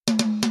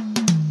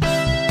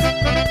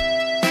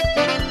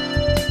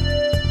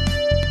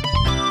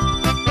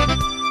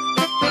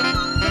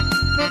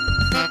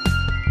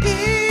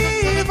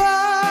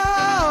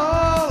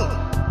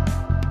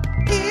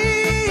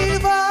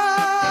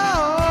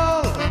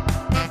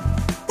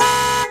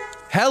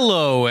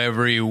Hello,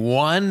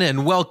 everyone,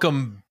 and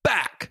welcome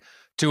back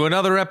to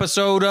another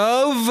episode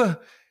of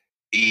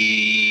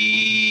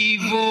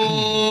Evil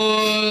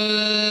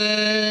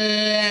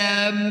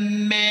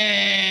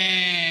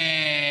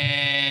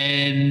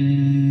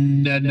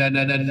Men.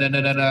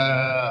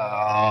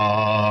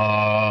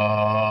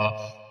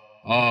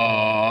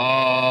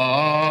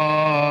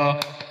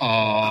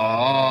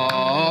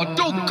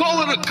 Don't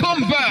call it a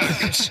comeback.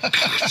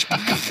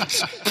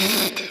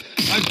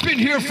 I've been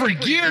here for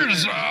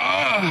years.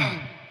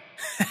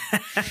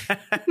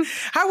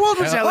 How old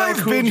was LL I've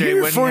Cool been J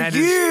here when for he had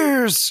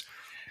years.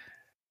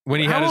 When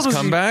he had How his old was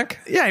he? comeback?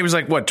 Yeah, he was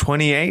like, what,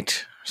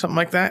 28? Something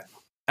like that?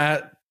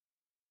 At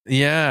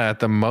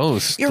the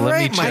most. You're Let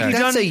right, me Mike. check.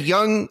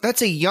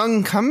 That's a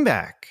young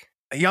comeback.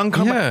 A young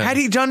comeback. Yeah. Had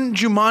he done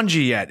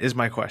Jumanji yet, is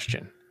my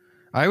question.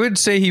 I would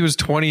say he was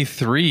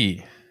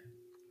 23,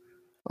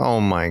 Oh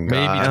my god.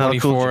 maybe LL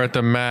Cool 24 J. at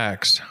the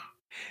max.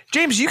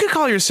 James, you could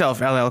call yourself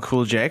LL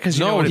Cool J because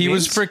you know No, what it he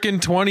was means?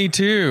 freaking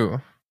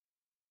 22.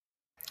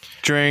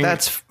 During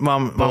That's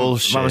Mama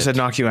bullshit. said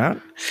knock you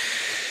out.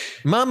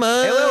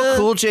 Mama. LL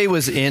Cool J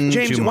was in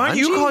James, Jumanji? why don't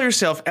you call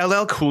yourself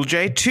LL Cool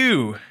J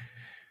too?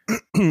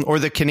 or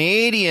the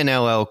Canadian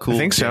LL Cool J? I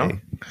think so.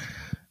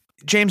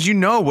 James, you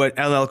know what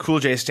LL Cool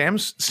J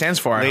stands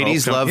for. I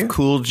Ladies hope, don't love you?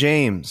 Cool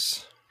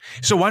James.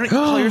 So why don't you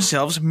call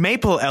yourselves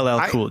Maple LL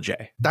Cool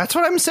J? That's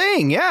what I'm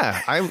saying.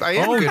 Yeah, I am.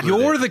 Oh, good with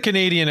you're it. the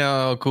Canadian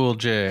LL Cool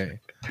J.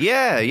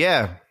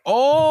 Yeah.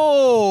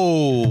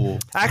 Oh.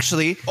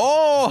 Actually,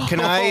 Oh. Can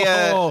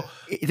I,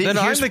 then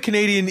I'm here's- the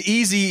Canadian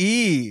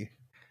Eazy-E.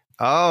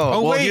 oh,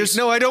 well, wait.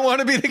 No, I don't want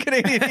to be the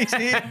Canadian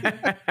Eazy-E.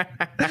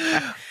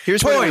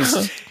 here's what it Toys.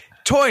 was.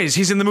 Toys.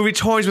 He's in the movie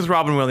Toys with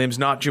Robin Williams,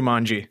 not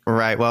Jumanji.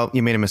 Right. Well,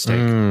 you made a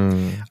mistake.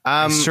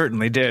 I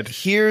certainly did.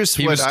 Here's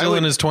He what was I still would,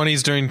 in his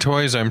 20s during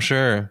Toys, I'm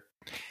sure.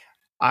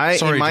 Sorry,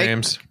 in my-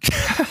 James.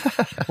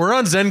 We're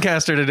on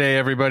Zencaster today,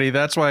 everybody.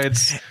 That's why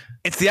it's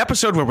It's the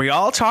episode where we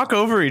all talk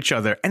over each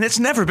other, and it's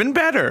never been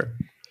better.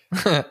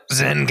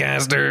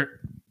 Zencaster.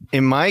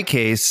 In my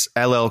case,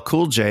 LL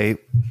Cool J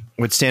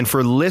would stand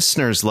for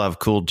Listeners Love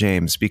Cool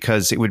James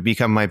because it would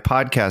become my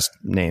podcast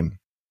name.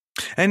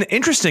 And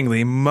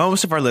interestingly,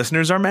 most of our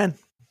listeners are men.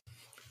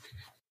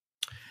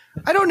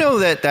 I don't know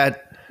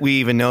that we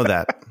even know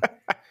that.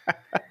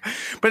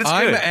 But it's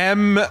good.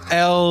 I'm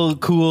ML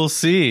Cool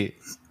C.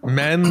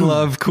 Men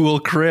love Cool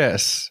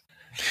Chris.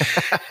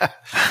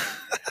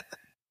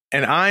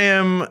 And I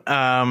am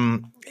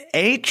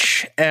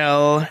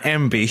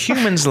HLMB.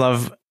 Humans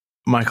love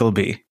Michael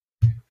B.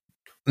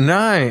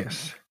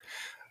 Nice.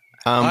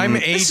 I'm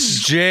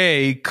this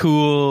HJ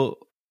Cool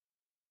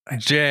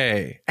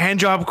J.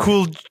 Handjob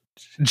Cool.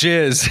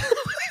 Jizz.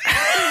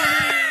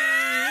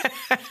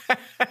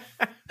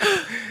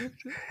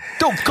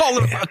 Don't call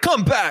it a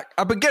comeback.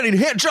 I've been getting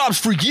hand jobs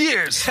for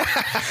years.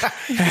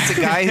 It's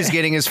a guy who's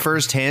getting his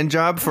first hand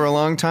job for a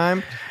long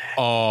time.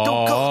 Don't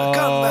call it a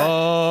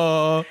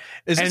comeback.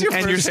 Is this your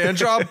And first you're- hand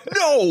job?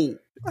 No.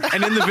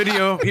 And in the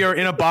video, you're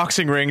in a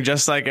boxing ring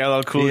just like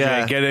LL Cool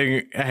Yeah. J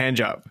getting a hand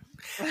job.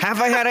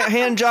 Have I had a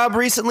hand job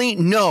recently?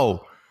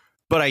 No.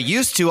 But I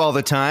used to all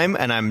the time,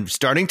 and I'm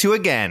starting to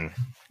again.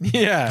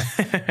 Yeah.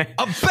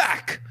 I'm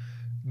back.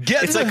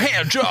 Getting a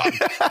hand job.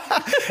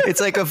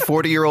 It's like a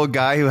 40-year-old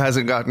guy who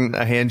hasn't gotten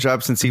a hand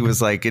job since he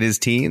was like in his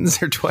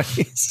teens or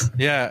 20s.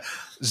 Yeah.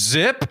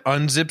 Zip,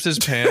 unzips his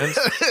pants.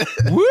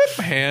 Whoop,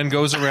 hand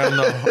goes around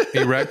the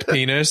erect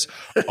penis.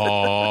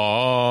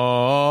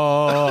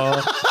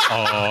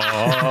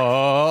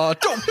 Oh,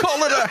 don't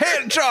call it a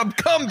hand job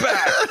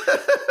comeback.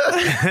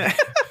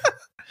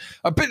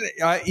 I've been,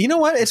 you know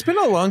what? It's been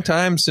a long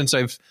time since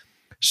I've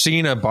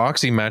seen a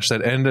boxing match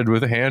that ended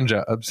with hand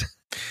jobs.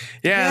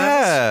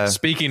 Yeah.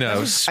 Speaking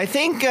of, I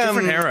think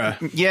Different era.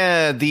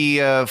 Yeah,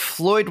 the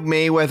Floyd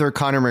Mayweather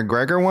Conor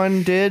McGregor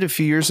one did a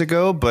few years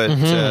ago, but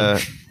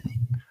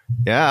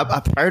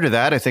prior to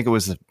that, I think it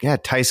was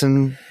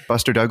Tyson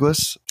Buster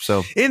Douglas.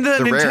 So In the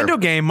they're Nintendo rare.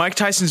 game, Mike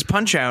Tyson's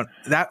Punch Out,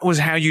 that was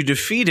how you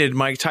defeated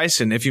Mike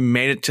Tyson. If you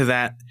made it to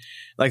that,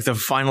 like the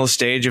final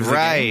stage of the game.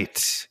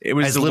 Right. It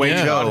was As the Little way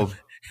Joe.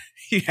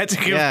 you had to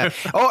give Yeah.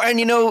 him. Oh, and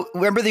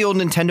remember the old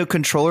Nintendo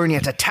controller and you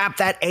had to tap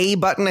that A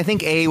button? I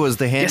think A was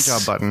the hand Yes.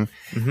 job button.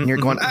 And you're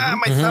going,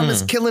 my thumb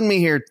is killing me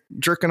here,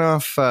 jerking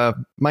off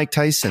Mike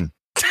Tyson.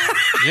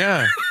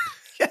 yeah.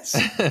 Yes.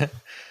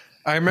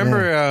 I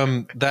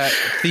remember that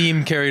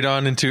theme carried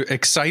on into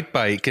Excite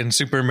Bike and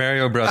Super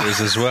Mario Brothers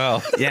as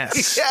well.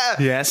 Yes. Yeah.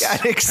 Yes. Yeah,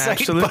 an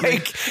Excite Absolutely.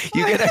 bike.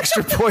 You get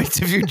extra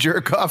points if you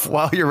jerk off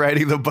while you're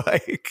riding the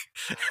bike.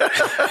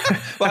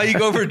 While you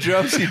go for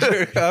jumps, you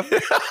jerk up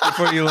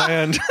before you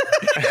land.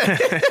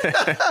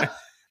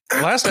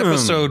 Last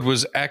episode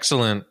was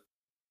excellent.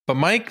 But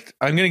Mike,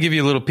 I'm going to give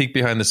you a little peek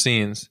behind the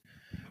scenes.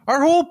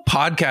 Our whole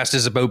podcast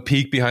is about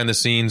peek behind the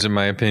scenes, in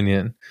my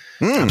opinion.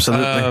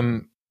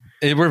 Absolutely.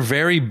 We're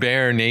very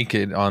bare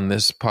naked on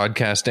this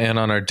podcast and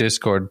on our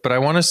Discord. But I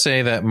want to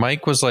say that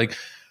Mike was like,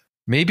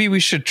 maybe we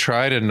should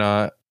try to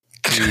not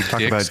do Talk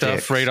dick about stuff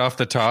dicks. right off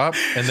the top,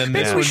 and then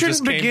this Maybe one we just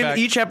shouldn't came begin back.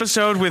 each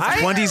episode with I-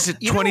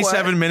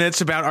 27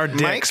 minutes about our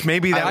dicks.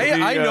 Maybe that would be,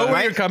 I know where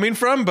Mike- you're coming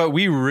from, but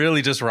we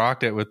really just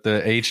rocked it with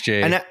the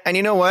HJ. And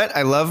you know what?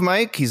 I love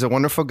Mike. He's a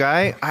wonderful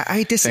guy.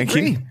 I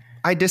disagree.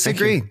 I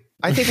disagree.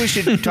 I think we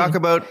should talk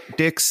about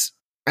dicks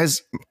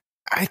as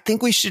I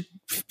think we should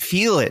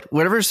feel it.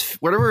 Whatever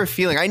we're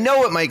feeling. I know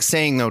what Mike's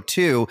saying though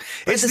too.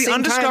 But it's at the same time,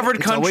 undiscovered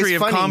it's country always of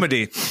funny.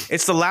 comedy.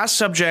 It's the last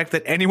subject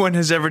that anyone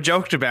has ever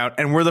joked about,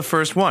 and we're the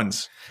first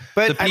ones.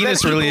 But the I bet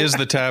penis really people- is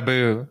the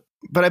taboo.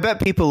 But I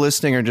bet people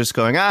listening are just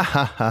going, ah,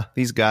 ha, ha.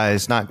 These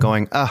guys not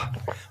going,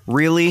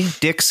 really?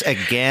 Dicks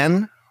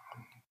again?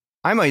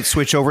 I might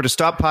switch over to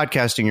Stop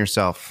Podcasting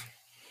Yourself,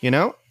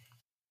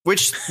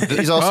 which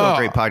is also a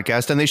great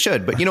podcast, and they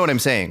should. But you know what I'm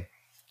saying?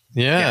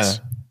 Yeah. Yes.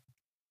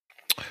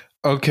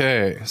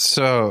 Okay,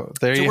 so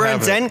there you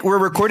have it. We're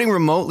recording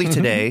remotely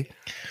today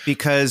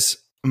because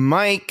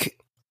Mike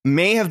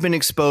may have been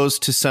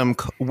exposed to some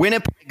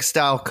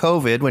Winnipeg-style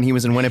COVID when he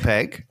was in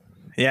Winnipeg.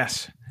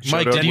 Yes.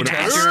 Mike, Showed did up you with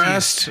test your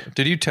ass?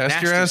 Did you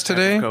test your ass nastiest type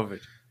today? of COVID.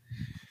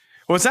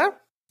 What's that?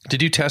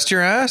 Did you test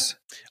your ass?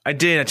 I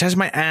did. I tested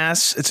my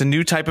ass. It's a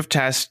new type of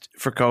test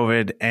for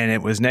COVID, and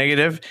it was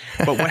negative.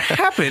 But what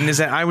happened is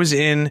that I was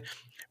in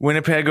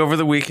Winnipeg over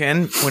the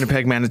weekend,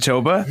 Winnipeg,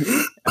 Manitoba,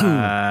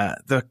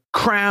 the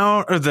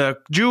crown or the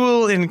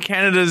jewel in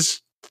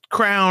Canada's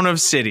crown of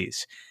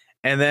cities.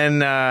 And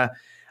then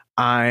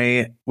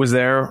I was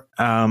there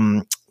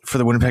for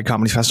the Winnipeg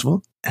Comedy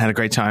Festival, had a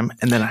great time.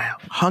 And then I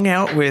hung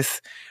out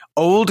with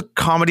old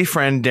comedy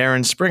friend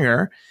Darren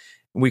Springer.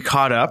 We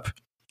caught up.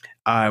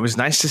 It was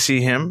nice to see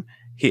him.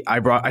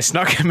 I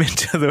snuck him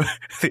into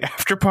the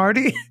after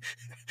party.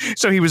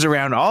 So he was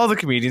around all the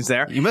comedians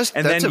there. You must.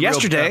 And That's then a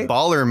yesterday, real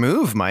baller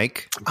move,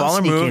 Mike.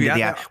 Baller move,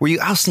 yeah.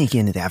 I'll sneak you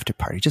into the after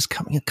party. Just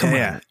come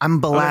Yeah. on. I'm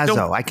Balazzo.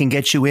 don't- I can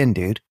get you in,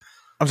 dude.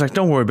 I was like,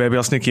 "Don't worry, baby,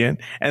 I'll sneak you in."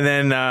 And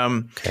then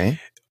Okay.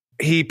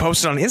 he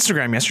posted on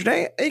Instagram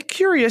yesterday a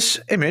curious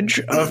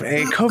image of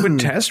a COVID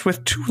test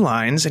with 2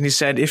 lines, and he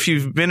said, "If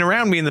you've been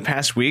around me in the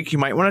past week, you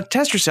might want to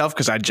test yourself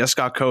because I just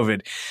got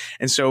COVID."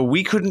 And so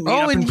we couldn't meet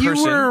up in And you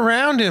person. were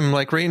around him,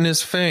 like right in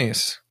his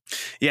face.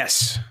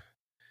 Yes.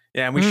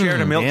 Yeah, and we shared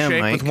a milkshake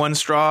damn, Mike. with one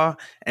straw,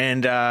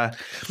 and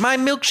My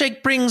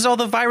milkshake brings all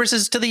the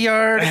viruses to the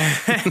yard.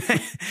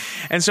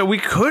 and so we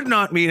could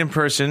not meet in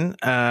person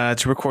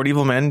to record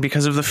Evil Men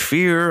because of the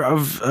fear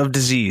of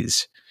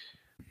disease.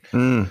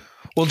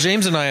 Well,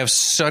 James and I have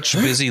such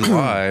busy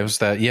lives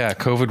that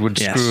COVID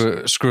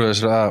would screw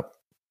us up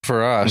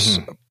for us.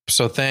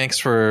 So thanks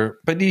for,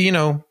 but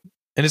and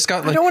it's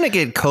got I like don't want to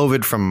get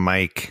COVID from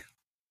Mike.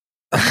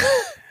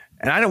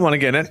 And I don't want to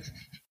get it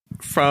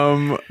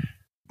from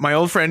my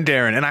old friend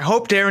Darren. And I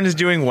hope Darren is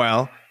doing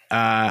well.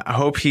 I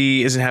hope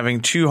he isn't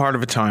having too hard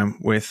of a time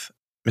with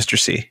Mr.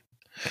 C.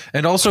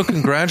 And also,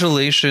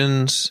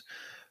 congratulations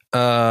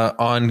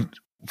on,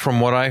 from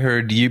what I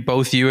heard, you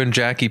and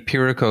Jackie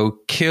Pirico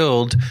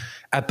killed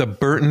at the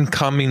Burton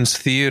Cummings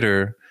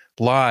Theater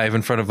live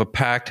in front of a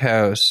packed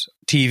house,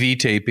 TV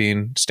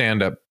taping,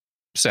 stand-up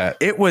set.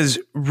 It was,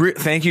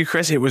 thank you,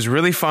 Chris. It was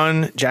really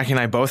fun. Jackie and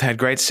I both had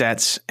great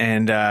sets.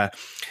 And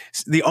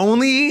the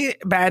only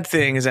bad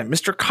thing is that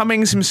Mr.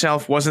 Cummings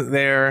himself wasn't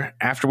there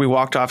after we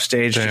walked off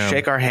stage to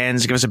shake our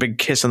hands, give us a big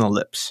kiss on the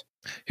lips.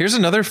 Here's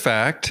another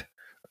fact.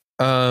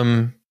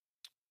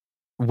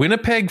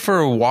 Winnipeg for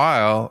a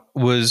while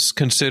was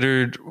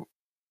considered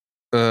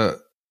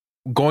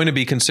going to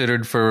be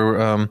considered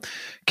for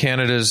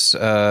Canada's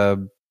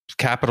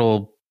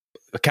capital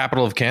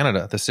of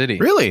Canada, the city.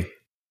 Really?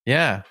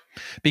 Yeah,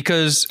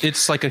 because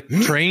it's like a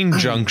train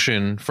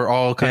junction for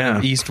all kind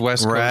of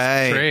east-west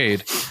coast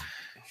trade.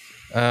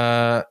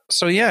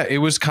 So yeah, it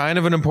was kind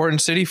of an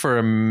important city for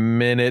a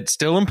minute.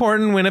 Still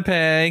important,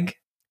 Winnipeg,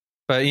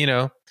 but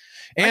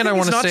and I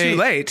want to say, it's not too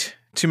late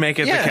to make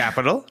it the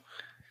capital.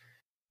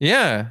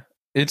 Yeah,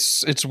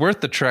 it's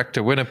worth the trek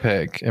to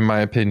Winnipeg, in my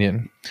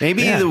opinion.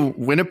 Maybe the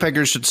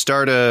Winnipeggers should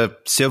start a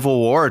civil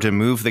war to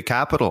move the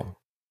capital.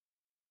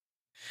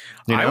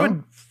 I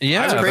would.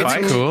 Yeah, I would that's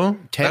fight. cool.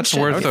 That's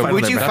worth a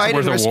Would you that's fight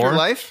worth and a risk war. your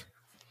life?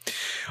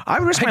 I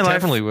would risk my life.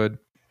 Definitely would.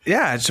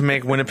 Yeah, to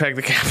make Winnipeg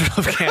the capital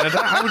of Canada.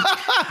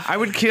 I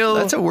would kill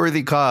That's a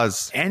worthy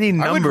cause. any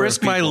number I would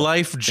risk of people. my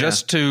life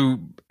just to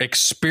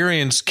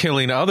experience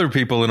killing other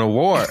people in a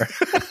war.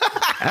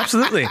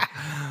 Absolutely.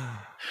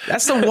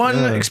 That's the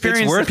one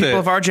experience worth that people it.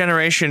 of our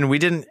generation, we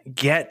didn't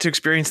get to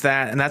experience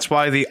that. And that's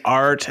why the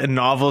art and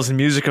novels and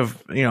music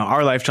of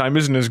our lifetime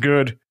isn't as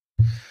good.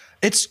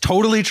 It's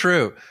totally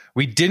true.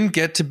 We didn't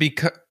get to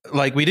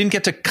we didn't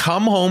get to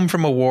come home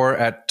from a war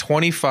at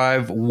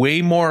 25,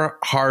 way more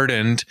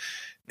hardened,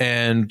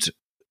 and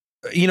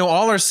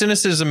all our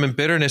cynicism and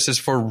bitterness is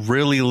for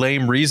really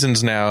lame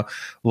reasons now.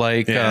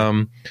 Like,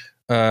 there's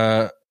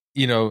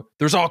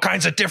all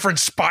kinds of different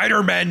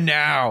Spider-Men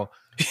now.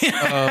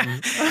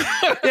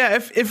 Yeah,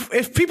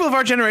 if people of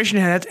our generation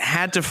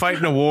had to fight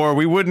in a war,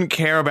 we wouldn't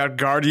care about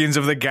Guardians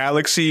of the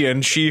Galaxy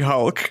and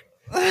She-Hulk.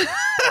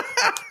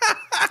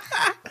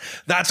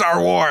 That's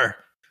our war.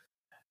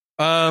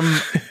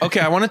 Okay,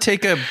 I want to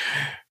take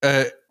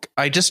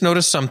I just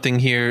noticed something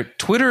here.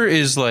 Twitter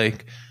is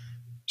like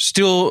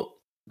still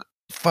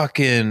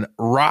fucking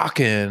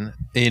rocking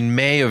in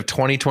May of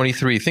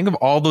 2023. Think of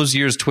all those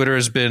years Twitter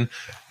has been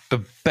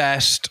the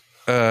best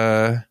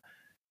social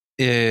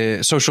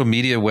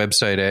media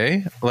website,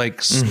 eh?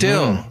 Like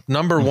still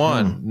number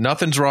one.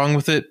 Nothing's wrong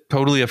with it.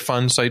 Totally a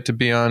fun site to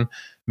be on.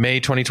 May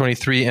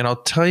 2023. And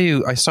I'll tell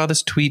you, I saw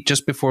this tweet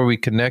just before we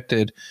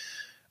connected.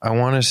 I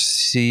want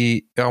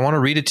to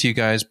read it to you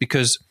guys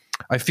because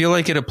I feel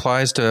like it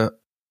applies to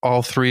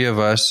all three of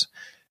us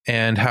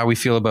and how we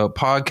feel about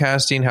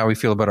podcasting, how we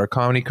feel about our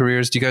comedy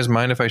careers. Do you guys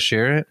mind if I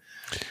share it?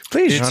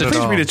 Please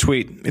read a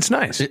tweet. It's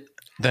nice.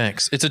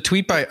 Thanks. It's a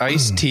tweet by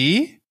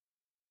Ice-T.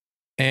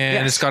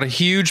 And It's got a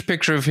huge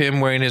picture of him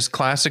wearing his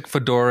classic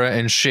fedora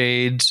and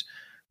shades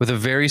with a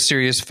very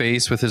serious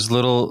face with his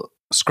little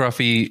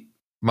scruffy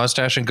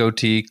mustache and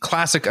goatee.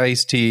 Classic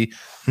Ice-T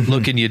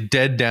looking you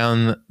dead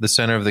down the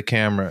center of the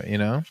camera, you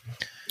know?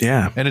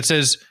 Yeah. And it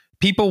says,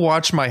 people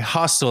watch my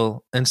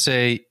hustle and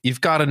say, you've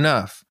got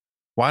enough.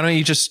 Why don't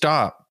you just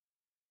stop?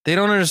 They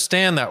don't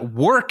understand that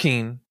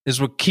working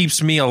is what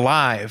keeps me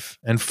alive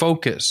and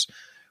focused.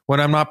 When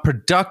I'm not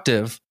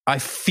productive, I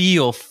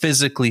feel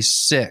physically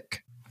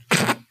sick.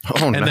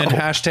 Then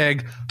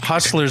hashtag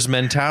hustlers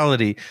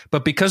mentality.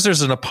 But because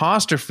there's an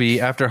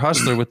apostrophe after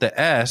hustler with the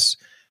S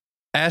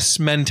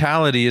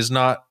mentality is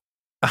not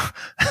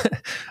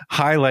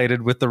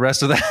highlighted with the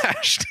rest of the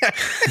hashtag.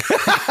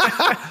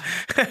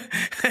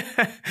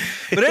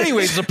 But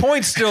anyways, the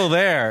point's still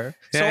there.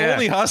 So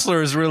only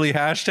hustler is really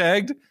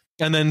hashtagged,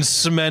 and then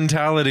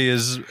mentality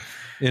is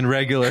in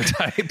regular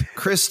type.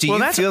 Chris, do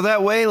you feel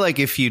that way? Like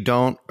if you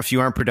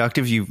aren't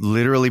productive, you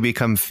literally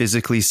become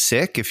physically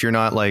sick if you're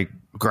not like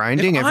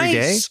grinding every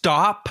day?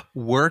 Stop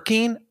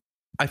working,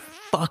 I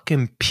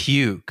fucking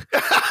puke.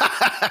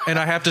 And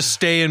I have to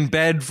stay in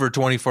bed for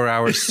 24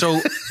 hours.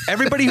 So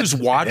everybody who's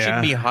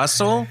watching me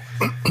hustle,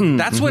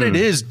 that's what it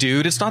is,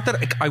 dude. It's not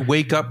that I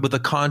wake up with a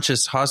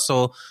conscious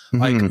hustle,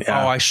 like, oh,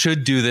 I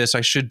should do this,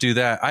 I should do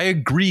that. I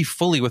agree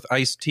fully with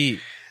Ice-T.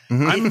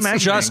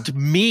 It's just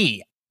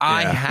me.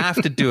 I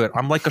have to do it.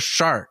 I'm like a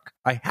shark.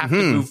 I have to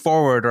move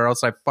forward or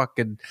else I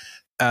fucking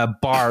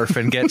barf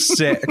and get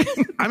sick.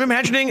 I'm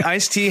imagining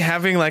Ice-T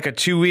having like a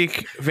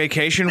 2-week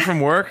vacation from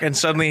work and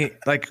suddenly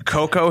like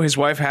Coco, his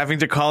wife, having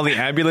to call the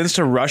ambulance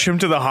to rush him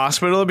to the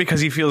hospital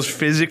because he feels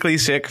physically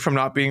sick from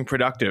not being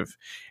productive.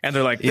 And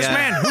they're like, this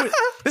man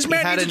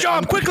needs a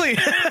job quickly.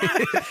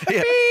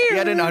 He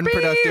had an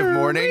unproductive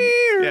morning.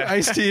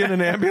 Ice-T in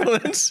an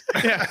ambulance.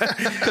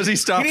 Because he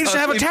stopped. He needs to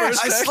have a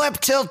test. I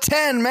slept till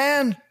 10,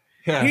 man.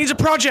 He needs a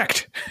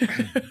project.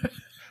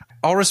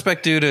 All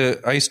respect due to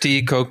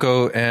Ice-T,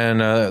 Coco, and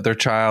their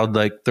child.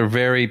 Like they're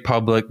very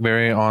public,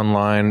 very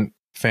online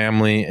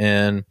family,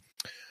 and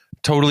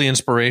totally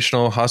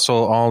inspirational. Hustle,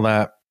 all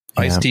that.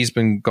 Yeah. Ice-T's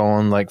been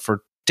going like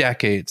for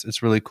decades.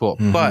 It's really cool.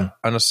 But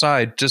on a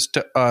side, just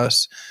to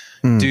us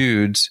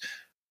dudes,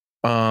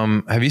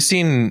 have you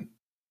seen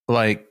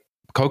like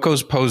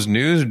Coco's posed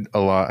nude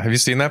a lot? Have you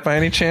seen that by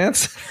any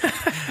chance?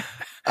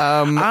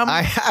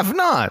 I have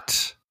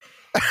not.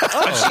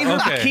 I've seen her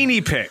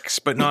bikini pics,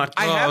 but not.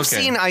 I have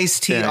seen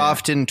Ice-T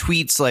often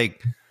tweets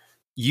like,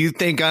 you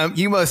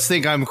must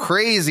think I'm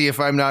crazy if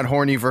I'm not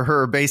horny for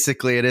her,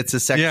 basically. And it's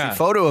a sexy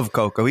photo of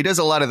Coco. He does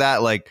a lot of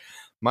that. Like,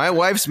 my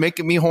wife's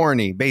making me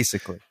horny,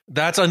 basically.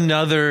 That's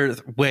another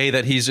way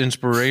that he's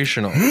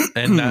inspirational.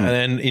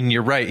 And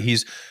you're right.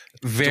 He's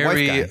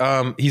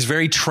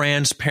very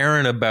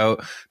transparent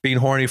about being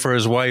horny for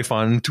his wife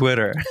on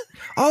Twitter.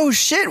 Oh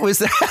shit. Was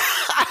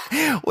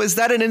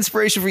that an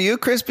inspiration for you,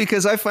 Chris?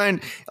 Because I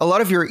find a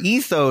lot of your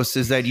ethos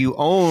is that you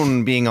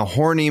own being a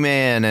horny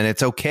man and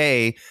it's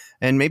okay.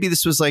 And maybe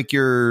this was like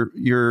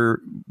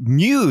your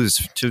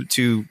muse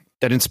to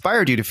that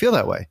inspired you to feel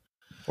that way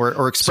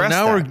or express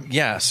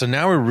that. So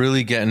now we're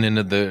really getting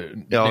into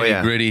the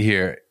nitty gritty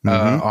here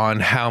on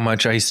how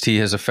much Ice-T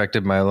has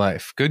affected my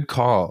life. Good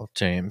call,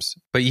 James.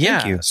 But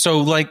Thank you. So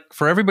like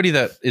for everybody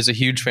that is a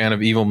huge fan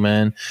of Evil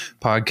Men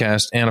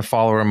podcast and a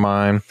follower of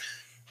mine,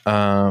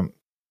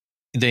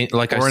 they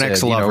like or I an said,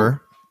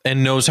 ex-lover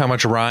and knows how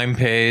much rhyme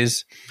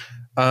pays.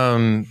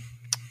 I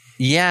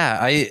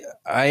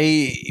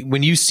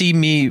when you see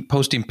me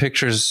posting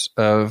pictures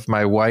of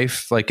my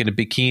wife like in a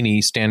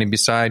bikini standing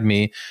beside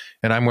me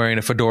and I'm wearing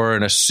a fedora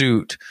and a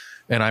suit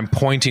and I'm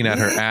pointing at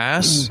her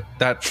ass,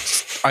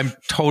 I'm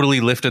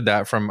totally lifted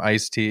that from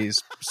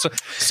Ice-T's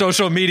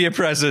social media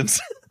presence.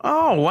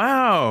 Oh,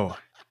 wow.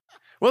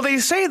 Well, they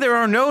say there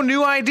are no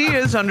new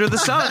ideas under the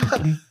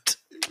sun.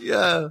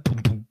 Yeah.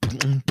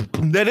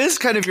 That is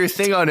kind of your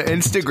thing on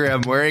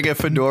Instagram, wearing a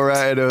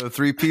fedora and a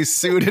 3-piece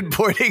suit and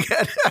pointing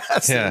at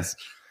asses. Yeah.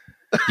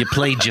 You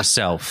played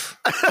yourself.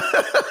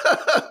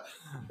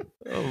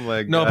 Oh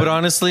my God. No, but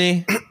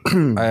honestly,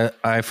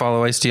 I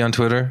follow Ice-T on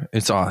Twitter.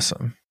 It's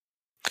awesome.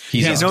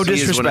 He's no disrespect.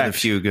 He is one of the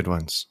few good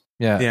ones.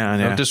 Yeah.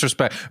 No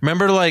disrespect.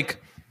 Remember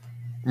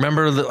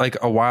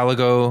a while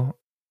ago.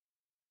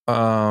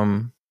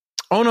 Oh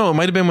no, it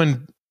might have been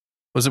when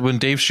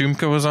Dave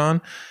Shumka was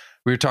on?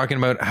 We were talking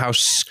about how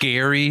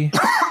scary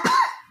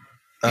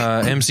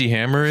MC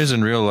Hammer is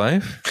in real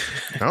life?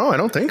 No, I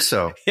don't think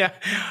so. Yeah.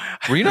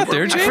 Were you not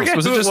there, James? I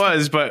forget who it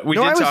was, but we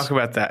did talk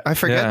about that. I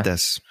forget Yeah.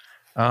 this.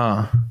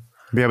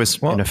 Maybe I was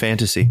in a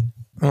fantasy.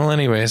 Well,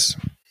 anyways.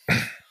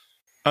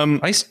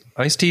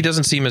 Ice-T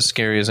doesn't seem as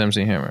scary as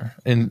MC Hammer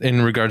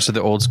in regards to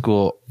the old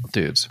school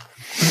dudes.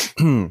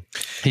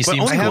 He seems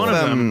only cool. one of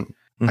them.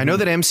 I know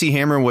that MC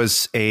Hammer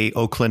was a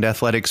Oakland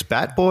Athletics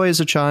bat boy as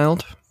a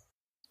child.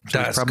 So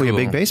he's That's probably cool.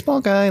 a big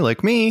baseball guy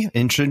like me.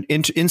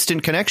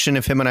 Instant connection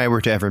if him and I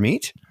were to ever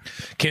meet.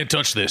 Can't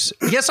touch this.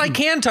 Yes, I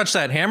can touch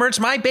that hammer. It's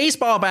my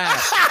baseball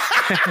bat.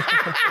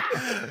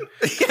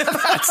 Yeah,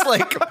 that's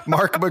like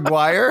Mark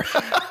McGuire.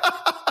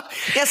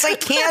 Yes, I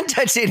can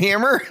touch it,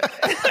 Hammer.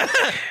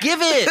 Give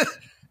it.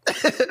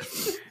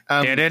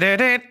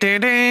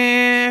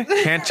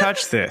 Can't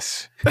touch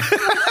this.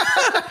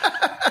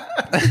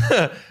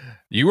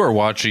 You are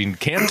watching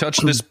Can't Touch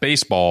This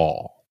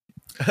Baseball.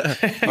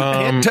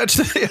 Can't touch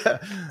the.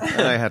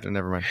 I had to.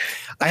 Never mind.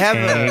 I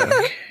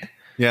have.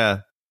 Yeah.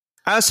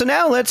 So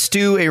now let's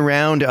do a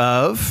round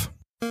of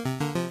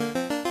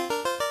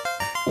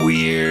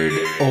Weird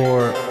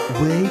or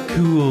way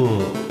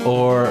cool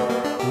or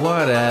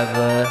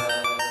whatever.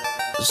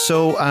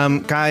 So,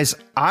 guys,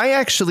 I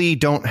actually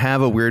don't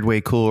have a weird,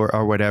 way cool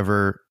or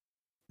whatever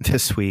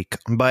this week,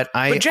 but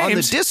James, on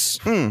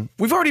the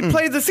we've already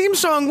played the theme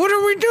song. What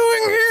are we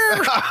doing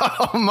here?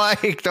 Oh,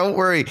 Mike, don't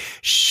worry.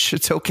 Shh,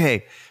 it's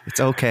okay. It's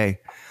okay.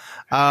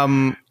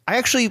 I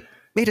actually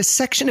made a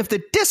section of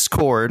the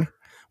Discord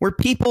where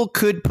people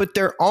could put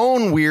their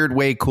own weird,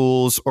 way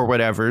cools or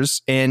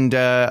whatevers, and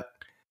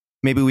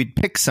maybe we'd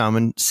pick some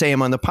and say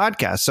them on the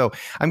podcast. So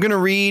I'm going to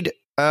read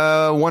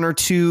one or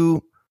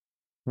two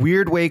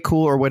weird, way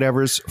cool or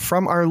whatever's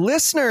from our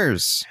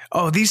listeners.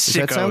 Oh, these Does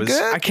that sound sickos.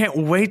 good? I can't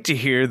wait to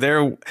hear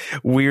their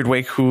weird,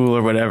 way cool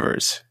or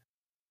whatever's.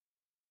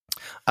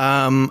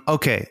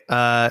 Okay.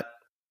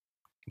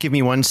 Give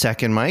me 1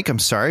 second, Mike. I'm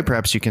sorry.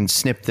 Perhaps you can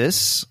snip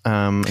this.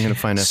 I'm going to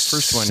find a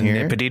first one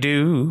here.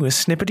 Snippity-doo,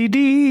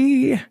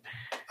 snippity-dee.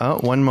 Oh,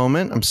 1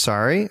 moment. I'm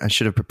sorry. I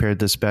should have prepared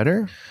this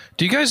better.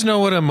 Do you guys know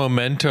what a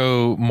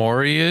memento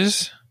mori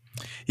is?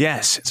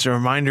 Yes, it's a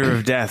reminder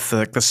of death,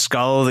 like the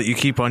skull that you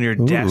keep on your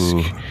desk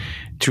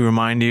to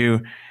remind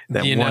you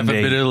that The one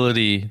day...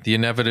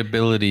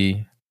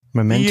 inevitability.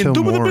 Memento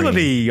The mori.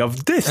 indubitability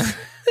of death.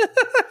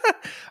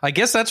 I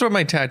guess that's what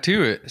my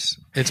tattoo is.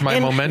 It's my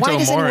And memento why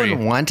does mori.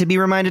 anyone want to be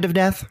reminded of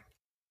death?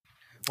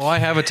 Well, I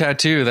have a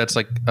tattoo that's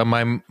like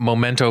my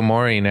memento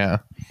mori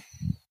now.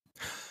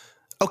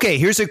 Okay,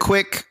 here's a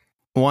quick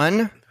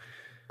one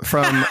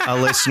from a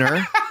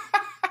listener.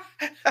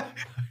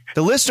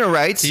 The listener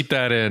writes. Keep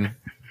that in.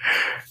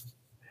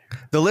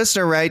 The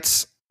listener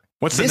writes.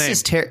 What's the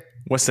this name? is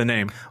What's the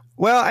name?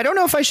 Well, I don't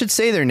know if I should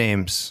say their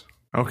names.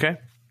 Okay.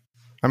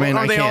 I mean,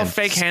 are I they all can't.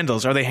 fake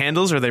handles? Are they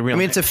handles or are they real? I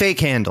mean, it's a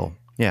fake handle.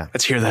 Yeah.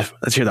 Let's hear the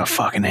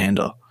fucking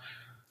handle.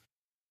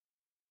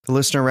 The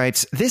listener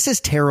writes, "This is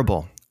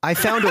terrible. I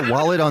found a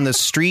wallet on the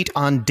street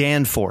on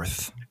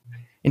Danforth.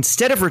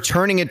 Instead of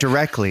returning it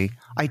directly,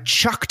 I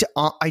chucked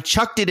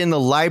it in the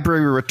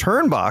library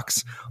return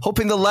box,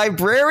 hoping the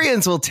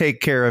librarians will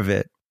take care of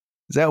it."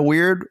 Is that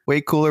weird?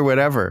 Way cool or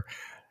whatever.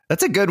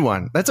 That's a good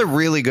one. That's a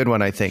really good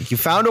one, I think. You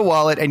found a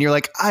wallet and you're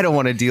like, I don't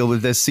want to deal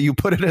with this. So you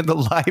put it in the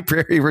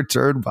library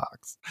return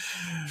box.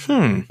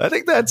 I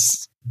think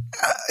that's,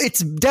 it's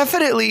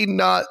definitely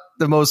not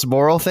the most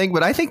moral thing,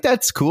 but I think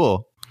that's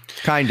cool.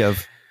 Kind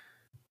of.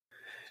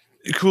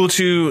 Cool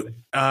to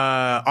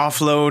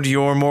offload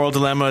your moral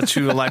dilemma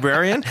to a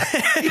librarian.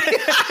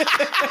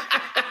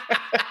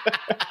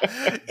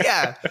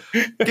 Yeah.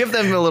 Give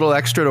them a little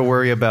extra to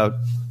worry about.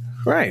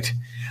 Right.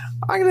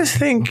 I'm going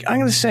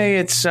to say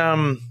it's,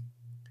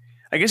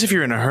 I guess if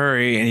you're in a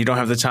hurry and you don't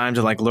have the time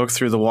to like look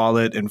through the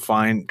wallet and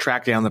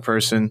track down the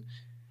person,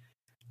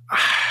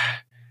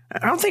 I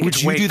don't think Would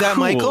it's you way do that,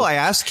 cool. Michael? I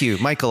ask you.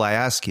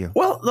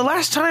 Well, the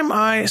last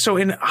time so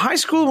in high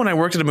school when I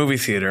worked at a movie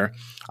theater,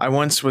 I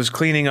once was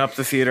cleaning up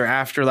the theater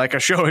after like a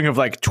showing of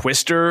like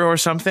Twister or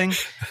something,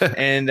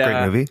 and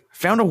Great movie.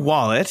 found a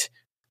wallet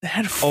that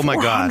had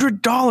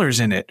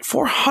 $400 in it.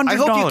 $400. I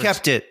hope you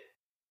kept it.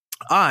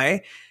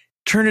 I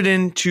turned it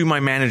in to my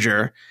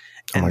manager,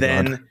 and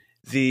then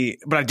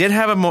but I did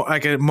have a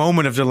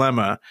moment of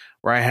dilemma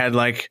where I had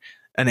like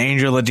an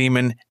angel, a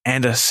demon,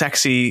 and a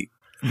sexy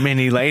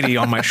mini lady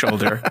on my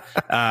shoulder.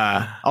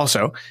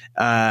 Also,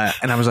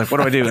 and I was like, "What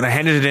do I do?" And I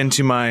handed it in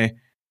to my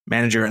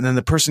manager, and then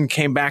the person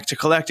came back to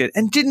collect it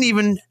and didn't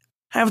even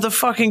have the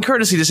fucking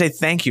courtesy to say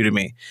thank you to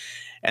me.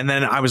 And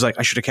then I was like,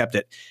 I should have kept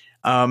it.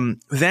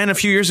 Then a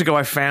few years ago,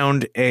 I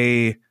found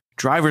a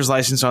driver's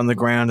license on the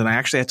ground, and I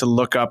actually had to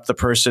look up the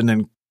person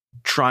and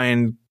try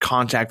and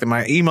contact them.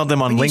 I emailed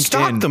them on LinkedIn. You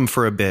stalked them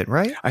for a bit,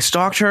 right? I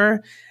stalked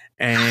her,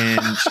 and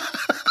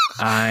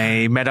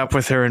I met up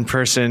with her in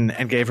person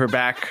and gave her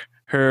back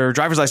her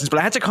driver's license. But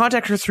I had to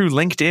contact her through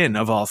LinkedIn,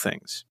 of all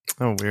things.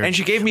 Oh, weird. And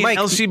she gave me Mike,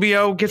 an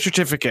LCBO gift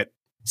certificate.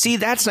 See,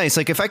 that's nice.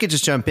 Like, if I could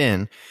just jump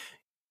in.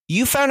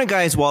 You found a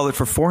guy's wallet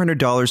for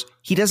 $400.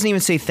 He doesn't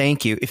even say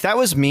thank you. If that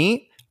was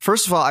me,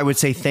 First of all, I would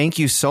say thank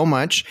you so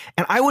much.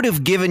 And I would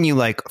have given you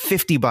like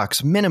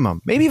 $50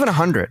 minimum, maybe even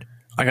 100.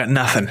 I got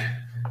nothing.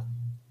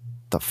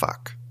 The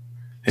fuck?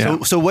 Yeah.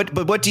 So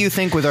what do you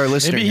think with our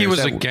listener? Maybe he here? was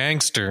Is a that-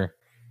 gangster.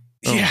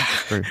 Yeah.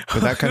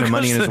 with that kind of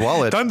money in his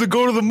wallet. Time to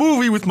go to the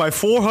movie with my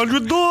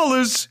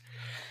 $400.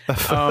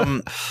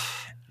 I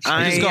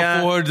just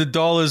got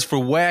 $400 for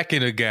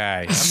whacking a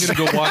guy. I'm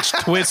gonna go watch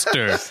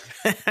Twister.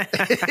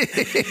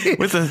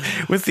 with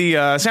the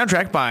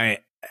soundtrack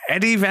by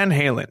Eddie Van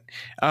Halen.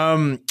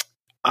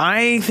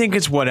 I think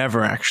it's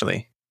whatever,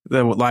 actually,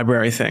 the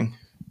library thing.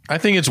 I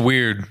think it's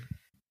weird.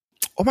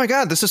 Oh my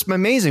God, this is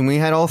amazing. We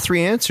had all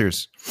three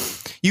answers.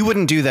 You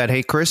wouldn't do that,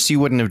 hey, Chris?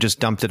 You wouldn't have just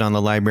dumped it on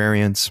the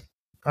librarians.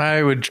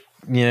 I would.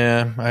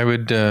 No,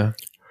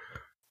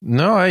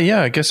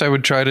 I guess I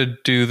would try to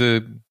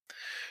do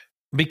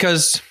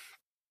because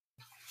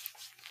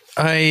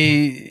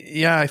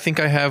I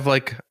think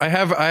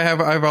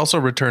I've also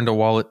returned a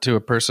wallet to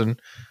a person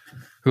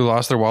who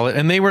lost their wallet,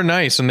 and they were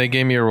nice and they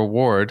gave me a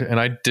reward, and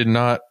I did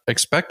not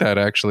expect that,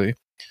 actually.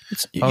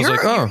 I was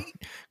like, oh.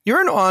 You're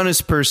an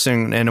honest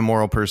person and a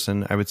moral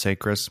person, I would say,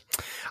 Chris.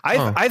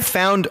 I've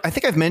found, I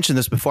think I've mentioned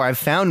this before, I've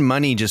found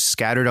money just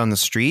scattered on the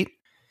street,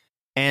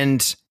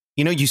 and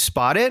you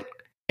spot it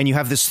and you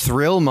have this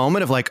thrill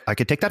moment of like, I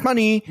could take that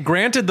money.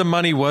 Granted, the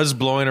money was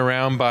blowing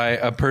around by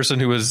a person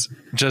who was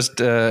just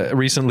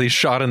recently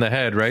shot in the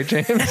head, right,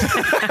 James?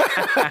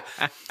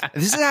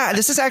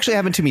 This has actually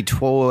happened to me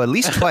at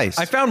least twice.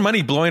 I found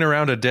money blowing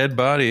around a dead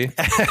body.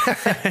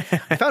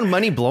 I found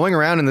money blowing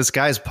around in this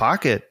guy's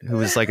pocket who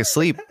was like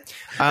asleep.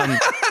 But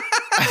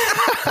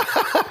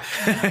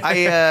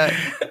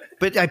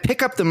I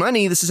pick up the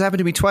money. This has happened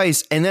to me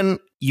twice. And then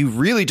you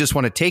really just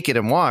want to take it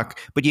and walk.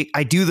 But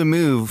I do the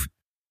move.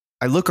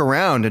 I look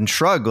around and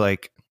shrug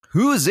like,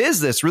 whose is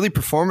this? Really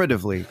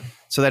performatively.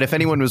 So that if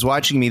anyone was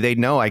watching me, they'd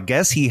know. I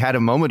guess he had a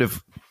moment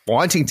of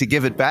wanting to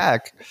give it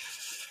back.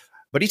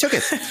 But he took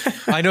it.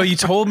 I know you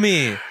told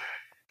me.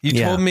 You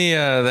told me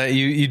that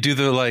you do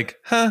the like,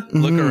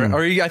 look around.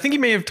 Or I think you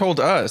may have told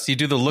us. You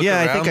do the look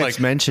around. Yeah, I think like,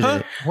 I mentioned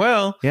it.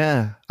 Well.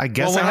 Yeah, I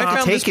guess when I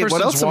have to take it.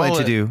 What else am I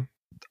to do?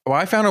 Well,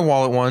 I found a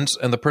wallet once,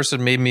 and the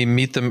person made me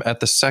meet them at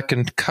the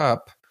Second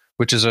Cup,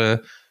 which is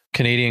a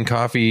Canadian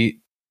coffee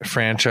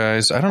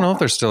franchise. I don't know if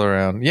they're still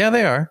around. Yeah,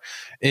 they are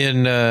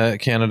in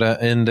Canada.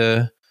 And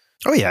oh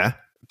yeah,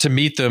 to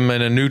meet them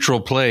in a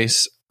neutral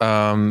place.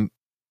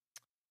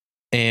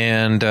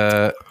 And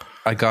I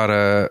got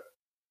a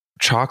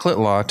chocolate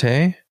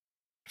latte,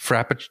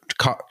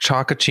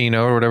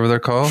 chocacino, or whatever they're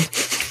called.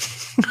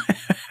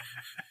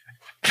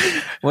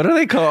 What are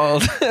they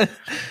called?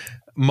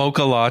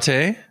 Mocha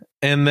latte.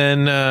 And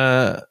then,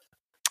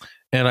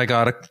 and I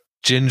got a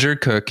ginger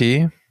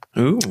cookie.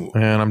 Ooh.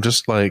 And I'm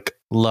just like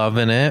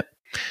loving it.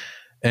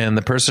 And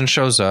the person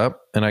shows up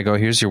and I go,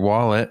 here's your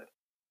wallet.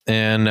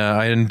 And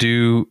I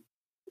undo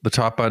the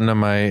top button of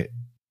my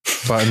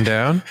button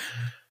down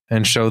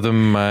and show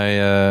them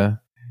my,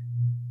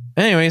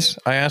 anyways,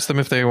 I asked them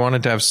if they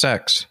wanted to have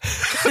sex.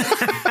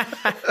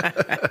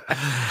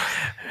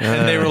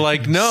 And they were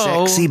like,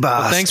 no, sexy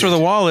bastard. Thanks for the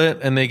wallet.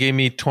 And they gave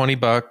me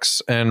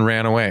 $20 and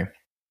ran away.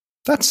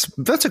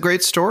 That's a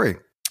great story.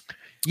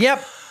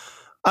 Yep.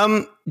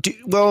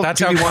 That's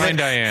how kind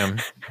I am.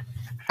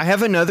 I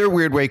have another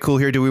weird way cool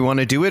here. Do we want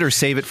to do it or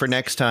save it for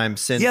next time?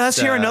 Since let's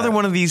hear another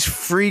one of these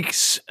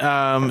freaks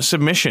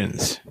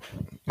submissions.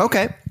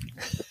 Okay.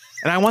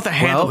 And I want the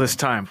handle this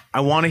time. I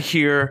want to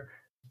hear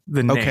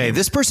the name. Okay,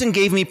 this person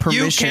gave me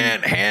permission. You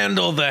can't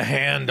handle the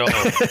handle.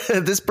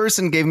 This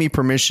person gave me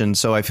permission,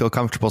 so I feel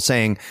comfortable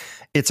saying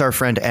it's our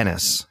friend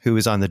Ennis, who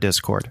is on the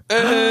Discord.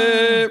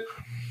 So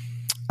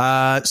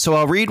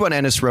I'll read what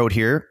Ennis wrote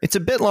here. It's a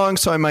bit long,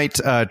 so I might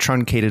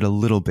truncate it a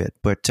little bit.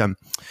 But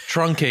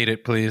truncate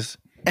it, please.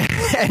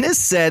 Ennis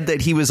said that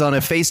he was on a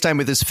FaceTime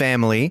with his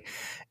family,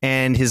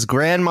 and his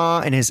grandma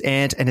and his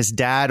aunt and his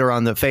dad are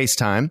on the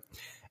FaceTime.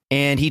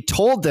 And he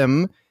told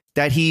them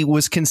that he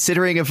was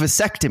considering a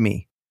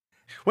vasectomy.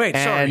 Wait,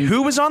 sorry,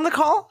 who was on the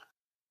call?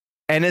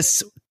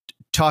 Ennis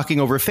talking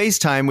over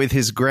FaceTime with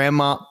his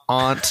grandma,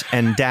 aunt,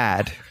 and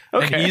dad.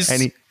 Okay.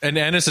 And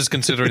Ennis is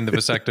considering the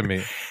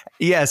vasectomy.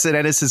 Yes, and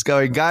Ennis is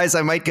going, guys,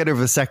 I might get a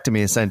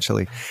vasectomy,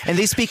 essentially. And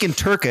they speak in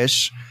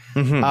Turkish.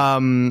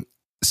 Mm-hmm.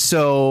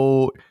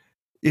 So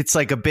it's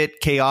like a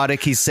bit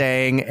chaotic, he's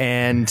saying.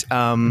 And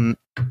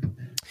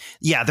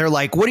they're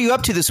like, what are you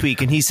up to this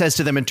week? And he says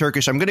to them in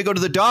Turkish, I'm going to go to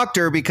the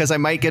doctor because I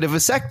might get a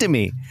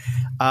vasectomy.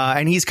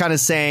 And he's kind of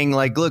saying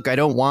like, look, I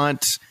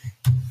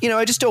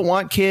just don't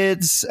want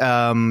kids.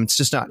 It's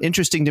just not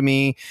interesting to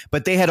me.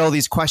 But they had all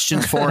these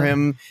questions for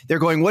him. They're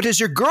going, what does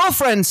your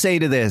girlfriend say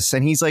to this?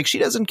 And he's like, she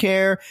doesn't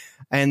care.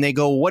 And they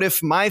go, what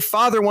if my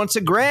father wants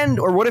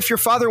what if your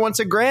father wants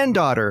a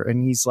granddaughter?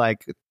 And he's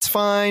like, it's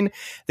fine.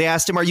 They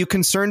asked him, are you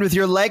concerned with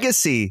your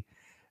legacy?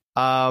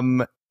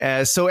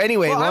 So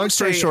anyway, long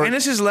story short,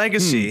 Ennis's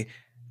legacy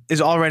is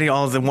already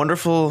all of the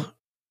wonderful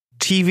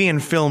TV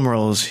and film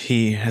roles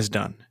he has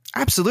done.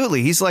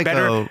 Absolutely. He's like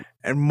better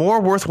and more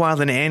worthwhile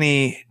than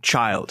any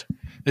child.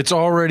 It's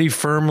already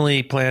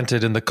firmly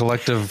planted in the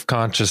collective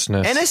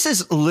consciousness. Ennis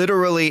is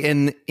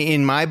literally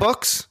in my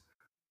books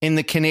in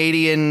the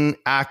Canadian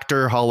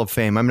Actor Hall of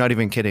Fame. I'm not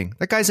even kidding.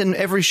 That guy's in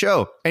every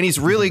show, and he's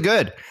really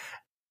good.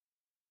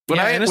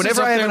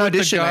 Whenever I have an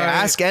audition, I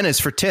ask Ennis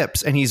for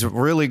tips, and he's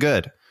really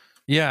good.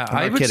 Yeah,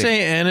 I would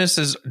say Ennis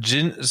is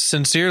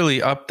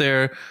sincerely up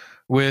there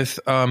with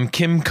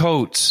Kim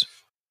Coates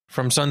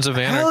from Sons of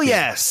Anarchy.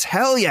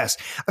 Hell yes.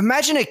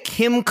 Imagine a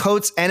Kim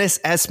Coates, Ennis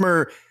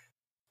Esmer,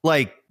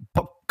 like,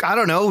 I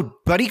don't know,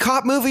 buddy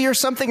cop movie or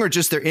something, or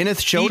just they're in a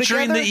show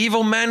featuring together. The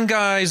Evil Men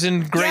guys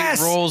in great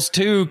roles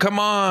too. Come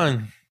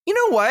on. You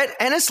know what?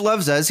 Ennis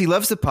loves us. He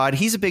loves the pod.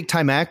 He's a big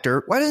time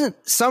actor. Why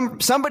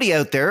doesn't somebody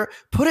out there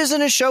put us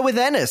in a show with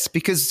Ennis?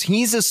 Because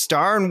he's a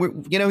star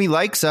and he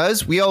likes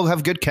us. We all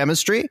have good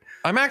chemistry.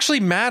 I'm actually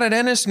mad at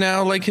Ennis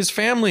now, like his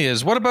family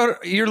is. What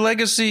about your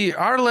legacy,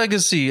 our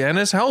legacy?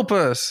 Ennis, help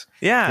us.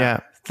 Yeah.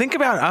 Think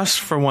about us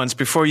for once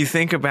before you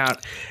think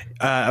about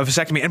a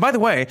vasectomy. And by the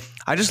way,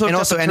 I just looked up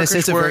the Turkish word. And also, Ennis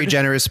is a very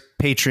generous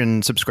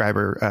patron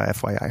subscriber,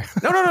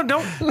 FYI. No,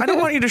 don't. I don't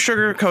want you to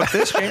sugarcoat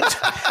this, James.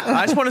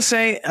 I just want to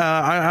say,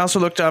 I also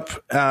looked up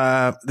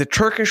the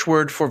Turkish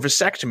word for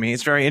vasectomy.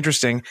 It's very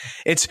interesting.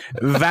 It's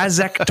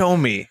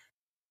vasectomy.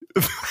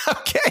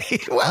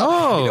 Okay.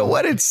 Well, you know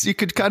what? You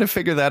could kind of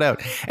figure that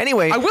out.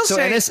 Anyway, I will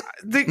say, Ennis,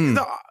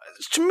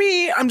 to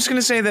me, I'm just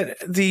going to say that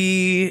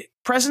the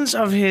presence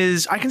of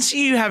I can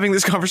see you having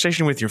this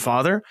conversation with your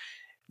father.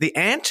 The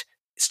aunt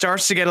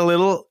starts to get a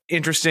little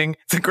interesting.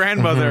 The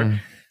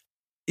grandmother,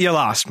 you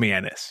lost me,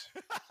 Ennis.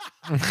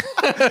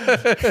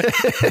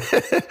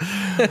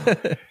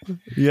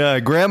 Yeah,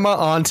 grandma,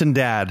 aunt, and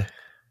dad.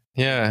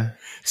 Yeah.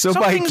 So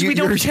some Mike, things we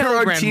don't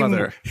tell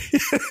grandmother.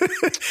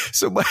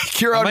 So Mike,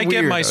 you're on. I might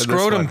get my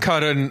scrotum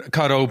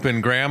cut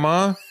open,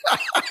 Grandma.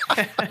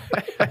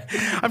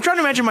 I'm trying to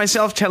imagine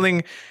myself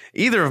telling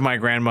either of my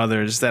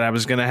grandmothers that I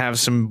was going to have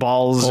some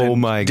balls. Oh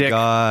my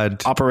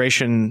God!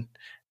 Operation.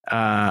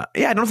 I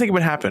don't think it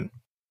would happen.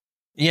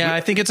 Yeah,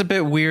 I think it's a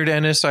bit weird,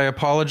 Ennis. I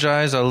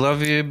apologize. I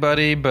love you,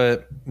 buddy,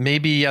 but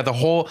maybe the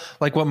whole,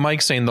 like what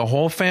Mike's saying, the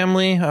whole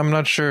family. I'm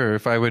not sure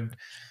if I would.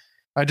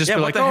 I just be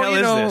like,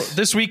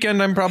 this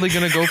weekend I'm probably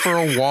going to go for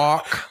a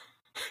walk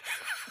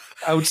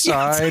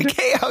outside. It's like,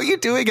 hey, how you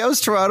doing? How's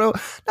Toronto?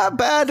 Not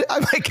bad. I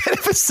might get a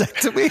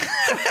vasectomy.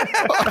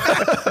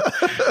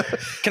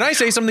 Can I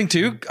say something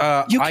too?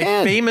 You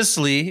can.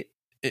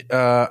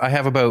 I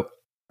have about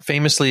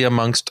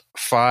amongst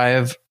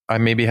 5. I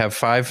maybe have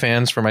 5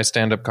 fans for my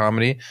stand-up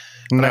comedy.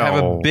 But I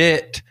have a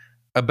bit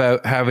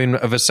about having a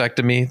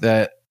vasectomy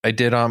that I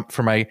did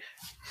for my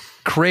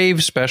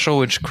Crave special,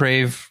 which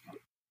Crave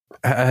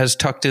has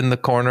tucked in the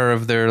corner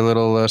of their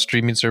little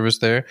streaming service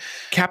there.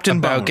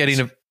 Captain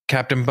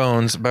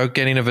Bones, about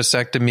getting a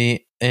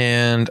vasectomy.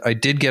 And I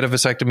did get a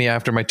vasectomy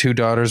after my 2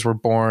 daughters were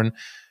born.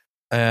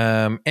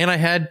 And I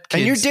had kids.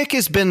 And your dick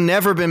has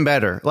never been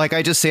better. Like,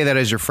 I just say that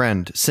as your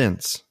friend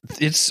since.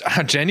 It's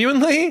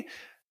genuinely,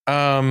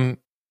 post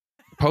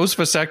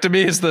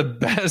vasectomy is the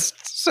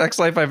best sex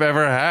life I've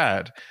ever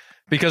had.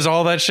 Because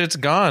all that shit's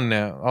gone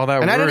now. All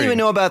that, and worry. I don't even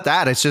know about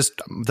that. It's just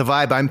the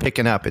vibe I'm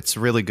picking up. It's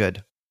really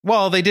good.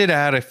 Well, they did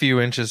add a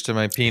few inches to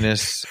my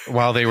penis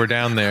while they were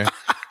down there.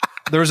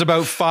 There was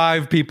about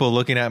 5 people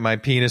looking at my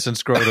penis and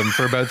scrotum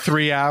for about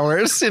 3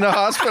 hours in a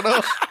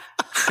hospital.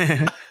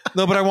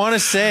 No, but I want to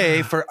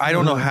say, I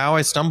don't know how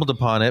I stumbled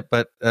upon it,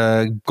 but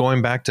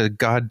going back to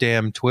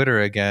goddamn Twitter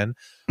again,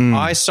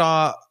 I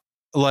saw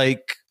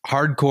like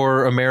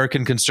hardcore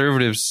American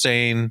conservatives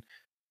saying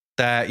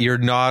that you're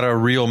not a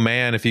real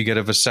man if you get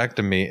a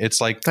vasectomy.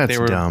 It's like that's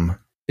dumb.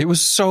 It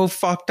was so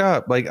fucked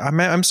up. Like,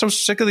 I'm so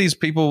sick of these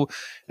people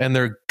and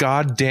their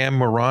goddamn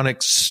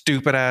moronic,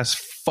 stupid ass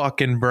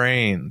fucking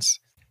brains.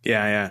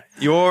 Yeah.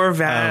 Your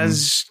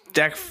Vaz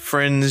deck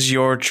friends,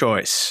 your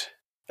choice.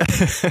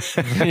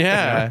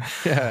 Yeah.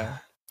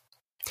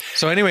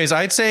 So anyways,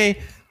 I'd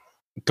say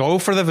go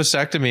for the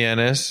vasectomy,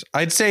 Ennis.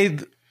 I'd say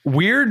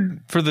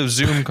weird for the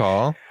Zoom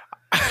call,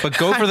 but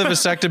go for the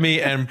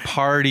vasectomy and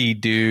party,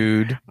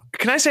 dude.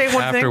 Can I say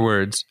one thing?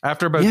 Afterwards,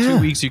 after about 2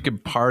 weeks, you can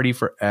party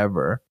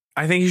forever.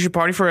 I think you should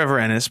party forever,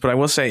 Ennis, but I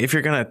will say, if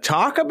you're going to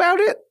talk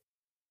about it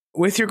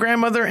with your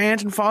grandmother,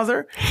 aunt, and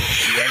father,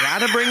 you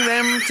got to bring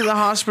them to the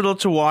hospital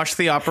to watch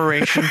the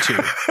operation too.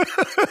 You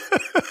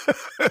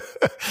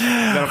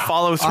got to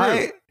follow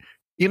through.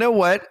 You know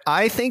what?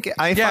 I think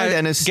find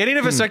Ennis getting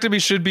a vasectomy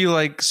should be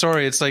like,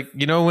 it's like,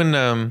 you know,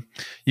 when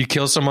you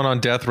kill someone on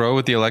death row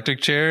with the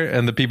electric chair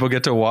and the people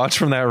get to watch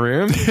from that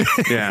room.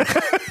 Yeah.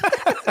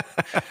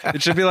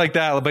 It should be like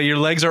that, but your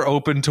legs are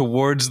open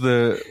towards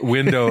the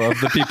window of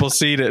the people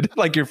seated,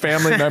 like your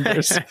family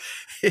members.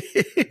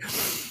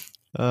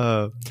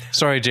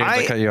 Sorry, James,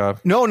 I cut you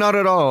off. No, not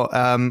at all.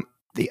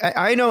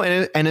 I know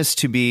Ennis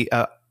to be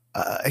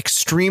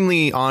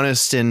extremely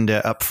honest and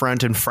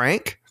upfront and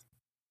frank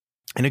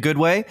in a good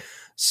way.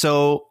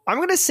 So I'm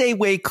going to say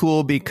way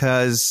cool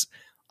because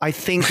I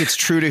think it's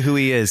true to who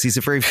he is. He's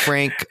a very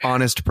frank,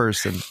 honest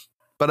person.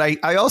 But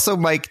I also,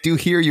 Mike, do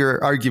hear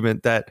your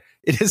argument that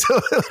It is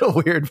a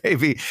little weird,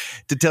 maybe,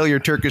 to tell your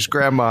Turkish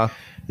grandma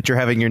that you're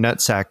having your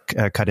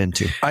nutsack cut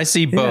into. I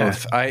see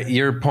both.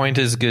 Your point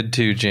is good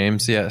too,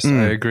 James. Yes,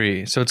 I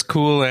agree. So it's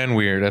cool and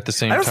weird at the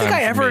same time. I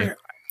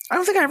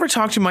don't think I ever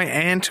talked to my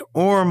aunt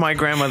or my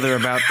grandmother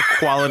about the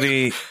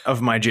quality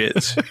of my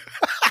jizz.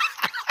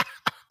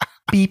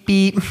 Beep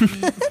beep.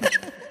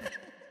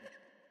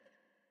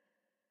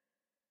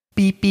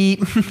 Beep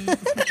beep.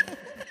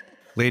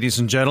 Ladies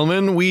and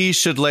gentlemen, we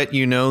should let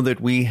you know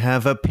that we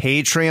have a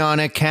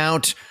Patreon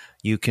account.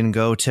 You can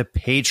go to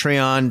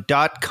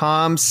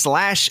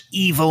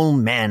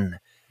patreon.com/evilmen.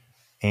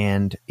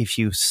 And if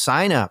you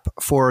sign up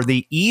for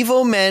the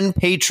Evil Men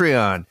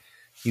Patreon,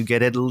 you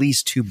get at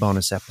least 2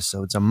 bonus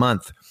episodes a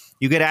month.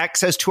 You get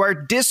access to our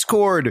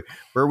Discord,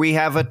 where we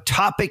have a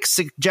topic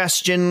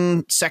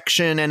suggestion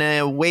section and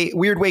a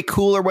weird way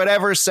cool or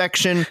whatever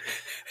section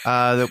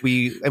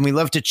we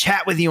love to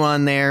chat with you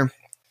on there.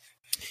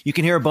 You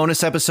can hear a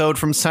bonus episode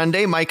from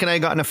Sunday. Mike and I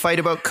got in a fight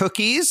about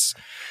cookies.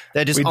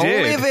 That is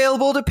only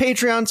available to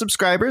Patreon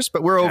subscribers,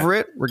 but we're over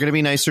it. We're going to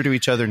be nicer to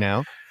each other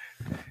now.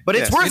 But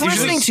it's worth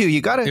listening to.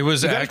 You got to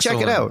check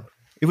it out.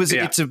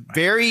 It's a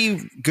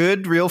very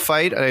good real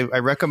fight. I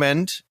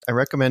recommend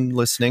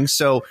listening.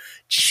 So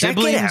check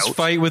siblings it out.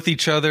 Fight with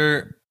each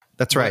other.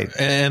 That's right.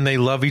 And they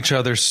love each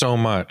other so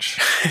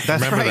much.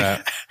 Remember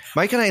that.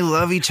 Mike and I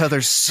love each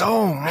other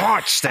so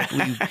much that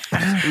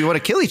we want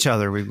to kill each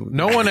other.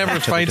 No one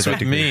ever fights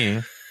with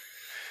me.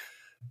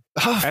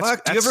 Oh,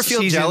 fuck. Do you ever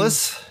feel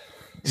jealous?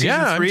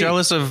 Yeah,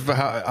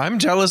 I'm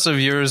jealous of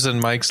yours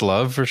and Mike's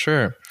love for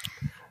sure.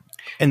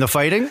 And the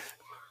fighting?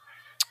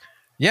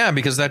 Yeah,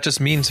 because that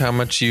just means how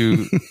much you're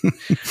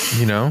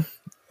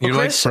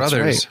like brothers.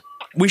 Right.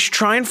 We should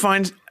try and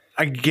find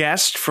a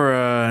guest for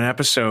an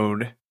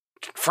episode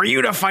for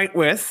you to fight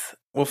with.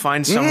 We'll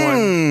find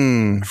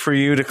someone for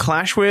you to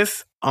clash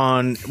with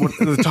on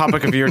the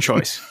topic of your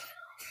choice.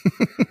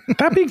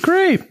 That'd be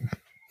great.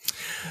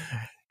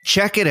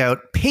 Check it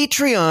out.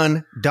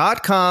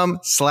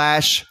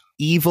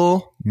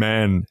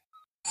 Patreon.com/evilmen.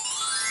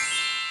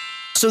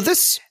 So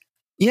this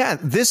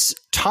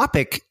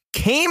topic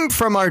came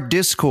from our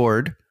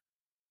Discord,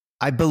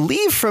 I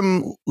believe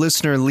from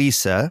listener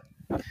Lisa.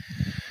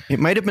 It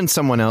might have been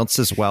someone else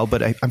as well,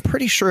 but I'm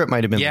pretty sure it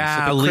might have been Lisa.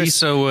 Yeah,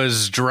 Lisa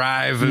was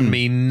driving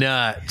me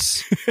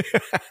nuts,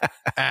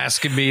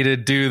 asking me to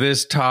do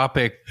this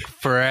topic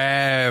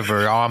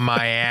forever on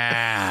my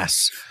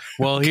ass.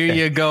 Well, here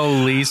you go,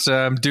 Lisa.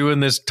 I'm doing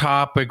this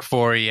topic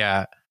for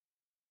you.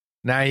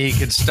 Now you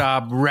can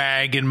stop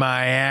ragging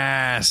my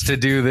ass to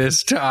do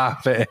this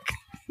topic.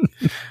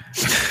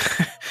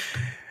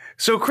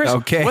 So, Chris,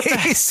 what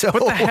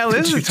the hell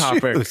is the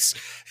topic?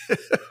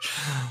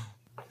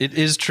 It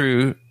is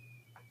true.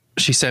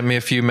 She sent me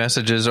a few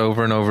messages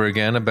over and over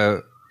again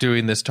about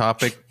doing this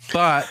topic,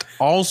 but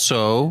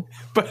also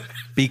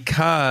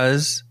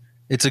because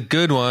it's a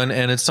good one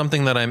and it's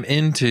something that I'm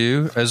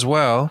into as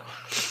well,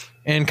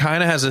 and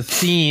kind of has a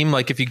theme.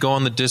 Like if you go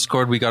on the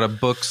Discord, we got a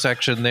book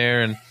section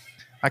there, and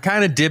I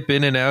kind of dip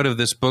in and out of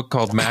this book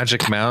called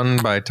Magic Mountain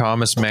by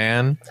Thomas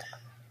Mann.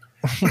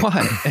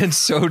 What? And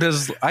so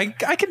does I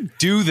can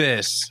do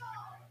this.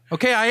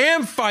 Okay, I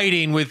am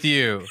fighting with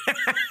you.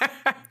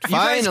 You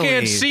guys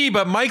can't see,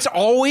 but Mike's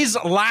always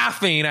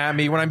laughing at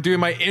me when I'm doing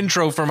my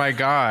intro for my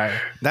guy.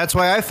 That's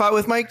why I fought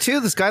with Mike too.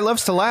 This guy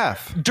loves to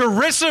laugh.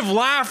 Derisive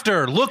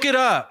laughter. Look it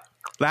up.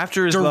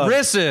 Laughter is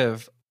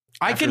derisive.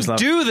 I can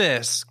do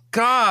this.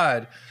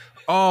 God.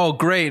 Oh,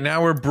 great.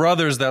 Now we're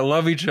brothers that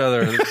love each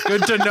other.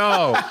 Good to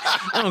know.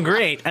 Oh,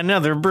 great.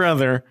 Another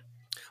brother.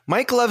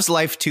 Mike loves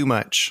life too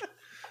much.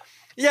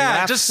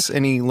 Yeah,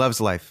 and he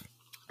loves life.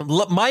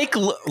 Mike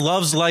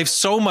loves life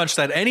so much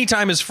that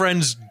anytime his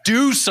friends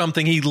do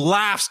something, he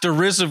laughs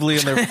derisively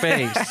in their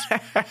face.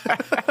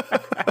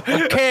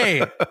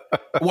 Okay.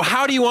 Well,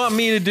 how do you want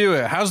me to do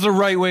it? How's the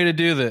right way to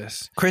do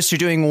this? Chris, you're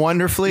doing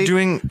wonderfully.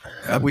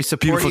 We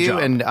support you, job.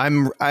 And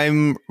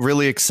I'm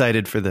really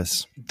excited for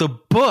this. The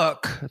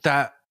book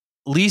that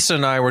Lisa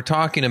and I were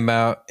talking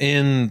about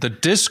in the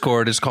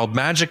Discord is called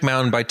Magic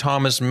Mountain by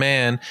Thomas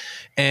Mann,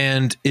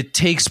 and it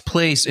takes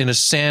place in a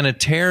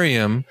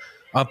sanitarium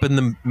up in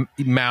the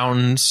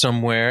mountains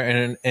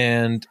somewhere,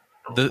 and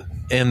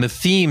the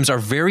themes are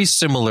very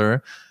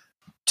similar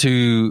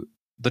to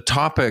the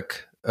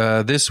topic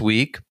this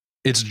week.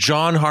 It's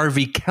John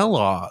Harvey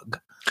Kellogg.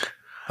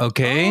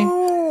 Okay,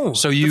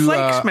 so you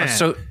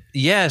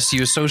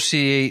you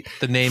associate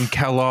the name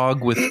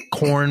Kellogg with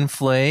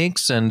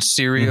cornflakes and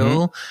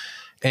cereal,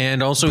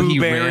 and also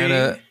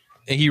Blueberry.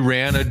 he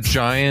ran a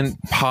giant,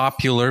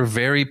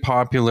 very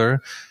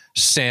popular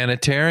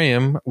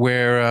sanitarium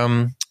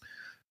where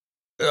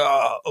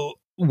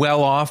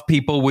well-off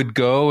people would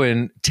go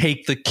and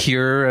take the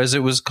cure, as it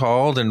was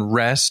called, and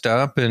rest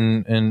up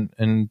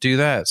and do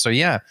that. So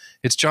yeah,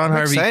 it's John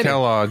Harvey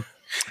Kellogg.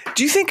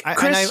 Do you think,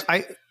 Chris?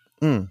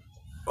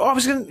 I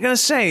was going to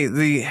say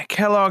the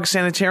Kellogg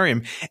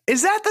Sanitarium.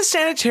 Is that the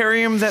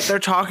sanitarium that they're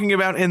talking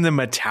about in the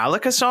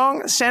Metallica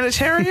song,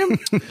 Sanitarium?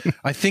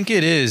 I think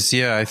it is.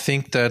 Yeah, I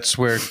think that's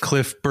where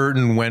Cliff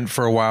Burton went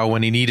for a while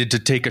when he needed to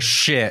take a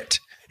shit.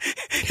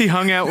 He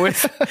hung out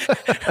with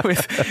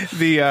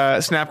the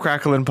Snap,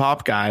 Crackle, and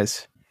Pop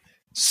guys.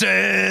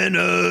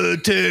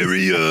 Sanitarium.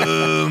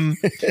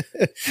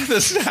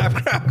 The Snap,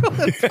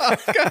 Crackle, and Pop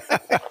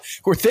guy.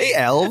 Were they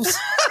elves?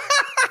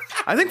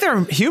 I think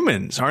they're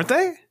humans, aren't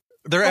they?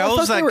 They're I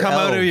elves thought they that were come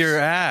out of elves. your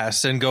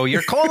ass and go,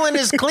 your colon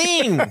is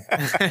clean.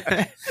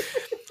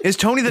 Is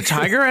Tony the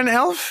Tiger an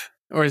elf?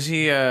 Or is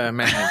he a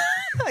man?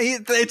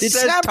 It Did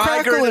says Snap, tiger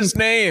Crackle, in and- his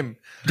name.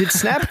 Did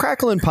Snap,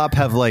 Crackle, and Pop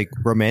have like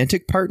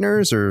romantic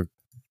partners or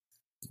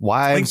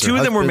wives? I think two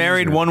of them were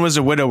married. One was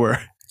a widower.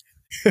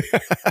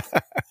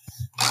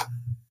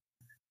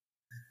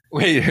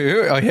 Wait,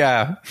 who? Oh,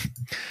 yeah.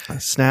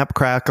 Snap,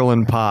 Crackle,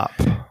 and Pop.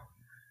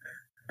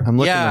 I'm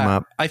looking them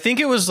up. I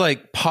think it was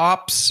like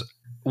Pop's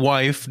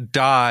wife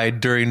died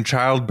during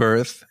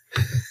childbirth,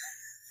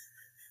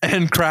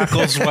 and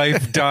Crackle's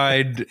wife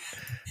died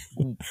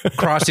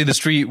crossing the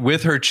street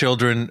with her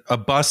children. A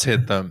bus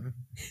hit them.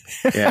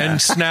 Yeah.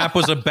 And Snap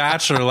was a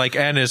bachelor like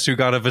Ennis who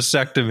got a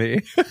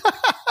vasectomy.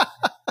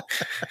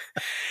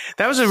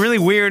 That was a really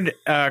weird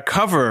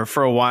cover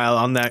for a while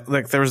on that.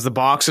 Like there was the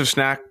box of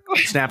Snap,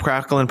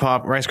 Crackle, and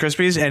Pop Rice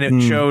Krispies, and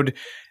it showed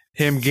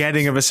him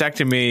getting a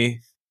vasectomy.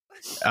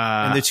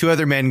 And the two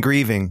other men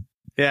grieving.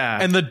 Yeah.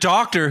 And the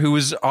doctor who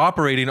was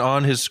operating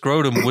on his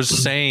scrotum was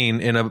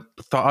saying in a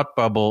thought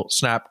bubble,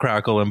 Snap,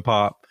 Crackle, and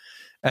Pop,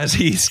 as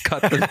he's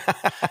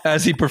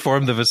as he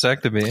performed the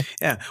vasectomy.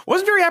 Yeah.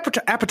 Wasn't very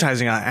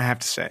appetizing, I have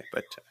to say.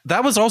 But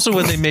That was also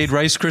when they made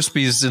Rice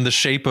Krispies in the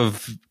shape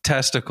of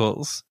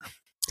testicles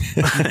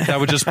that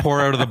would just pour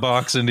out of the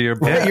box into your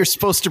bowl. Yeah, you're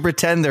supposed to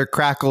pretend they're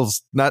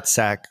Crackle's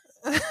nutsack.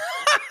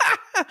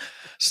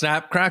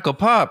 Snap, Crackle,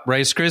 Pop,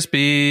 Rice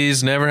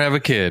Krispies, never have a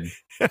kid.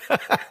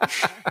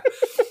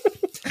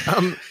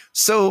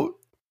 So,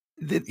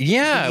 Well, do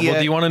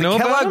you want to know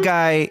the about Kellogg him?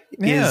 guy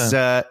is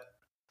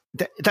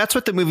that's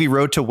what the movie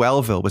Road to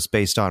Wellville was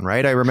based on,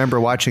 right? I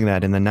remember watching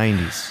that in the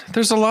 90s.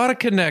 There's a lot of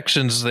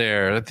connections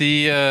there.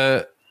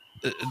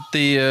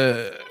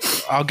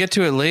 I'll get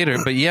to it later,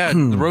 but yeah,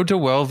 The Road to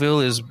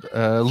Wellville is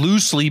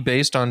loosely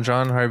based on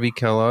John Harvey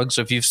Kellogg.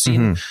 So if you've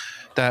seen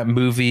that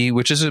movie,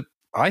 which is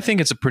I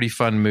think it's a pretty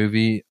fun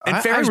movie. and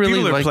I Ferris really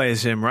Bueller like,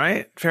 plays him,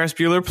 right? Ferris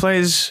Bueller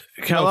plays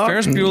Kellogg.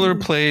 Ferris Bueller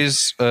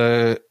plays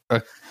a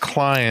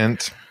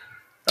client.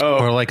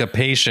 Or like a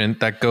patient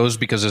that goes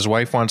because his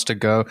wife wants to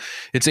go.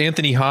 It's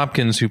Anthony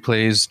Hopkins who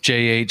plays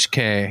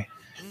JHK.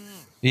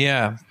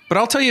 Yeah. But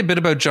I'll tell you a bit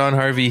about John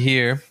Harvey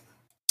here.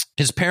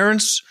 His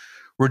parents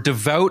were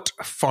devout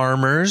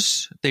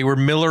farmers. They were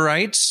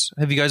Millerites.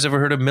 Have you guys ever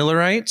heard of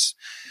Millerites?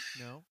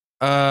 No.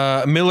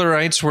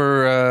 Millerites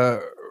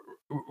were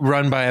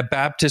run by a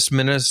Baptist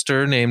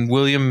minister named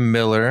William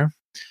Miller.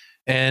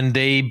 And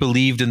they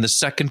believed in the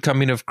second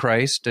coming of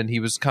Christ. And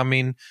he was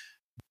coming...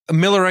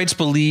 Millerites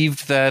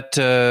believed that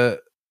the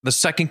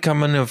second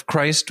coming of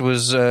Christ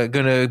was going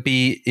to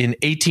be in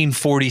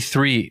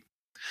 1843.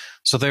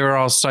 So they were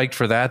all psyched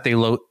for that. They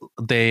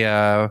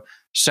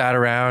sat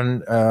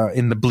around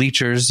in the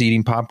bleachers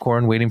eating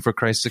popcorn, waiting for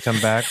Christ to come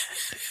back.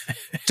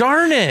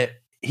 Darn it.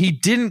 He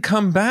didn't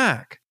come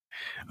back.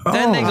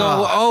 Then they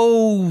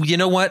go, you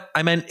know what?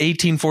 I meant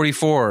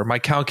 1844. My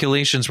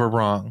calculations were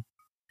wrong.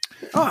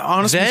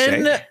 Honest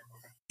mistake.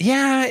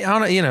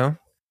 Yeah,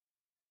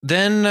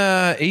 Then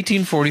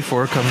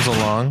 1844 comes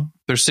along.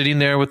 They're sitting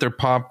there with their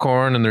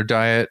popcorn and their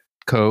Diet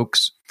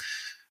Cokes,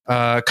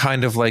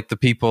 kind of like the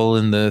people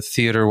in the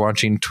theater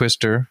watching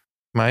Twister,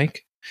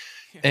 Mike.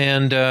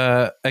 And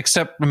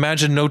except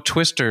imagine no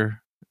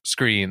Twister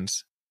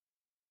screens.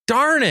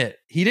 Darn it.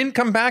 He didn't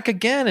come back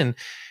again in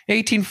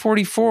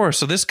 1844.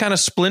 So this kind of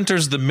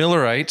splinters the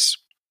Millerites,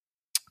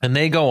 and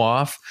they go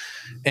off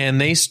and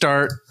they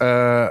start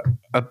a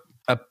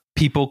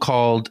people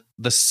called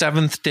the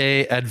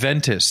Seventh-day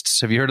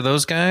Adventists. Have you heard of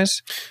those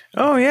guys?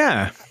 Oh,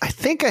 yeah. I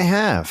think I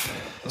have.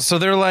 So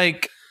they're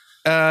like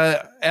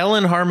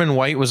Ellen Harmon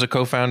White was a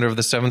co-founder of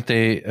the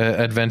Seventh-day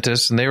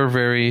Adventists, and they were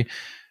very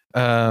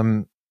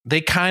they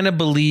kind of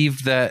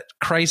believed that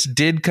Christ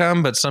did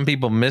come, but some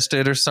people missed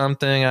it or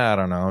something. I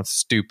don't know. It's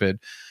stupid.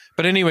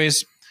 But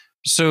anyways,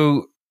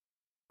 so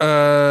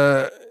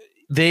John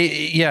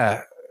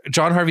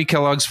Harvey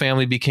Kellogg's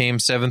family became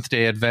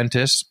Seventh-day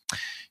Adventists.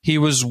 He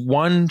was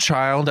one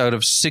child out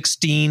of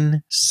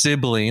 16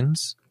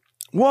 siblings.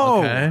 Whoa.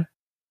 Okay.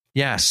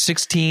 Yeah,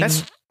 16.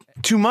 That's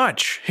too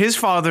much. His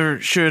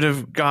father should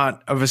have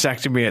got a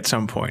vasectomy at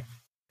some point.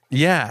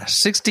 Yeah,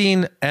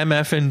 16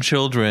 MFing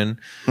children.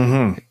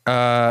 Or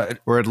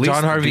at least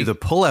John Harvey do the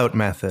pull-out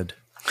method.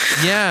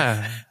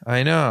 Yeah,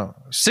 I know.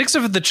 6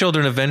 of the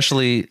children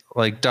eventually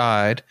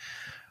died.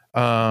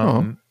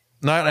 Not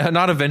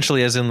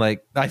eventually as in I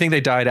think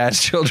they died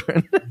as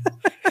children.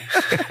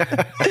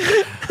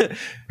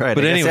 Right. But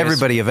I guess anyways.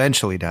 everybody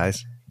eventually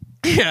dies.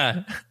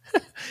 Yeah.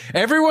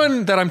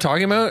 Everyone that I'm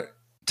talking about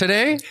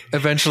today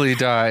eventually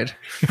died.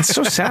 It's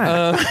so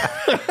sad.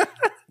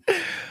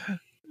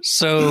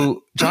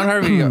 So John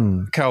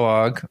Harvey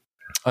Kellogg,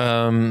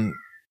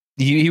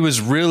 he was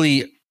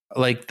really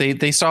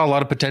they saw a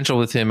lot of potential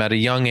with him at a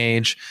young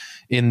age.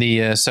 in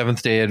the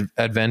Seventh-day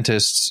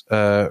Adventists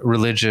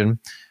religion.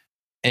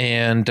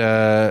 And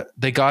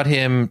they got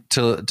him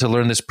to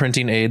learn this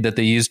printing aid that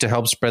they used to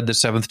help spread the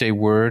Seventh-day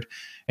word.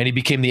 And he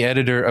became the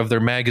editor of their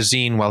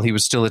magazine while he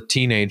was still a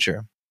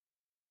teenager.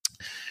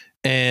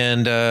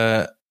 And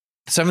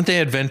Seventh-day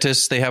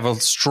Adventists, they have a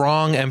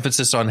strong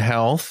emphasis on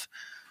health.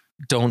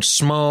 Don't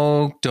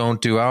smoke,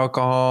 don't do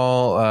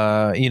alcohol,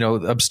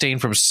 abstain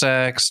from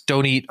sex,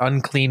 don't eat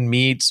unclean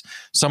meats.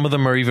 Some of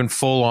them are even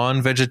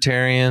full-on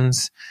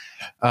vegetarians.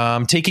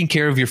 Taking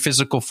care of your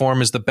physical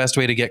form is the best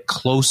way to get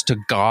close to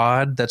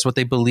God. That's what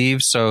they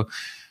believe. So,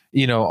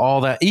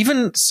 all that.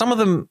 Even some of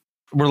them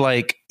were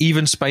like,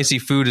 even spicy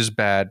food is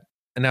bad.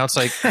 And now it's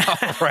like,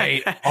 all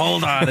right,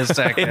 hold on a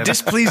second. It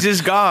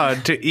displeases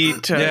God to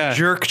eat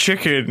jerk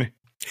chicken.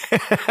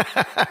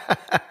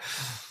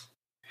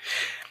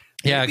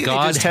 Yeah, Maybe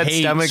God just had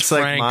hates stomachs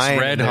Frank's like mine.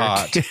 Red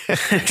Hot.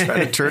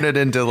 Trying to turn it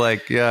into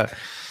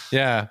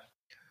Yeah.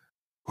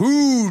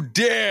 Who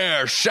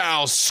dare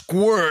shall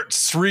squirt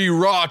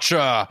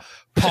sriracha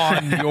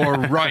upon your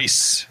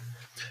rice?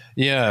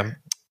 Yeah.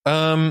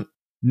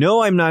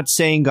 No, I'm not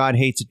saying God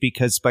hates it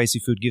because spicy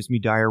food gives me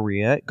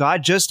diarrhea.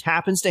 God just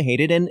happens to hate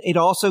it, and it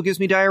also gives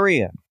me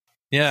diarrhea.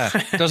 Yeah.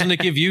 Doesn't it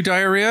give you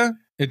diarrhea?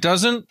 It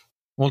doesn't?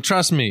 Well,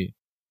 trust me.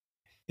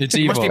 It's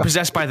evil. Must be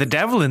possessed by the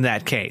devil in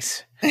that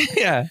case.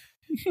 Yeah.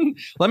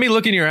 Let me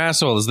look in your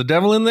asshole. Is the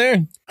devil in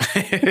there?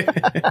 Hey,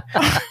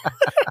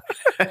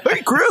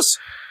 Chris.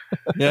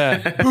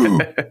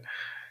 Yeah.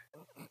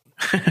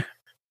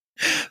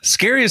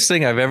 Scariest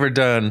thing I've ever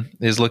done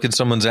is look in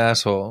someone's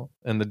asshole,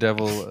 and the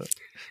devil.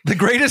 The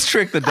greatest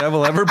trick the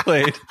devil ever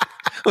played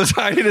was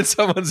hiding in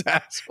someone's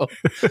asshole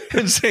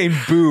and saying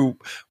 "boo"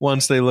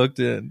 once they looked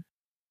in.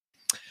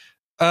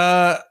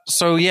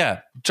 So yeah,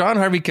 John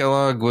Harvey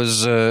Kellogg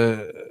was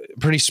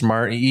pretty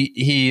smart.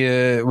 He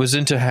was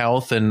into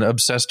health and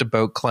obsessed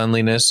about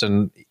cleanliness,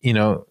 and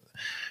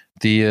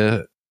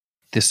the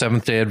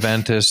Seventh-day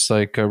Adventists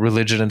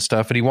religion and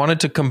stuff. And he wanted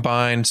to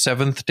combine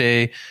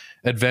Seventh-day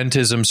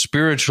Adventism,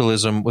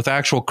 spiritualism with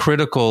actual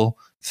critical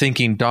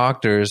thinking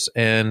doctors,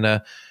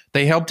 and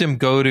they helped him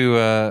go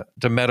to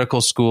medical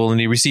school, and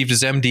he received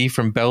his MD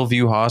from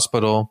Bellevue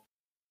Hospital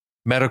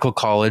Medical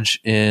College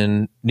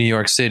in New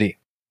York City.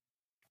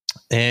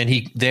 And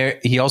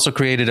he also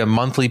created a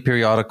monthly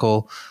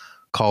periodical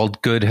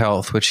called Good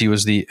Health, which he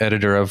was the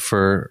editor of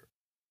for,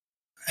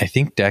 I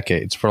think,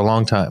 decades, for a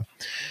long time.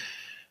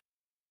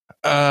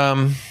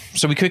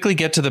 So we quickly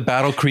get to the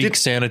Battle Creek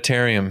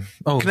Sanitarium.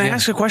 Can I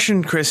ask a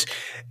question, Chris?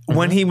 Mm-hmm.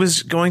 When he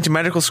was going to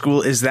medical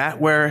school, is that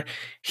where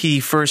he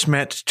first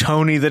met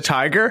Tony the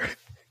Tiger?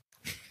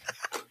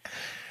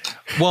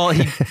 Well,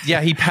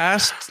 he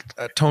passed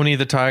Tony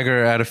the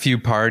Tiger at a few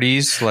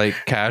parties, like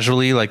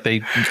casually, like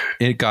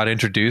it got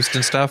introduced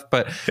and stuff.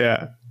 But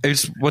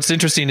what's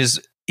interesting is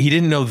he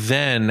didn't know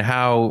then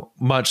how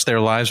much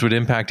their lives would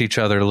impact each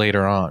other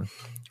later on.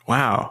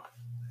 Wow.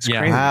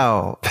 Crazy.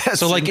 Wow. That's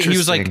so he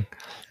was like,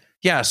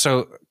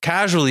 so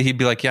casually he'd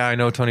be like, yeah, I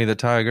know Tony the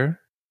Tiger,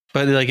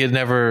 but they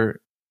never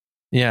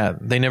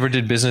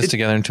did business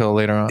together until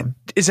later on.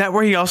 Is that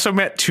where he also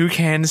met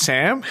Toucan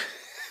Sam?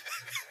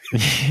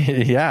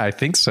 Yeah, I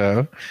think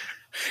so.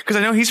 Because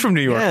I know he's from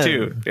New York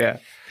too. Yeah.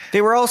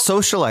 They were all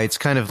socialites,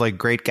 kind of like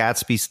Great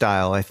Gatsby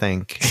style, I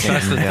think.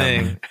 That's the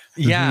thing.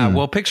 Yeah.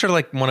 Well, picture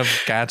like one of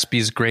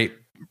Gatsby's great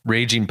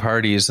raging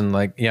parties and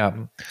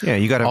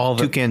you got all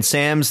Toucan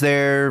Sam's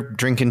there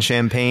drinking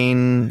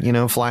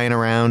champagne, flying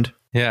around.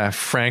 Yeah.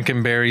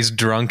 Frankenberry's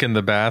drunk in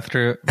the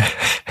bathroom,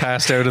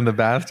 passed out in the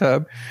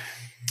bathtub.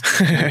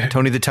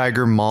 Tony the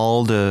Tiger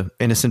mauled a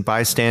innocent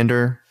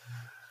bystander.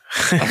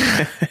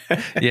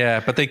 Yeah,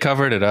 but they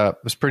covered it up.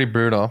 It was pretty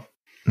brutal.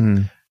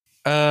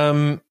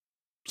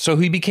 So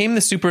he became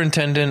the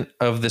superintendent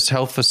of this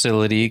health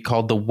facility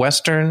called the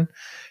Western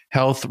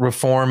Health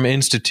Reform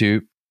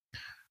Institute,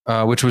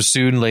 which was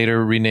soon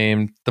later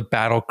renamed the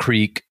Battle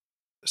Creek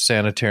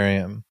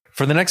Sanitarium.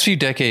 For the next few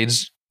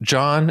decades,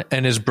 John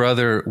and his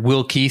brother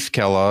Will Keith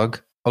Kellogg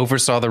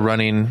oversaw the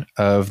running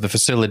of the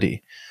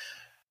facility.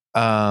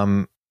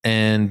 So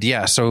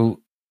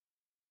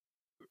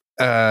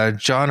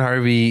John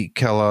Harvey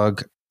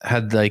Kellogg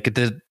had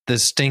the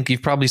distinct,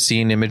 you've probably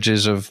seen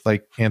images of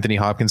like Anthony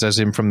Hopkins as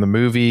him from the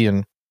movie,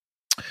 but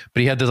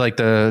he had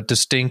the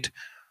distinct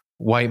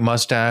white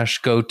mustache,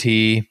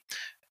 goatee,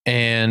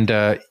 and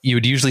you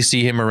would usually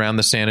see him around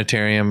the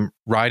sanitarium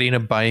riding a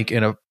bike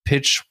in a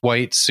pitch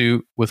white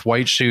suit with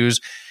white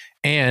shoes.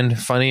 And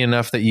funny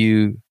enough that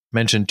you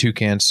mentioned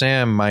Toucan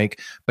Sam,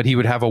 Mike, but he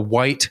would have a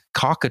white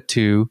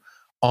cockatoo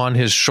on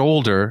his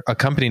shoulder,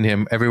 accompanying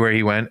him everywhere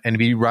he went, and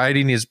be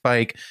riding his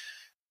bike,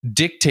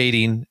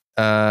 dictating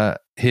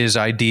his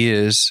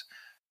ideas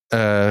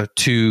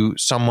to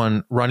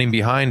someone running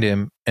behind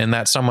him. And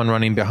that someone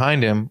running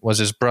behind him was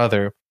his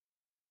brother,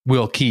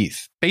 Will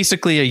Keith.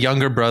 Basically a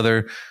younger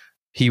brother.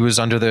 He was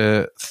under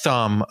the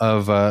thumb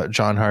of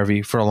John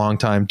Harvey for a long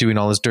time, doing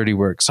all his dirty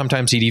work.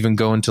 Sometimes he'd even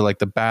go into like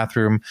the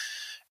bathroom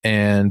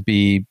and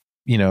be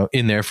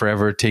in there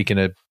forever taking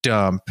a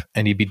dump,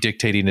 and he'd be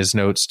dictating his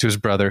notes to his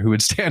brother who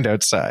would stand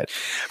outside.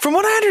 From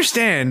what I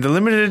understand, the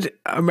limited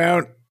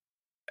amount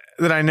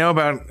that I know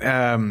about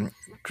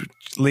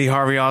Lee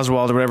Harvey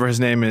Oswald or whatever his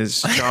name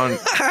is, John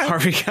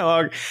Harvey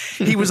Kellogg,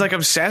 he was like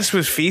obsessed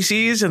with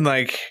feces and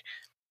like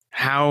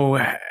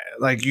how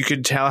like you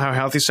could tell how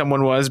healthy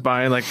someone was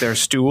by like their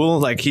stool.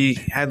 Like he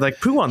had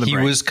like poo on the brain.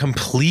 He was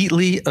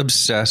completely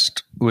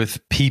obsessed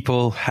with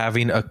people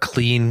having a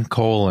clean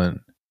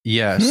colon.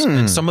 Yes.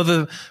 And some of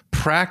the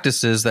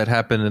practices that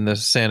happen in the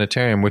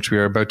sanitarium, which we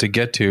are about to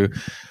get to,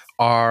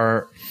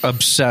 are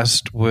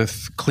obsessed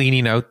with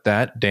cleaning out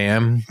that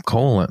damn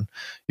colon.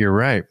 You're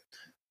right.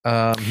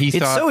 He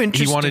thought so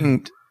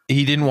interesting.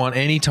 He didn't want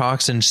any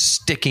toxins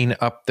sticking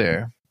up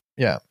there.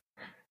 Yeah.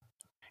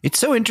 It's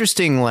so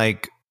interesting,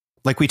 like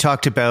we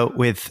talked about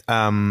with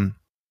L.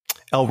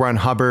 Ron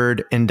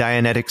Hubbard and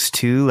Dianetics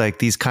too, like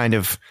these kind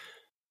of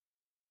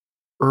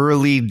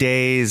early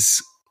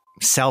days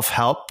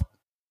self-help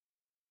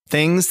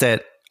things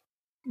that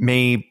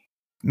may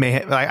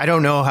I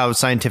don't know how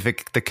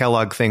scientific the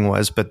Kellogg thing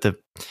was, but the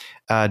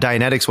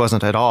Dianetics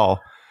wasn't at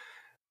all.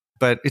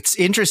 But it's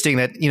interesting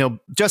that,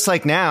 just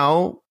like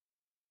now,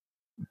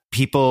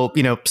 people,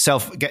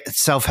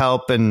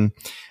 self-help and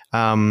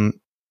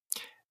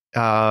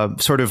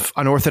sort of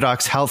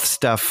unorthodox health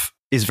stuff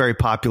is very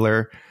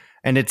popular.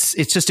 And it's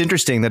just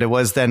interesting that it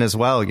was then as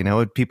well.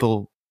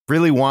 People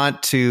really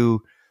want to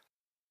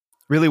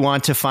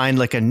find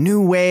like a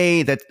new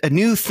way, a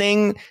new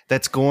thing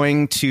that's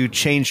going to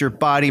change your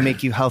body,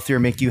 make you healthier,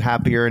 make you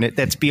happier. And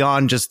that's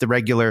beyond just the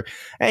regular,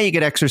 hey, you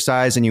get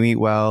exercise and you eat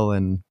well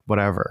and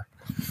whatever.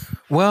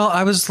 Well,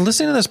 I was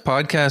listening to this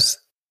podcast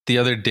the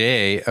other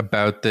day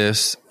about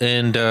this,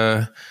 and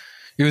it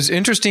was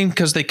interesting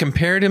because they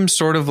compared him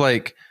sort of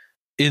like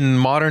in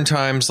modern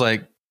times,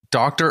 like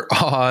Dr.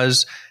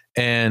 Oz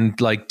and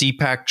like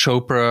Deepak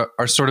Chopra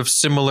are sort of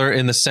similar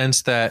in the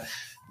sense that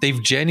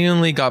they've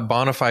genuinely got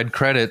bona fide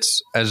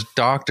credits as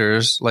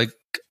doctors,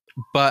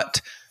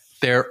 but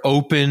they're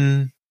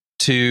open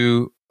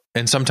to,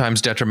 and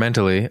sometimes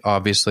detrimentally,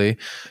 obviously,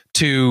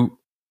 to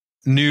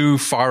new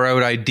far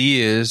out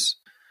ideas.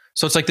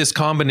 So it's like this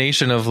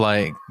combination of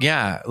like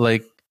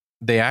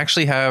they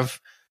actually have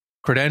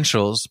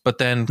credentials, but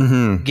then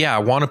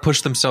want to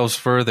push themselves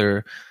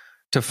further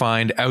to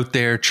find out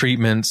there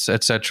treatments,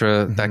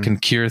 etc., that can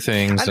cure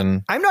things.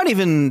 And I'm not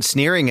even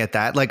sneering at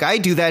that. Like I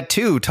do that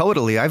too.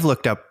 Totally. I've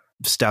looked up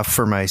stuff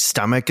for my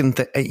stomach and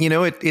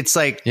it's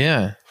like,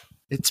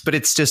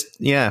 it's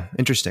just,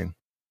 interesting.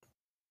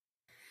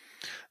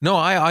 No,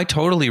 I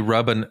totally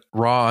rub a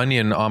raw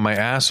onion on my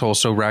asshole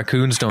so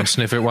raccoons don't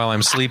sniff it while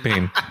I'm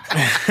sleeping.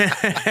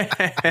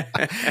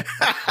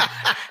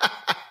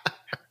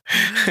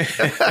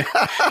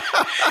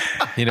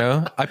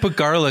 I put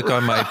garlic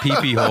on my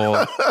pee-pee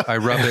hole. I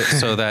rub it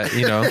so that,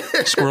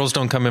 squirrels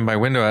don't come in my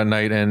window at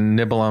night and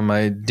nibble on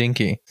my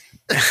dinky.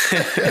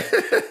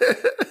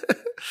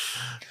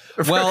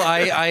 Well,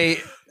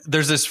 I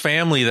there's this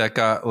family that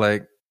got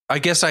like, I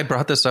guess I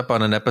brought this up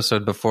on an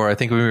episode before. I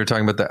think we were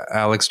talking about the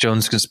Alex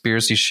Jones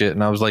conspiracy shit,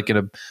 and I was like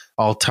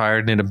all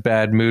tired and in a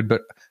bad mood.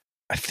 But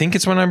I think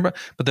it's but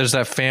there's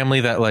that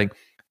family that like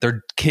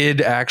their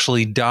kid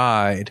actually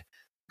died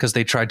because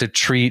they tried to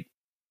treat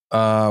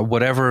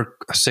whatever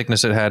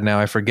sickness it had. Now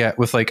I forget,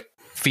 with like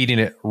feeding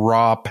it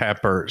raw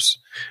peppers.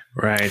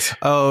 Right.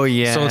 Oh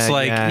yeah. So it's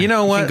like, you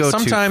know what?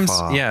 Sometimes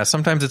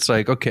it's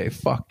like, okay,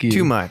 fuck you.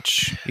 Too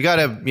much. You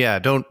gotta,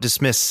 don't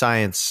dismiss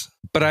science.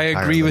 But I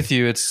agree with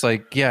you. It's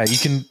like, you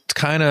can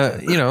kind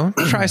of,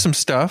 try some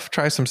stuff,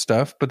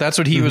 but that's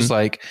what he was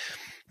like.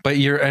 But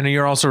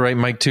you're also right,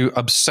 Mike, too,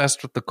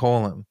 obsessed with the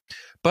colon.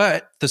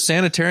 But the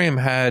sanitarium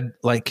had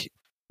like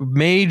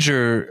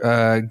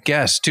major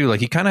guests too. Like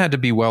he kind of had to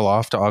be well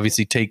off to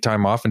obviously take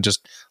time off and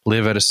just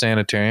live at a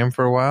sanitarium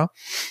for a while.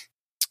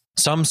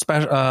 Some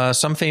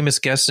famous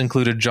guests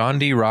included John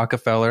D.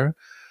 Rockefeller,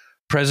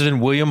 President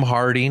William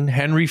Harding,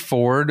 Henry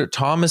Ford,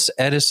 Thomas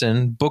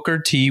Edison, Booker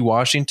T.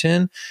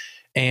 Washington,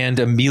 and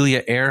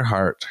Amelia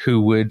Earhart,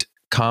 who would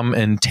come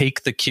and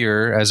take the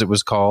cure, as it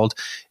was called,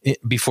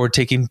 before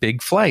taking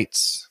big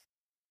flights.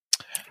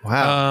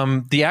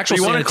 Wow. The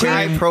actual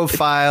high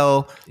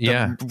profile,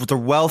 the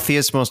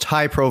wealthiest, most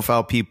high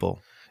profile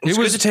people. It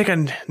was to take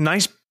a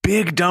nice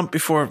big dump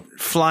before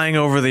flying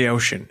over the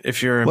ocean.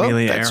 If you're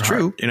Amelia Earhart,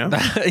 true.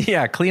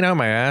 Yeah, clean out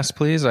my ass,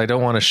 please. I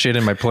don't want to shit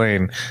in my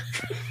plane.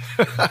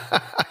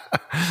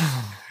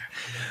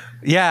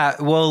 Yeah,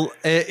 well,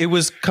 it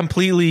was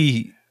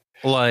completely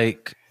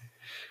like,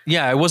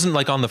 it wasn't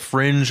like on the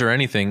fringe or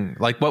anything.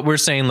 Like what we're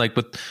saying, like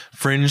with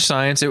fringe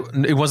science,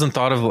 it wasn't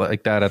thought of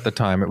like that at the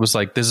time. It was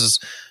like, this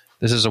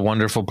is a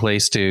wonderful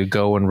place to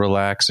go and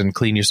relax and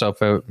clean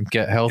yourself out and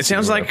get healthy. It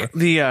sounds like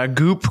the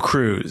Goop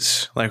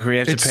cruise, like where you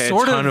have to pay a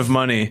ton of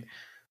money.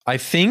 I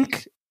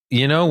think,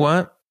 you know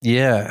what?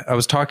 Yeah, I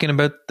was talking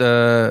about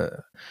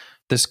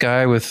this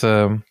guy with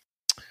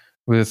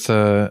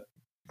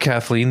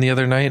Kathleen the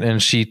other night,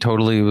 and she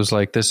totally was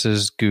like, "This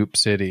is Goop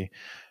City."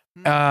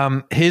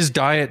 His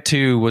diet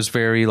too was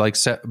very like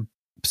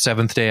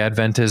Seventh-day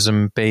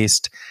Adventism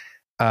based.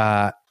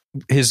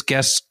 His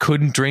guests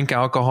couldn't drink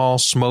alcohol,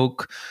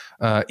 smoke,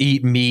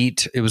 eat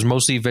meat. It was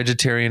mostly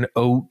vegetarian.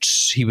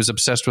 Oats. He was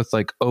obsessed with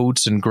like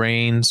oats and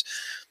grains.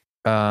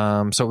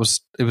 So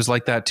it was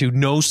like that too.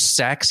 No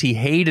sex. He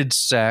hated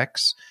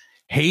sex.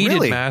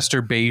 Hated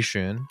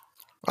masturbation.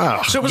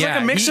 Oh. So it was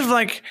like a mix of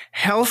like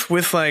health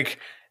with like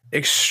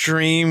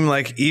extreme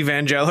like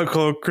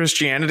evangelical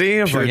Christianity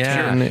of like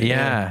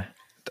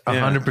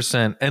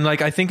 100%. And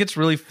like I think it's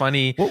really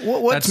funny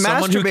what's that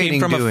someone who came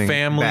from a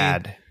family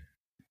bad?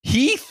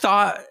 He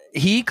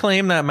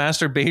claimed that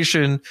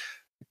masturbation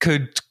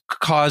could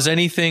cause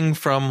anything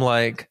from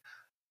like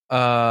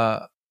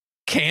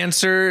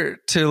cancer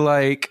to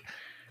like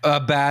a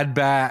bad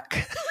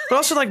back, but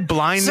also like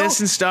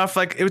blindness and stuff.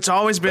 Like it's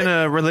always been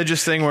a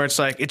religious thing where it's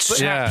like it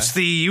saps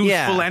the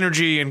youthful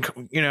energy, and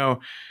you know.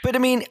 But I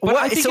mean,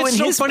 I think it's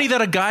so funny that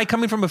a guy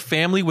coming from a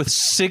family with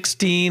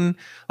 15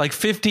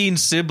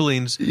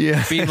 siblings,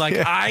 being like,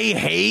 I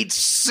hate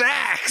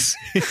sex.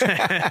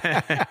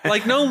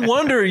 Like, no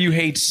wonder you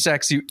hate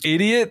sex, you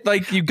idiot.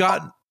 Like you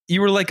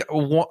were like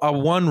a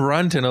one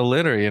runt in a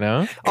litter, you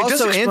know?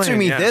 Also, answer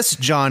me this,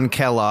 John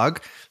Kellogg.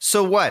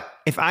 So what?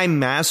 If I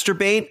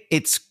masturbate,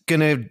 it's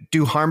going to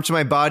do harm to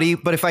my body.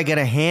 But if I get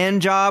a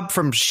hand job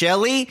from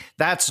Shelly,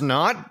 that's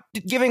not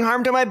giving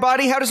harm to my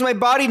body. How does my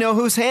body know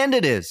whose hand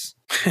it is?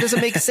 It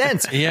doesn't make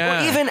sense. Or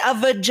even a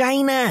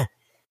vagina.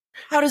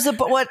 How does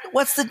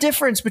what's the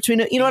difference between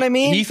it? You know what I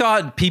mean? He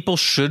thought people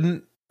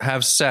shouldn't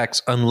have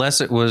sex unless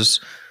it was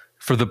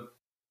for the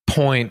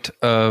point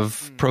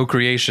of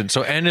procreation.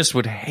 So Ennis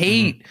would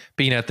hate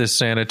being at this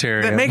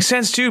sanitarium. That makes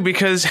sense too,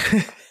 because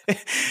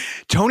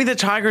Tony the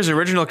Tiger's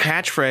original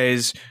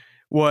catchphrase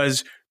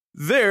was,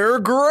 "They're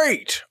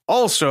great.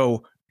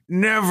 Also,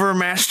 never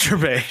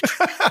masturbate."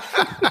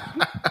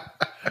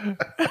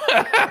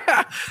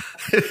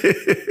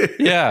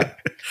 Yeah.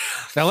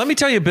 Now let me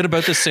tell you a bit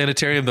about this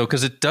sanitarium though,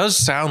 because it does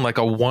sound like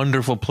a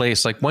wonderful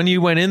place. Like when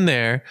you went in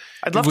there,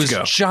 I'd love to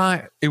go.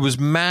 Giant. It was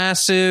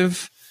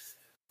massive.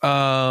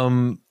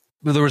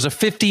 There was a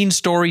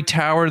 15-story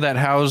tower that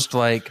housed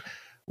like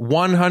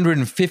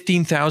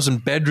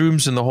 115,000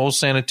 bedrooms in the whole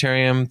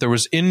sanitarium. There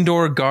was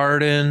indoor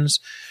gardens.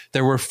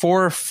 There were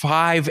 4 or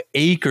 5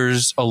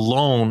 acres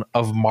alone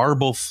of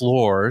marble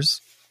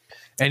floors.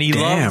 And he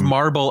loved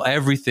marble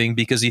everything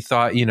because he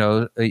thought,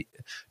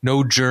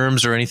 no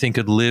germs or anything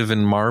could live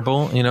in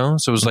marble, So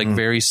it was like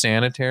very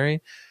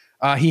sanitary.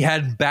 He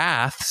had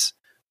baths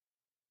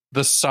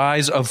the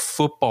size of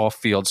football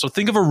fields. So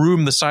think of a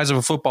room the size of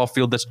a football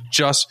field that's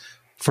just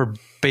for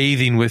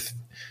bathing with.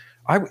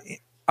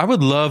 I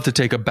would love to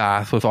take a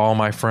bath with all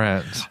my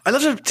friends. I'd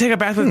love to take a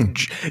bath with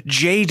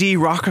J.D.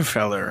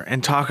 Rockefeller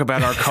and talk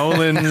about our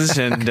colons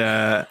and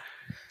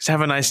just have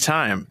a nice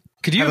time.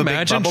 Could you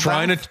imagine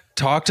trying to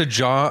talk to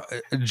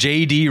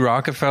J.D.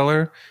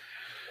 Rockefeller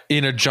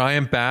in a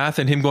giant bath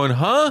and him going,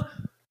 "Huh?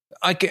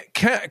 I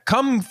can't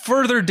come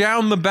further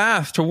down the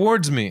bath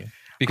towards me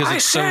because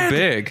it's so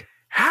big.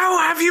 How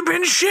have you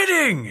been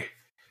shitting?"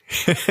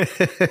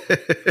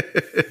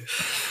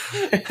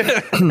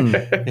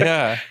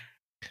 Yeah.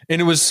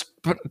 And it was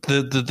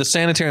the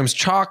sanitarium's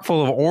chock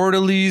full of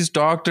orderlies,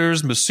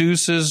 doctors,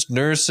 masseuses,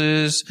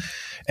 nurses,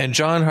 and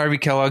John Harvey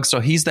Kellogg. So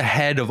he's the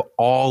head of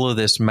all of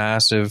this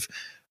massive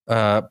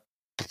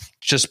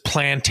just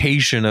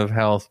plantation of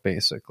health,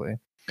 basically.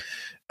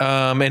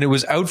 And it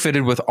was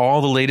outfitted with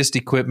all the latest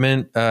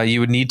equipment you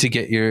would need to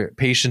get your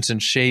patients in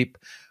shape.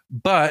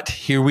 But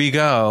here we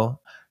go.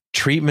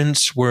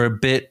 Treatments were a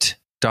bit ...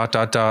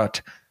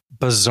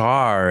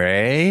 bizarre,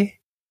 eh?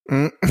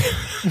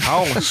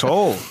 How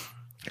so?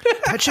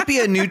 That should be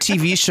a new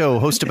TV show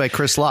hosted by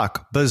Chris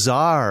Locke.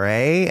 Bizarre,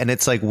 eh? And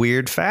it's like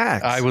weird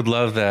facts. I would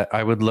love that.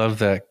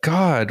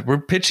 God, we're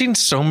pitching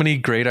so many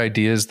great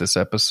ideas this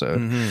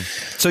episode.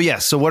 Mm-hmm.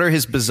 So what are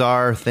his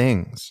bizarre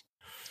things?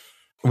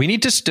 We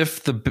need to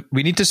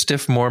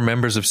stiff more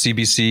members of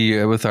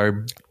CBC with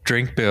our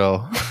drink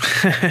bill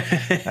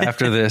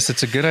after this.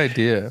 It's a good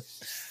idea.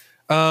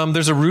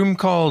 There's a room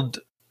called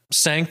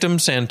Sanctum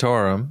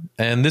Sanctorum,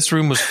 and this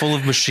room was full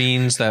of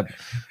machines that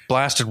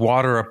blasted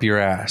water up your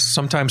ass.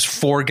 Sometimes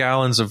 4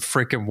 gallons of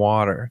freaking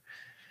water.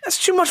 That's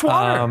too much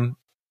water.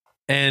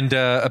 And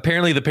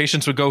apparently the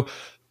patients would go,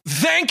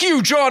 "Thank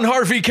you, John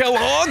Harvey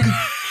Kellogg."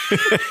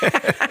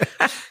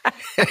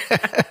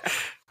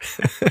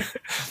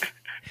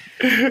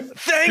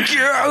 Thank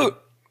you.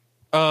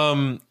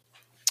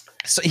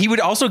 So he would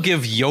also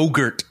give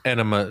yogurt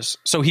enemas.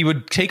 So he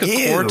would take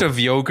a quart of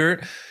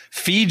yogurt,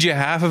 feed you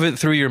half of it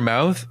through your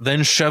mouth,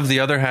 then shove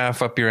the other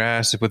half up your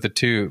ass with a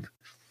tube.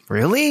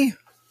 Really?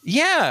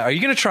 Yeah. Are you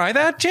going to try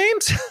that,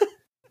 James?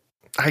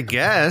 I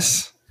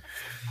guess.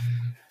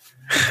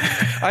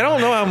 I don't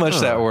know how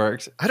much that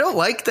worked. I don't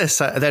like this.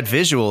 That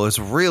visual is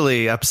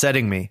really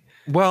upsetting me.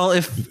 Well,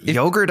 if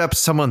yogurt up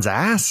someone's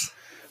ass?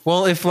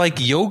 Well, if like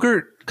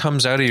yogurt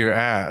comes out of your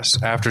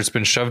ass after it's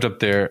been shoved up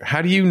there,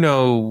 how do you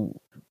know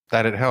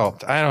that it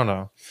helped? I don't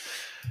know.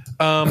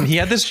 He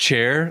had this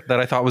chair that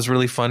I thought was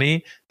really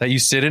funny that you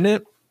sit in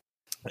it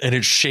and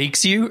it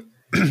shakes you.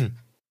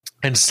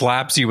 and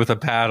slaps you with a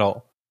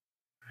paddle.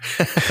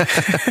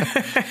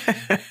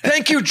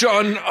 Thank you,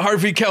 John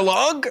Harvey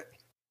Kellogg.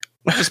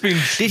 Just being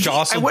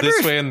jostled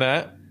this way and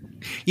that.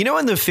 You know,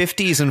 in the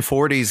 50s and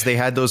 40s, they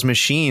had those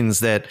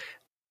machines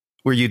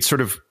where you'd sort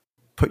of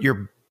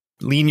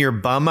lean your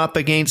bum up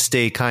against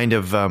a kind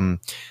of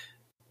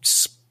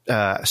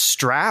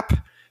strap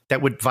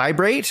that would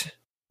vibrate.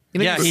 You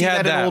know, yeah, he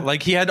had that.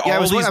 Like he had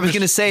all these. I was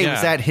going to say,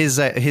 was that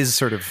his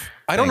sort of?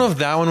 I don't know if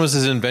that one was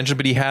his invention,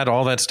 but he had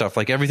all that stuff,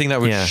 like everything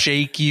that would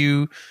shake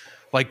you,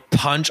 like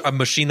a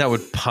machine that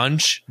would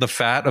punch the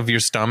fat of your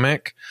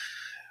stomach.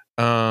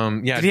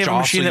 Did he have a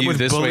machine that would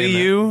bully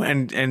you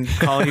and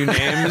call you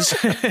names,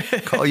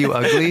 call you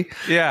ugly?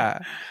 Yeah.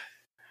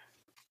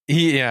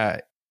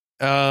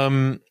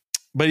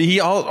 But he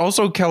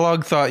also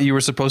Kellogg thought you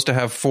were supposed to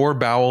have 4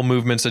 bowel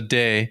movements a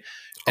day.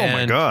 Oh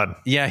my God.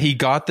 Yeah, he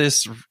got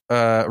this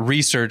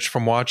research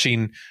from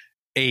watching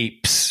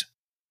apes.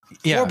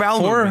 Yeah, 4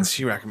 bowel movements,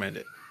 you recommend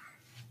it.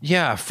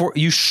 Yeah,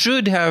 you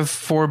should have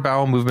 4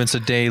 bowel movements a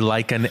day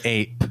like an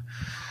ape.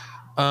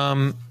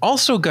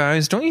 Also,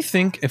 guys, don't you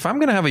think if I'm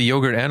going to have a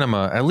yogurt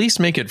enema, at least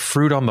make it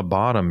fruit on the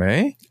bottom,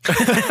 eh?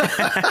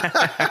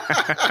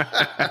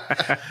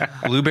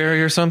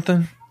 Blueberry or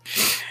something?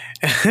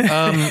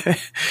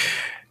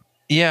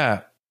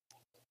 Yeah.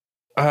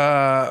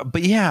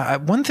 But yeah,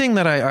 one thing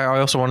that I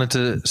also wanted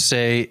to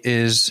say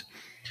is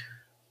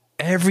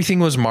everything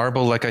was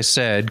marble, like I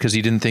said, because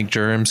he didn't think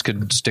germs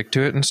could stick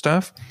to it and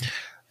stuff.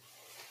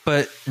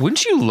 But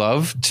wouldn't you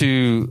love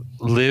to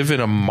live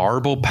in a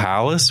marble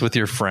palace with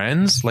your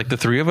friends? Like the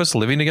 3 of us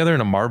living together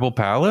in a marble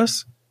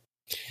palace?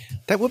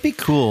 That would be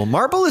cool.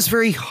 Marble is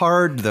very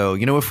hard, though.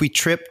 You know, if we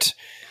tripped,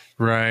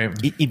 right,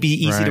 it'd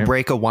be easy to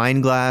break a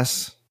wine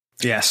glass.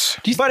 Yes.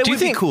 But it would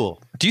be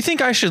cool. Do you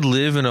think I should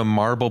live in a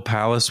marble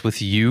palace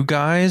with you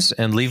guys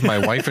and leave my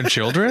wife and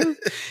children?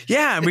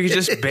 Yeah, we could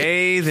just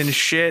bathe and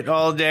shit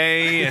all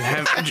day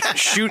and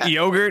shoot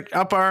yogurt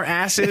up our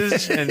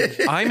asses. And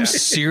I'm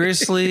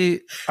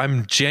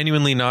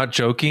genuinely not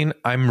joking.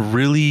 I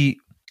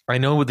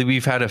know that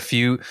we've had a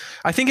few.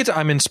 I think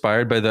I'm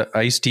inspired by the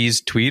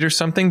Ice-T's tweet or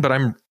something, but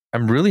I'm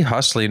really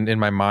hustling in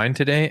my mind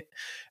today.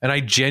 And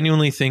I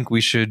genuinely think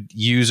we should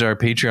use our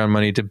Patreon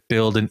money to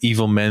build an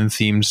Evil Men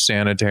themed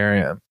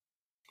sanitarium.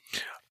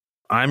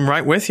 I'm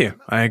right with you.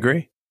 I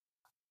agree.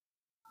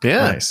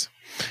 Yeah. Nice.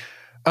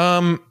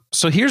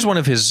 So here's one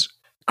of his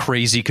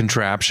crazy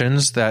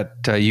contraptions that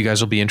you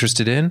guys will be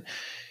interested in.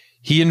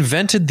 He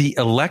invented the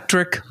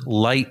electric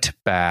light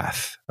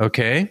bath.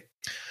 Okay.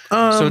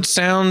 So it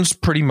sounds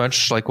pretty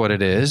much like what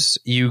it is.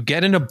 You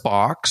get in a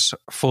box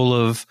full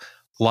of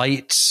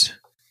lights,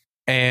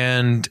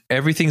 and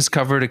everything's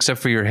covered except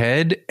for your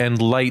head,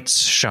 and lights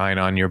shine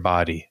on your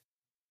body.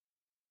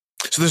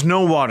 So there's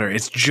no water.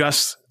 It's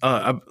just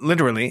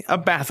literally a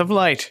bath of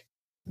light.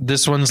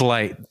 This one's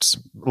light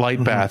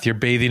bath. You're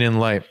bathing in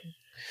light.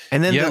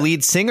 And then the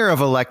lead singer of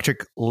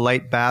Electric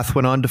Light Bath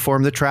went on to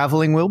form the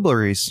Traveling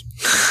Wilburys.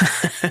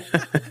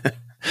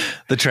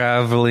 The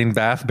Traveling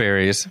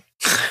Bathberries.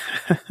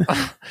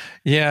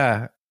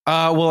 Yeah.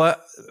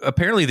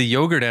 Apparently the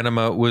yogurt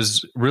enema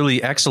was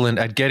really excellent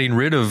at getting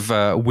rid of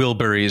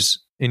Wilburys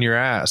in your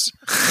ass.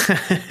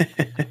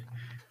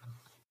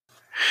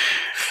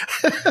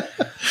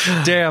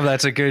 Damn,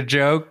 that's a good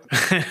joke.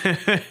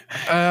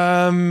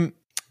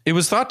 It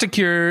was thought to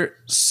cure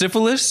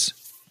syphilis,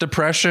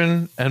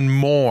 depression, and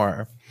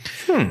more.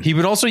 He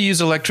would also use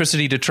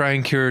electricity to try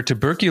and cure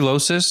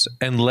tuberculosis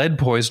and lead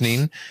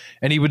poisoning,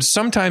 and he would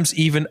sometimes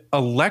even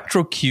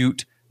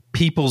electrocute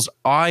people's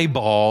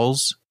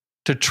eyeballs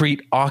to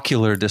treat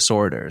ocular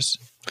disorders.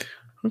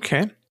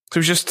 Okay. So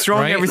he's just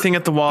throwing everything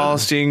at the wall,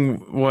 seeing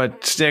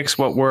what sticks,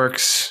 what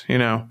works, you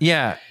know.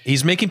 Yeah.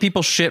 He's making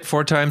people shit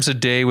 4 times a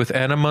day with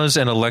enemas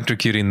and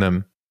electrocuting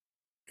them.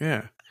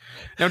 Yeah.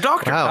 Now,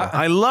 Doctor,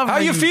 I love how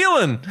you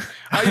feeling?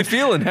 How you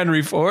feeling,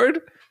 Henry Ford?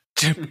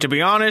 To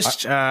be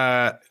honest,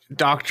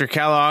 Dr.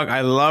 Kellogg,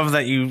 I love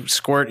that you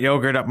squirt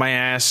yogurt up my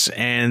ass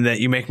and that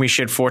you make me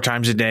shit 4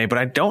 times a day, but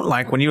I don't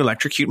like when you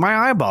electrocute my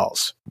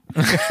eyeballs.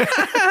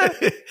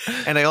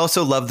 And I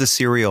also love the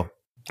cereal.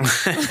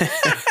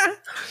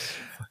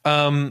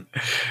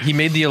 He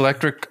made the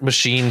electric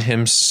machine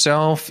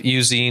himself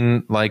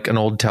using like an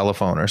old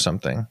telephone or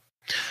something.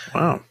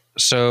 Wow.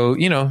 So,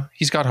 you know,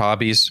 he's got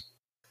hobbies.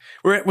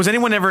 Was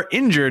anyone ever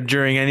injured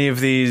during any of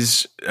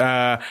these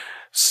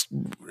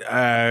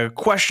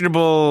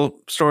questionable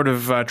sort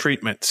of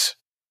treatments?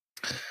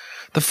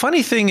 The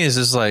funny thing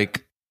is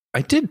like,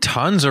 I did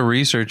tons of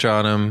research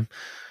on him,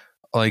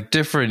 like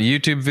different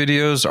YouTube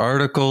videos,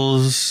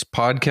 articles,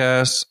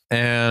 podcasts,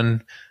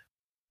 and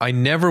I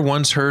never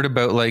once heard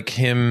about like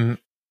him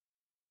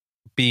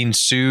being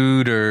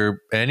sued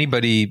or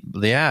anybody.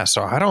 Yeah.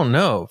 So I don't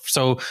know.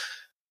 So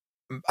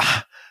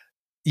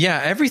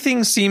yeah,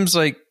 everything seems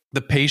like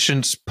the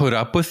patients put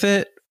up with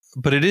it,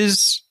 but it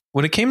is,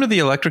 when it came to the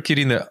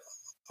electrocuting the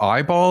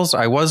eyeballs,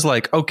 I was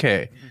like,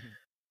 okay,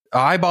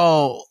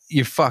 eyeball,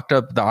 you fucked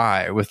up the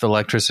eye with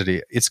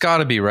electricity. It's got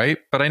to be, right?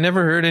 But I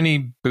never heard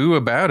any boo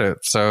about it.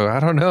 So I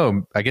don't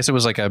know. I guess it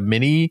was like a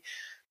mini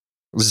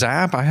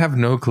Zap? I have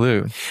no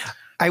clue.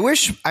 I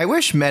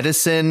wish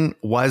medicine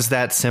was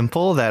that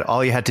simple, that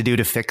all you had to do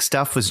to fix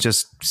stuff was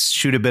just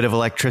shoot a bit of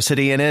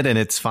electricity in it and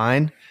it's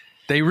fine.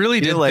 They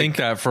really did think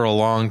that for a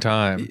long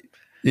time.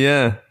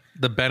 Yeah.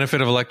 The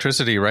benefit of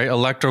electricity, right?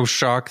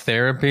 Electroshock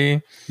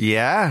therapy.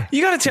 Yeah.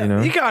 You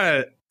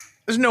gotta,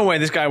 there's no way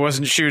this guy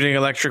wasn't shooting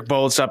electric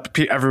bolts up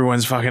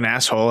everyone's fucking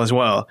asshole as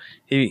well.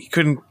 He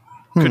couldn't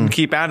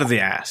keep out of the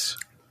ass.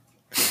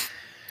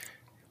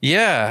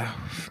 Yeah,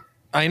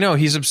 I know.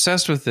 He's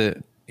obsessed with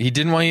it. He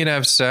didn't want you to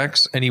have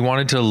sex, and he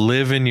wanted to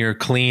live in your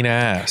clean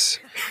ass.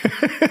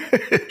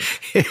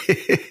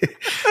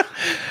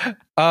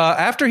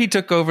 After he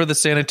took over the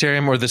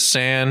sanitarium, or the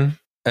SAN,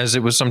 as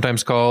it was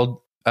sometimes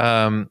called,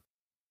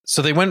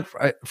 so they went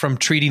from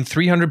treating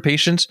 300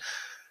 patients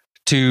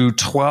to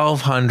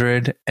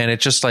 1,200, and it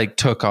just like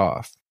took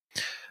off.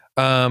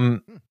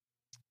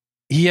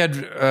 He had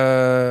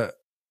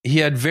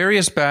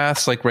various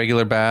baths, like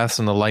regular baths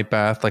and the light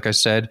bath, like I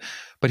said.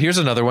 But here's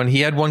another one.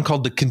 He had one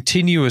called the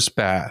continuous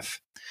bath.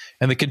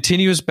 And the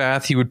continuous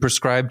bath he would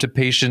prescribe to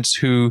patients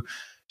who,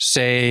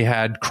 say,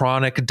 had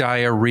chronic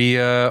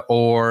diarrhea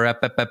or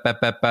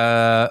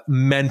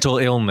mental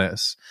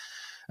illness.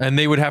 And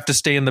they would have to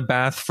stay in the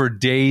bath for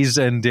days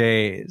and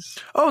days.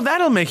 Oh,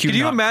 that'll make you Can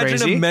you imagine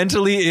crazy. a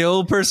mentally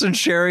ill person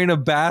sharing a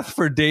bath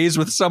for days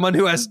with someone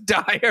who has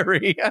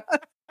diarrhea?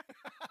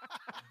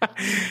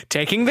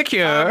 Taking the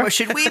cure.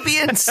 Should we be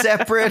in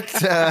separate?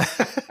 I'm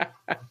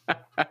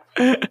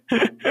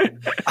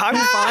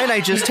fine.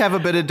 I just have a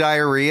bit of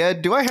diarrhea.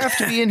 Do I have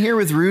to be in here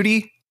with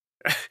Rudy?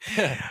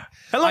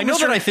 Hello, I know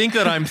that I think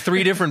that I'm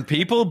three different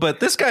people, but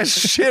this guy's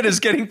shit is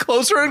getting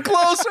closer and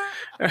closer.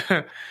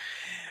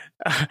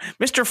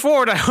 Mr.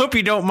 Ford, I hope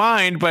you don't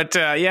mind, but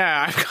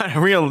yeah, I've got a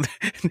real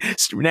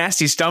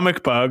nasty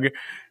stomach bug.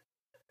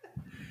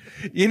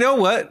 You know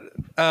what?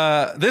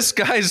 This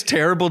guy's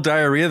terrible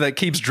diarrhea that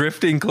keeps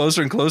drifting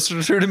closer and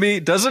closer to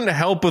me doesn't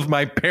help with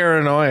my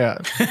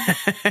paranoia.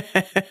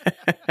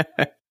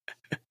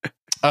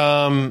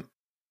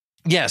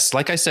 Yes,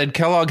 like I said,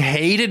 Kellogg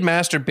hated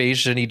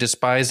masturbation. He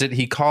despised it.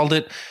 He called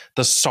it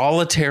the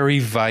solitary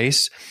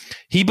vice.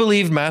 He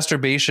believed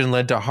masturbation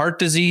led to heart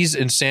disease,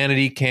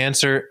 insanity,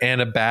 cancer, and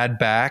a bad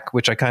back,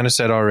 which I kind of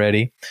said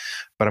already,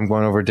 but I'm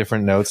going over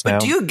different notes now.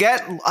 But do you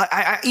get,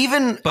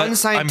 even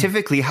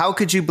unscientifically, how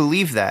could you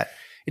believe that?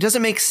 It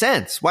doesn't make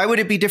sense. Why would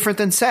it be different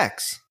than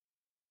sex?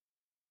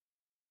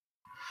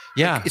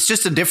 Yeah. Like, it's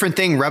just a different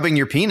thing rubbing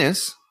your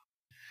penis.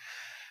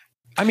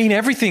 I mean,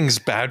 everything's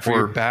bad for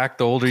your back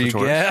the older you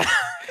get.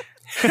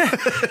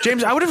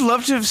 James, I would have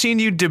loved to have seen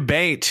you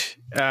debate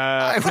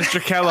Mr.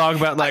 Kellogg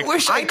about, like, I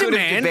wish I could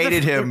have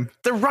debated him.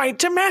 The right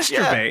to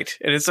masturbate.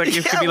 Yeah. And it's like,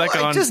 it could be like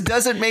on... It just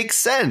doesn't make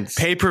sense.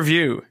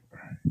 Pay-per-view.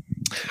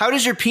 How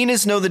does your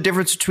penis know the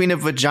difference between a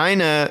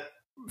vagina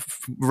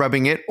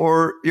rubbing it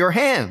or your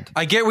hand?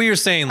 I get what you're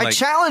saying. I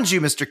challenge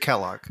you, Mr.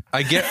 Kellogg.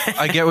 I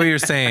get what you're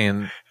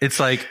saying. It's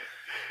like,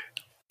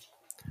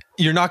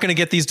 you're not going to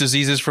get these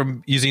diseases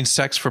from using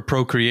sex for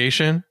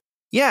procreation.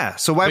 Yeah.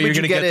 So why would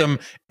you get them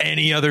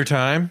any other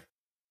time?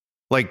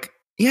 Like,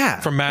 yeah.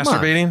 From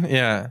masturbating?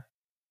 Yeah.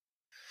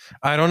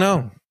 I don't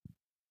know.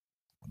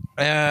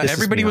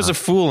 Everybody was a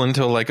fool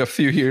until like a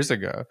few years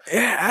ago.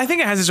 Yeah, I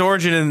think it has its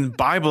origin in the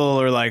Bible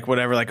or like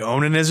whatever, like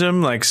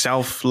onanism, like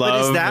self-love.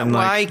 But is that and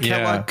why like,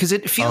 Kellogg? Because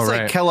it feels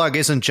like Kellogg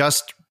isn't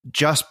just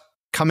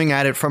coming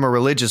at it from a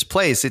religious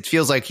place. It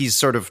feels like he's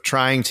sort of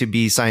trying to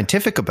be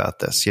scientific about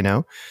this, you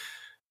know?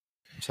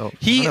 So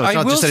it's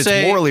not just that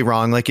it's morally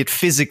wrong, like it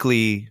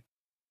physically.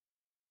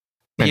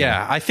 Anyway.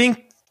 Yeah, I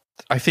think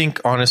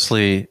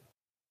honestly,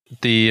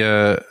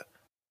 the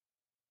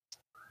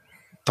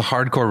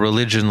hardcore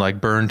religion like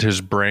burned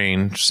his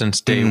brain since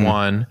day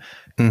one.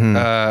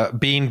 Mm-hmm.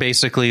 Being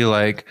basically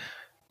like,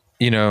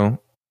 a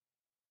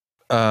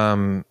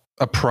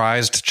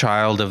prized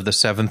child of the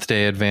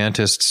Seventh-day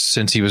Adventists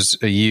since he was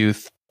a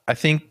youth. I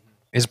think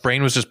his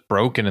brain was just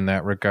broken in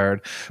that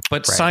regard.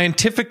 But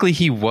scientifically,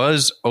 he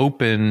was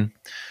open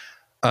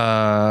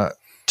to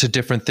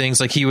different things.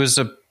 Like he was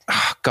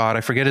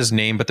I forget his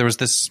name, but there was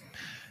this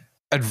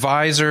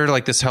advisor,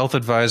 like this health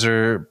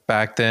advisor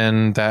back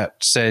then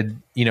that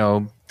said,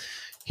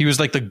 he was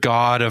like the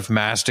god of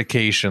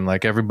mastication.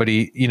 Like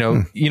everybody,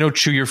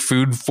 chew your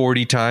food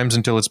 40 times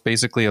until it's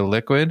basically a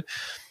liquid.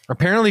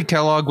 Apparently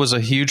Kellogg was a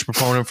huge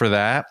proponent for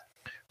that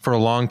for a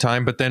long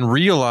time, but then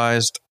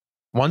realized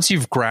once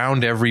you've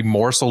ground every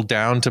morsel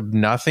down to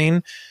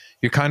nothing,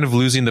 you're kind of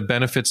losing the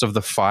benefits of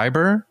the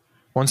fiber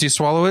once you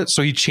swallow it.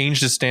 So he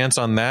changed his stance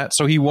on that.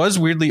 So he was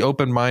weirdly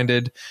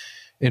open-minded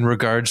in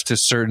regards to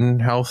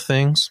certain health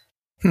things.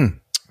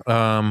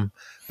 But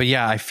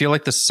yeah, I feel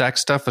like the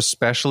sex stuff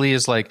especially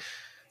is like,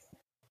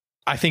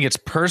 I think it's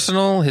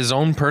personal, his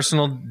own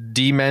personal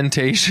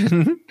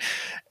dementation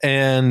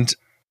and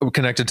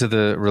connected to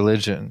the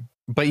religion.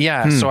 But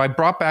yeah, so I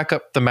brought back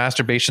up the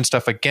masturbation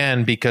stuff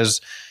again because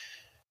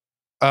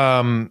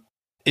this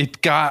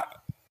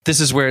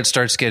is where it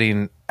starts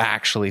getting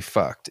actually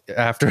fucked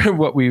after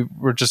what we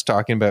were just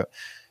talking about.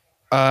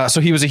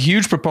 So he was a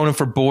huge proponent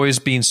for boys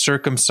being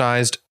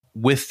circumcised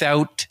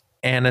without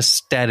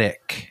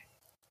anesthetic.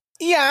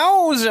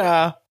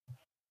 Yowza.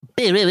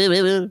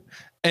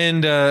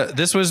 And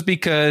this was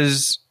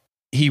because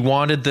he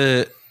wanted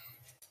the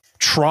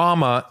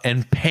trauma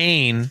and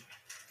pain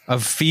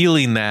of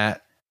feeling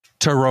that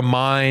to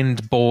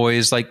remind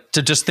boys, like,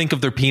 to just think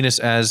of their penis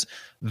as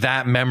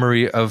that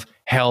memory of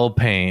hell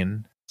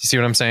pain. You see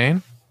what I'm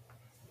saying?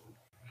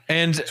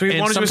 And so he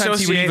wanted to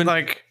associate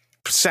like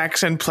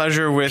sex and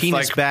pleasure with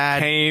penis like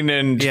bad. pain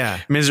and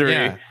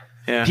misery.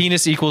 Yeah.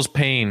 Penis equals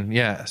pain,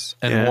 yes,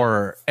 and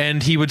horror.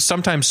 And he would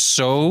sometimes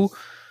sew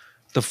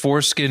the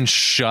foreskin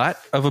shut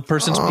of a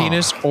person's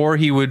penis, or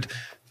he would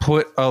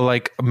put a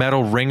like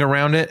metal ring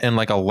around it and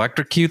like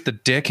electrocute the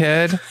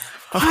dickhead.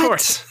 Of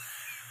course.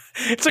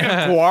 It's like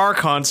a Guar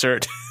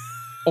concert.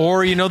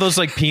 Or, you know, those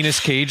like penis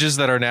cages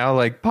that are now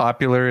like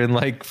popular in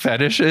like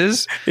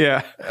fetishes.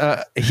 Yeah.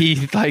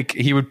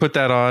 He would put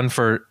that on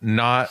for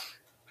not.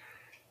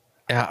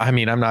 I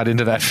mean, I'm not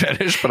into that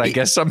fetish, but I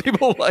guess some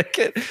people like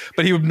it.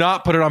 But he would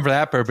not put it on for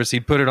that purpose.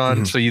 He'd put it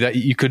on so that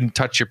you couldn't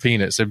touch your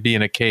penis. It'd be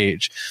in a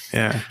cage.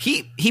 Yeah.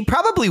 He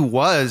probably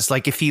was,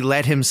 like, if he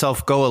let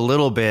himself go a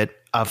little bit,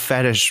 a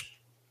fetish,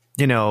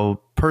 you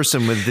know,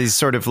 person with these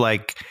sort of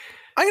like.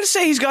 I'm going to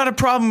say he's got a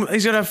problem.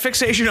 He's got a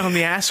fixation on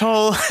the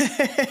asshole.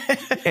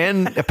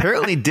 And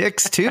apparently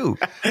dicks too.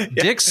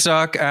 Dicks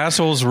suck,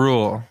 assholes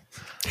rule.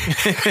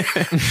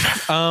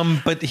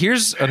 But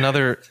here's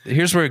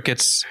where it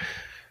gets,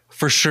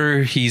 for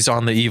sure he's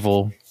on the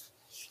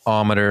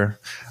evil-ometer.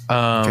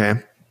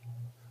 Okay.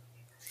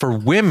 For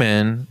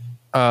women,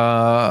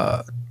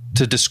 to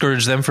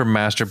discourage them from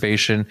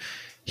masturbation,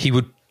 he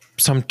would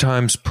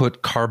sometimes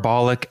put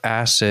carbolic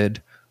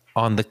acid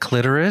on the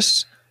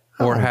clitoris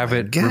or have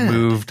it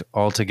removed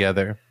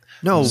altogether.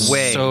 No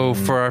way. So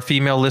for our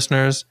female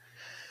listeners,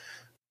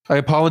 I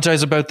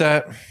apologize about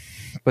that,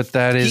 but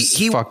that is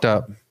fucked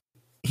up.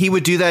 He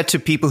would do that to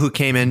people who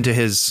came into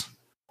his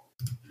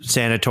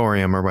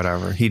sanatorium or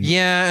whatever.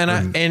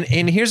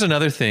 And here's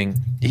another thing.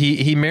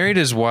 He married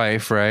his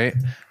wife, right?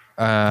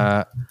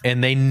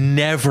 And they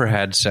never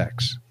had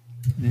sex.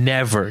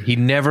 Never. He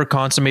never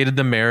consummated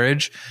the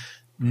marriage,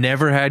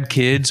 never had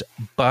kids,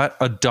 but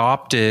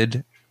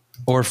adopted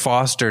or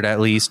fostered at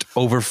least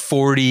over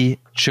 40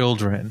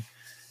 children.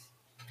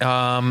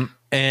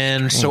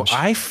 And so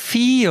I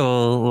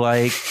feel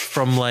like,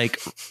 from like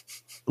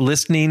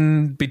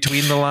listening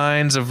between the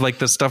lines of like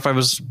the stuff I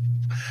was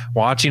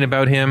watching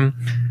about him,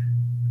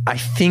 I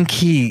think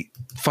he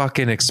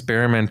fucking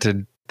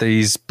experimented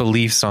these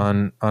beliefs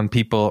on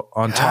people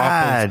on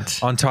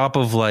top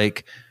of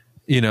like,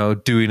 you know,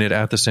 doing it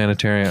at the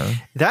sanitarium.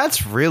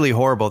 That's really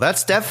horrible.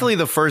 That's definitely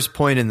the first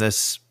point in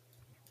this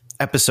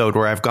episode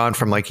where I've gone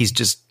from like he's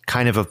just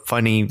kind of a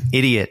funny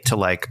idiot to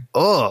like,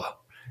 oh,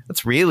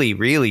 that's really,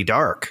 really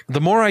dark. The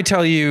more I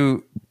tell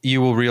you,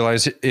 you will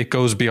realize it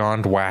goes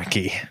beyond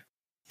wacky.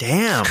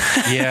 Damn.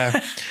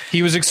 Yeah.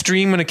 He was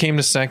extreme when it came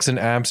to sex and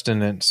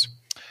abstinence.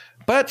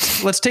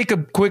 But let's take a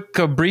quick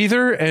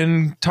breather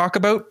and talk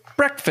about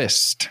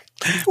breakfast.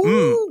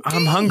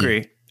 I'm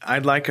hungry.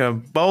 I'd like a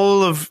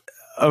bowl of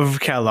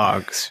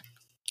Kellogg's.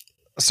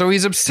 So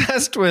he's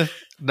obsessed with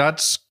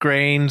nuts,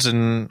 grains,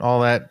 and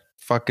all that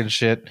fucking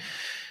shit.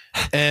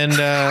 And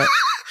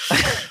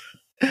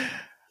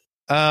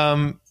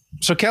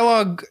so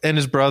Kellogg and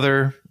his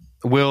brother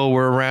Will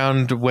were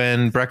around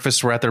when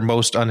breakfasts were at their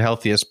most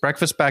unhealthiest.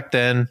 Breakfast back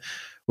then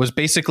was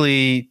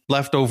basically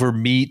leftover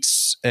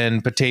meats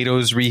and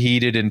potatoes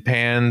reheated in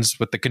pans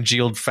with the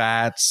congealed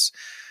fats.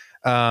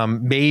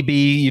 Maybe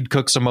you'd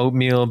cook some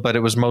oatmeal, but it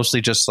was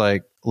mostly just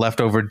like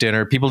leftover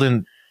dinner. People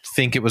didn't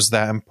think it was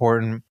that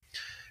important.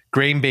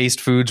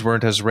 Grain-based foods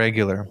weren't as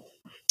regular.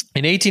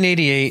 In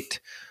 1888,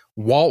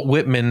 Walt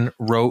Whitman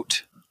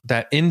wrote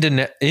that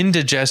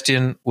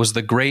indigestion was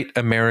the great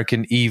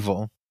American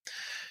evil.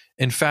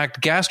 In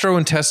fact,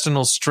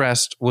 gastrointestinal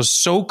stress was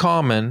so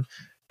common,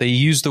 they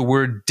used the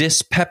word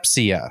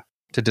dyspepsia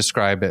to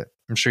describe it.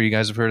 I'm sure you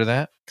guys have heard of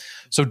that.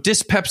 So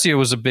dyspepsia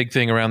was a big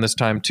thing around this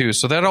time too.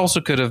 So that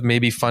also could have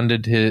maybe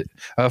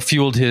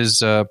fueled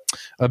his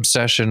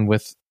obsession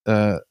with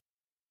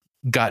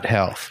gut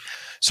health.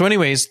 So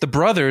anyways, the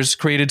brothers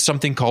created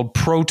something called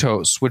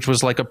Protos, which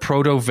was like a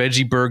proto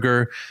veggie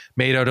burger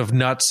made out of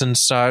nuts and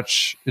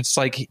such. It's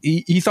like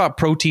he thought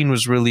protein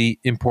was really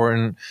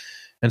important.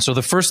 And so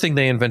the first thing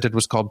they invented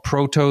was called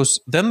Protos.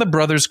 Then the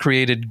brothers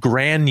created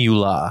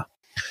Granula,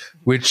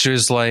 which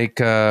is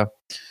like another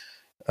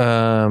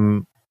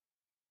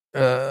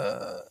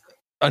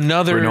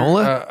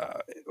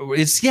granola.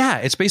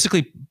 It's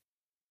basically,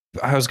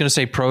 I was going to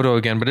say proto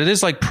again, but it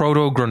is like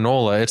proto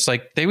granola. It's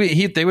like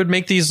they would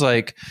make these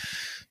like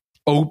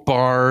oat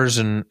bars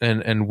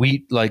and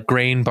wheat like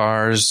grain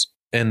bars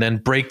and then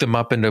break them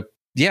up into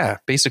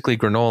basically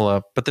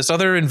granola. But this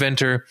other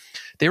inventor,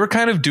 they were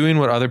kind of doing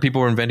what other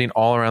people were inventing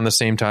all around the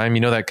same time.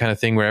 You know, that kind of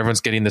thing where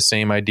everyone's getting the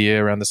same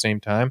idea around the same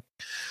time.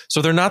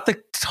 So they're not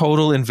the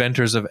total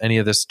inventors of any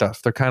of this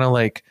stuff. They're kind of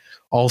like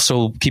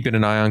also keeping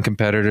an eye on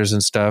competitors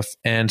and stuff.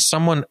 And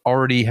someone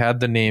already had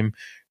the name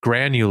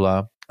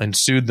Granula and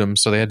sued them,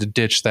 so they had to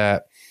ditch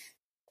that.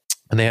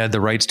 and they had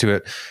the rights to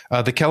it.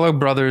 The Kellogg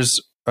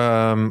brothers,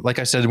 like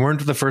I said,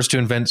 weren't the first to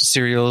invent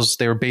cereals.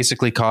 They were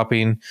basically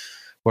copying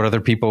what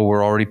other people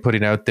were already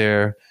putting out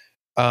there.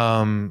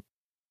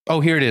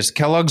 Here it is.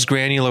 Kellogg's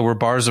Granula were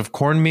bars of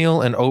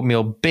cornmeal and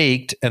oatmeal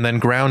baked and then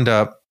ground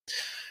up,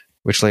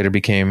 which later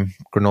became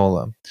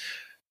granola.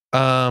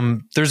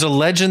 There's a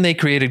legend they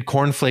created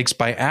cornflakes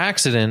by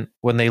accident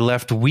when they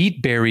left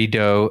wheat berry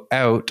dough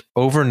out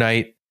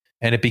overnight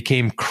and it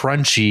became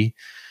crunchy,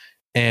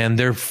 and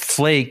their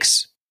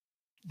flakes,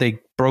 they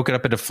broke it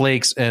up into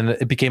flakes and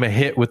it became a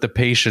hit with the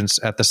patients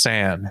at the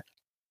SAN.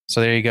 So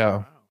there you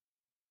go.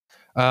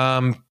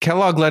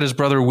 Kellogg let his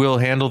brother Will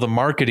handle the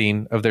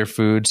marketing of their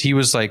foods.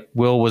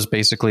 Will was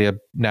basically a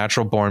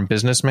natural born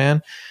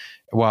businessman,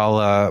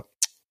 while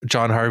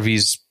John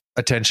Harvey's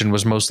attention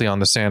was mostly on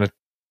the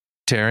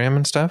sanitarium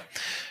and stuff.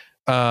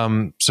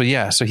 So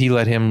he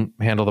let him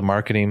handle the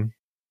marketing.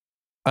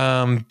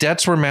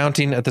 Debts were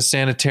mounting at the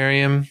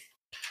sanitarium.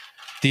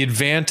 The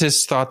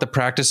Adventists thought the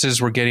practices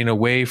were getting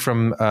away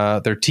from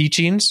their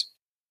teachings.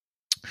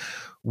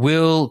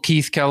 Will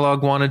Keith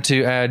Kellogg wanted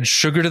to add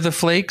sugar to the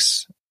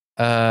flakes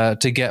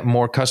to get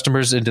more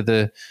customers into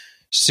the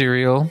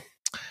cereal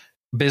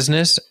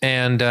business.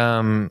 And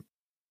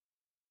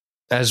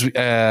as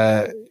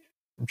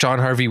John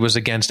Harvey was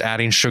against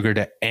adding sugar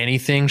to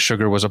anything,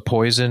 sugar was a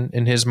poison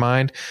in his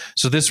mind.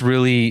 So this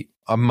really,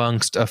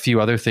 amongst a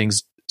few other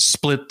things,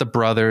 split the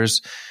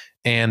brothers.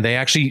 And they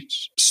actually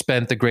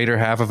spent the greater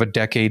half of a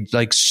decade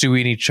like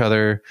suing each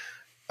other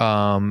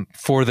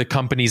for the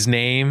company's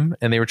name.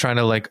 And they were trying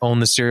to like own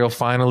the cereal.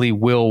 Finally,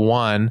 Will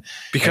won.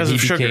 Because of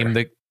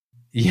sugar.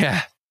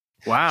 Yeah.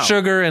 Wow.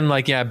 Sugar and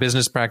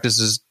business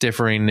practices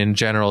differing in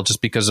general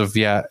just because of,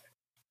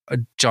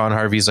 John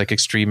Harvey's like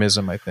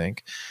extremism, I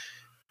think.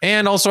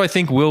 And also I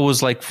think Will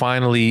was like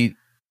finally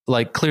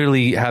like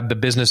clearly had the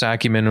business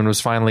acumen and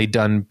was finally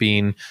done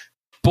being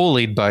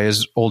bullied by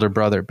his older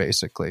brother,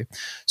 basically.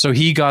 So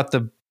he got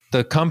the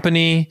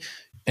company,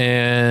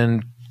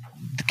 and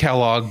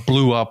Kellogg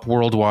blew up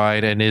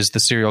worldwide and is the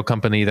cereal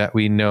company that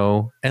we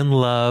know and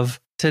love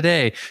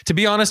today. To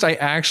be honest, I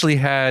actually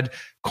had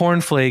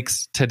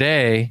cornflakes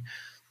today,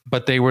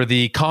 but they were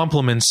the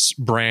Compliments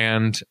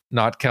brand,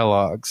 not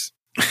Kellogg's.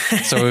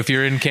 So if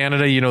you're in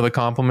Canada, you know the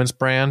Compliments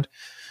brand.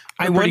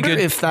 I wonder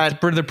if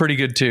they're pretty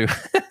good too.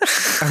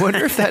 I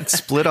wonder if that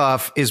split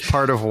off is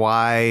part of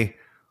why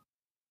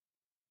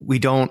we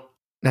don't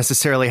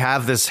necessarily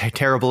have this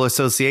terrible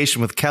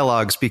association with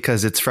Kellogg's,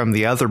 because it's from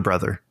the other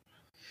brother.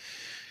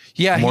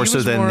 Yeah, more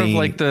so than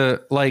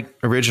the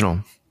original.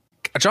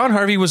 John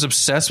Harvey was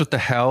obsessed with the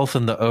health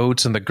and the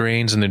oats and the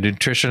grains and the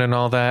nutrition and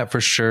all that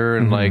for sure.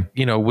 And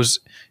was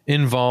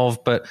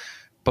involved, but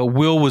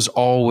Will was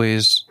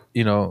always,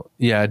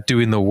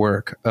 doing the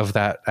work of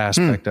that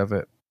aspect of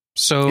it.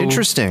 So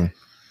interesting.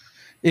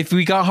 If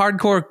we got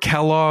hardcore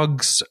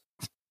Kellogg's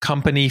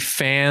company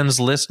fans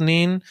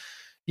listening,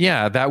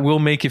 that will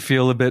make you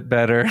feel a bit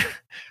better.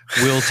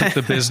 Will took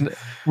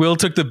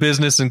the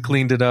business and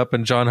cleaned it up,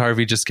 and John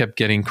Harvey just kept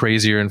getting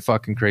crazier and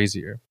fucking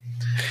crazier.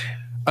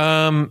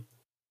 It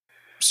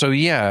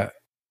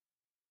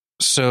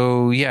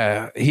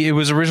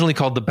was originally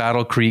called the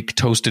Battle Creek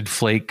Toasted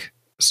Flake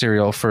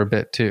cereal for a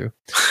bit too.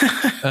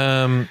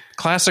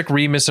 Classic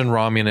Remus and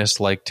Romulus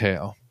like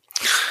tale.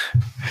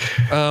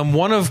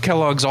 One of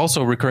Kellogg's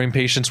also recurring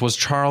patients was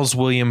Charles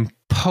William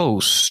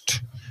Post.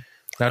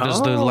 Now,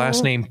 does the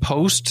last name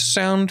Post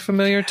sound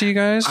familiar to you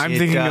guys? I'm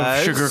thinking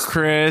of Sugar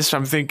Crisp.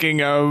 I'm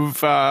thinking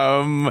of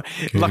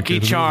Lucky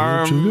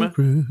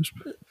Charm.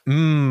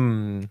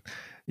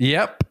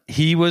 Yep.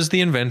 He was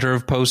the inventor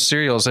of Post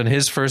cereals, and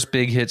his first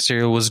big hit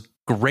cereal was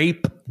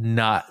Grape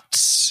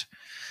Nuts.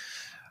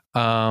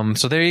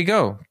 So there you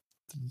go.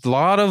 A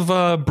lot of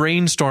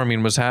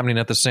brainstorming was happening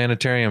at the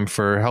sanitarium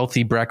for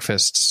healthy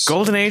breakfasts.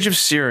 Golden age of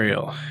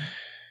cereal.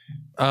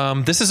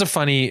 This is a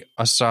funny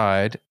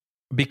aside.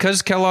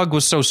 Because Kellogg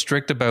was so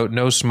strict about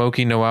no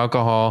smoking, no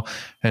alcohol,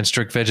 and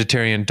strict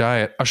vegetarian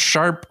diet, a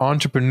sharp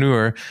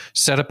entrepreneur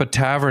set up a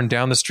tavern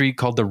down the street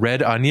called the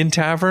Red Onion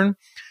Tavern,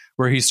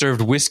 where he served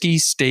whiskey,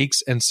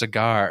 steaks, and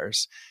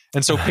cigars.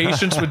 And so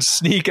patients would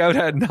sneak out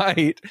at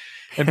night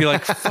and be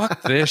like,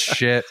 fuck this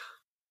shit.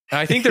 And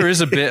I think there is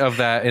a bit of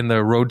that in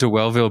the Road to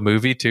Wellville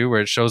movie too,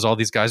 where it shows all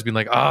these guys being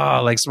like,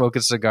 like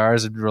smoking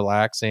cigars and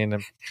relaxing.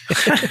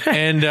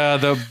 And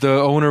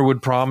the owner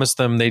would promise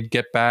them they'd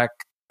get back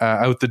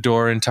out the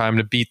door in time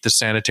to beat the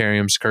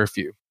sanitarium's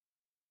curfew.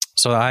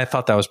 So I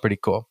thought that was pretty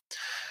cool.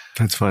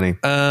 That's funny.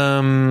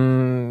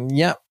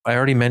 I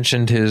already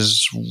mentioned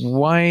his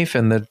wife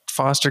and the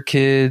foster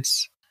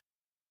kids.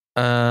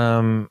 He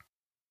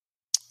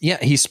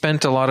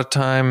spent a lot of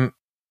time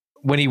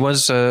when he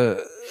was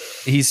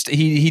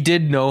he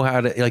did know how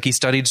to, like, he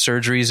studied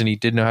surgeries and he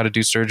did know how to do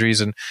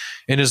surgeries, and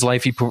in his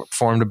life he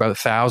performed about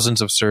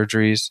thousands of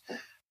surgeries.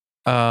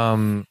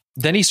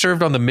 Then he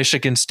served on the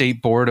Michigan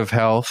State Board of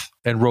Health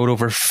and wrote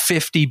over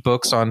 50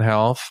 books on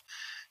health.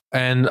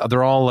 And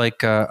they're all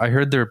like, I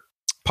heard they're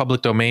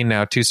public domain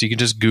now too. So you can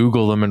just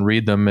Google them and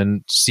read them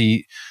and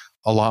see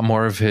a lot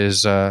more of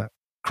his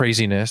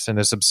craziness and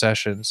his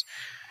obsessions.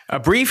 A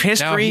Brief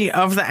History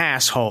of the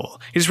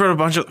Asshole. He just wrote a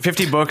bunch of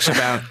 50 books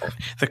about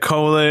the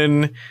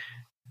colon,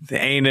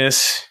 the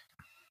anus.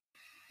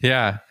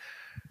 Yeah.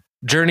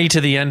 Journey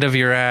to the End of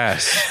Your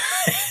Ass.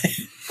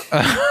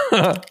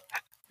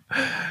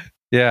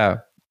 Yeah.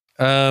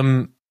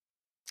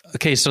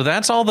 Okay, so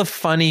that's all the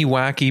funny,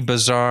 wacky,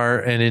 bizarre,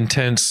 and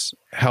intense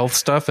health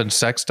stuff and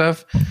sex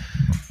stuff.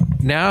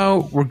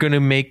 Now we're going to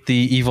make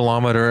the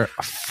evilometer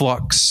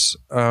flux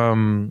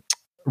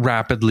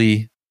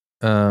rapidly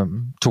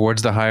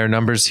towards the higher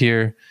numbers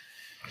here.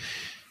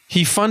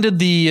 He funded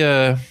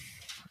the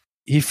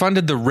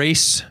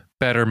Race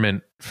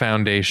Betterment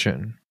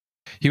Foundation.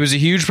 He was a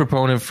huge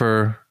proponent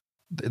for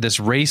this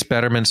Race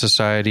Betterment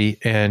Society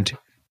and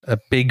a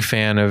big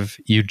fan of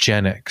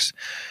eugenics.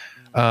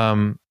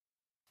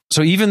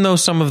 So even though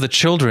some of the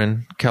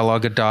children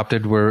Kellogg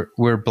adopted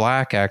were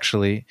black,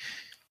 actually,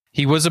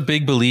 he was a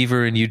big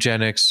believer in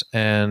eugenics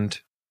and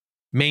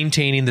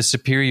maintaining the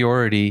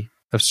superiority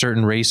of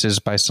certain races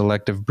by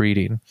selective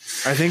breeding.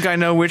 I think I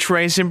know which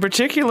race in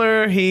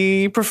particular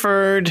he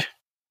preferred.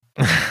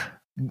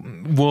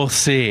 We'll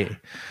see.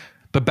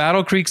 But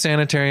Battle Creek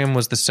Sanitarium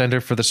was the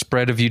center for the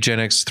spread of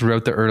eugenics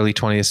throughout the early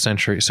 20th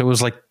century. So it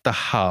was like the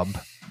hub.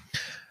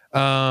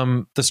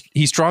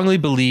 He strongly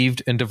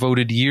believed and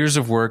devoted years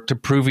of work to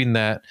proving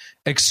that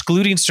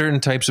excluding certain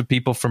types of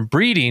people from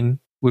breeding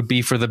would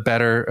be for the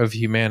better of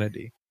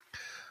humanity.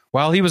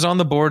 While he was on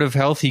the board of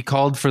health, he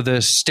called for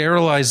the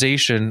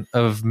sterilization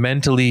of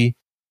mentally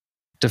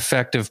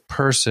defective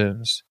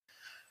persons.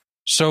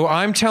 So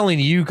I'm telling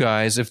you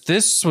guys, if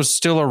this was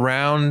still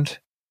around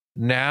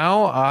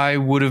now, I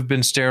would have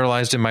been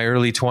sterilized in my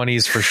early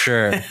 20s for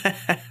sure.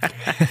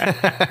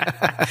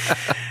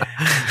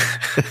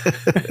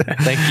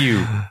 Thank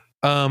you.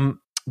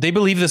 They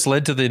believe this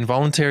led to the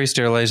involuntary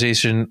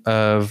sterilization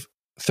of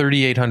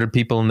 3,800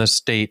 people in the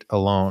state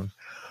alone.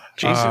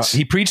 Jesus.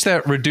 He preached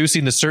that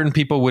reducing to certain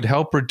people would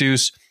help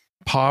reduce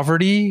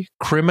poverty,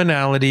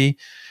 criminality,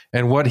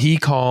 and what he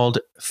called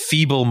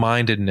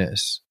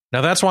feeble-mindedness.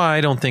 Now, that's why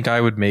I don't think I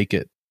would make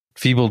it.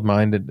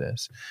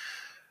 Feeble-mindedness.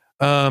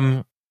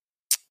 And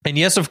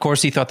yes, of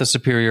course, he thought the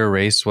superior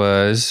race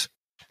was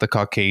the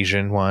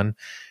Caucasian one.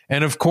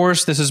 And of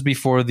course, this is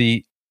before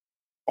the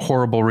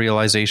horrible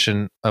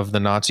realization of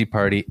the Nazi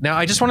Party. Now,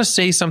 I just want to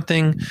say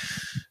something.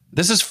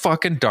 This is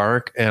fucking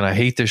dark, and I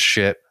hate this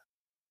shit.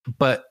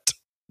 But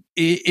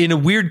in a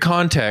weird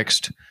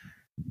context,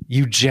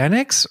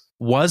 eugenics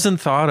wasn't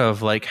thought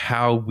of like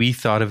how we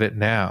thought of it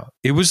now.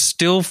 It was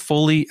still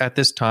fully at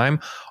this time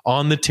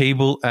on the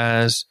table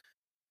as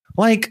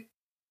like,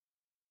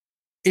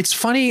 it's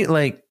funny,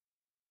 like,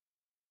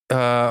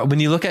 when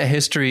you look at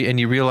history and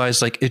you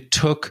realize like it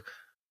took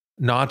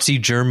Nazi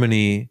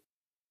Germany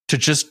to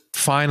just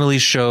finally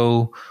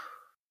show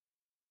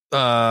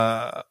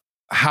how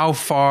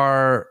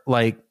far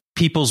like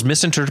people's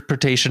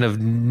misinterpretation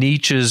of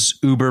Nietzsche's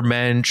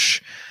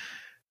Übermensch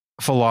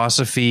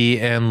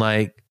philosophy and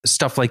like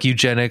stuff like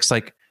eugenics,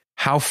 like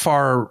how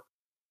far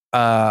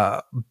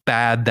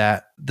bad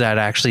that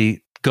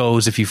actually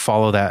goes if you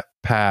follow that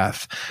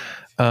path.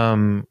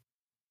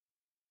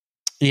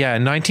 Yeah,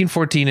 in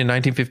 1914 and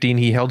 1915,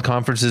 he held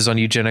conferences on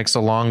eugenics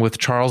along with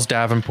Charles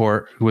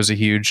Davenport, who was a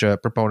huge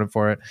proponent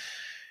for it.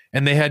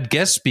 And they had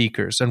guest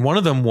speakers. And one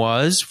of them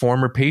was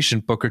former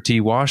patient Booker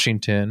T.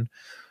 Washington,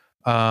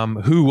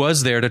 who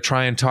was there to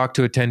try and talk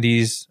to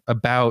attendees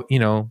about,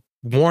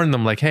 warn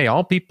them like, hey,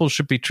 all people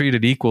should be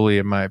treated equally,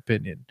 in my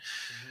opinion.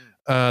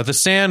 The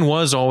SAN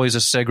was always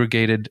a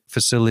segregated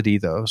facility,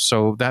 though.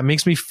 So that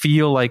makes me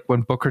feel like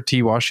when Booker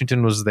T.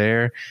 Washington was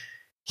there,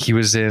 he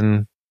was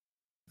in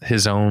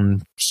his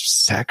own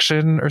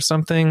section or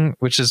something,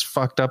 which is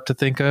fucked up to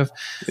think of.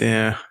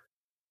 Yeah.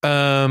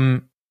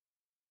 Oh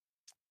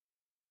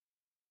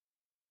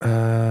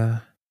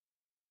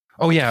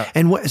yeah.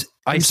 And what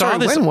I saw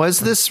this. When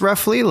was this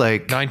roughly?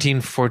 Like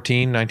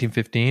 1914,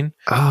 1915.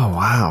 Oh,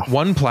 wow.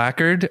 One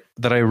placard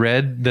that I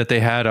read that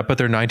they had up at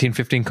their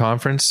 1915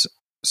 conference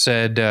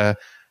said,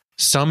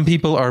 some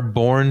people are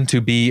born to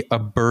be a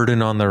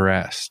burden on the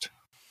rest.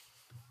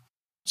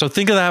 So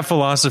think of that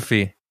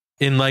philosophy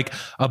in like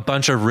a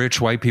bunch of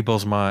rich white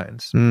people's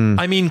minds.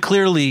 I mean,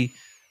 clearly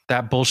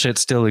that bullshit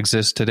still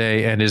exists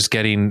today and is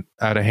getting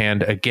out of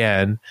hand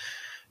again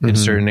in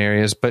certain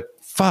areas, but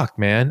fuck,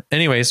 man.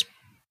 Anyways,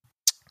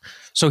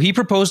 so he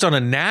proposed on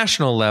a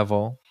national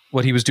level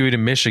what he was doing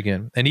in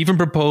Michigan, and even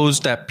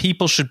proposed that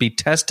people should be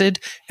tested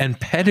and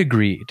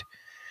pedigreed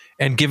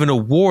and given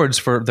awards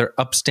for their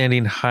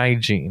upstanding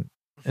hygiene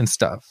and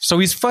stuff. So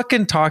he's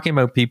fucking talking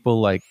about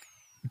people like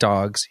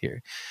dogs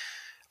here.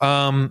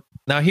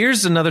 Now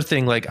here's another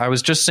thing. Like I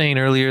was just saying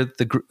earlier,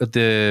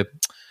 the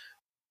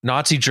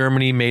Nazi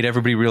Germany made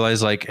everybody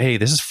realize like, hey,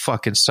 this is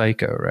fucking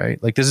psycho,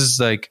 right? Like this is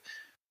like,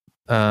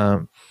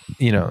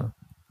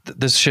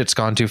 this shit's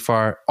gone too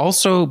far.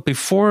 Also,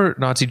 before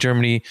Nazi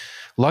Germany,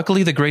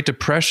 luckily the Great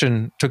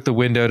Depression took the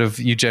wind out of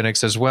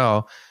eugenics as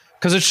well,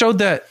 because it showed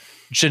that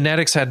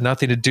genetics had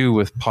nothing to do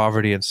with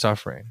poverty and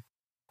suffering,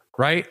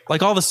 right?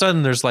 Like all of a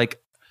sudden there's like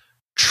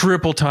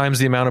triple times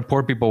the amount of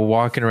poor people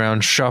walking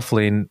around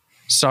shuffling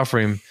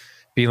suffering,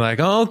 being like,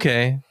 oh,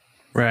 okay.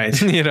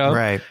 Right.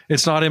 Right.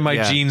 It's not in my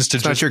Yeah. genes to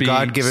It's just not your be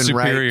God-given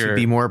superior. right to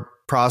be more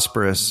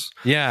prosperous.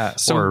 Yeah.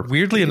 So or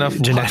weirdly enough,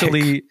 genetic.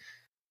 luckily,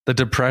 the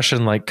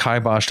depression like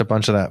kiboshed a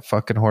bunch of that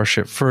fucking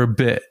horseshit for a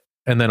bit,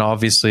 and then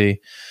obviously,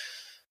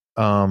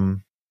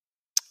 World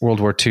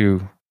War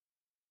II,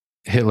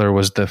 Hitler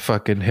was the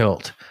fucking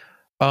hilt.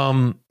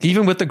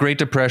 Even with the Great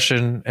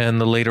Depression and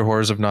the later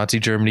horrors of Nazi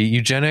Germany,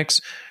 eugenics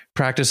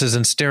practices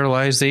and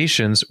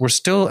sterilizations were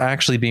still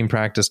actually being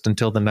practiced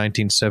until the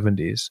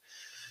 1970s.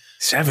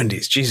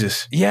 70s,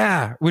 Jesus.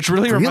 Yeah, which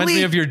really reminds Really?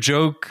 me of your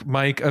joke,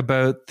 Mike,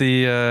 about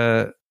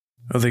the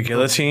The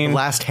guillotine. The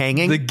last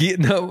hanging? the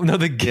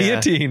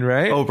guillotine,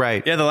 right? Oh,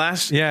 right. Yeah, the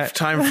last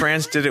time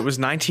France did it was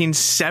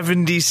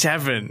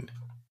 1977.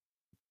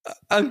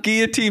 A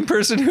guillotine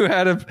person who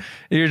had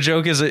your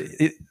joke is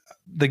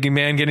the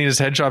man getting his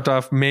head chopped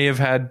off may have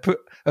had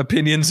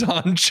opinions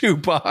on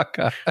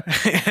Chewbacca.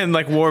 And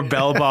like wore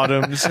bell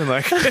bottoms and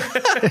like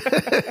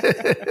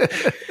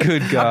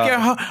Good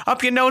God.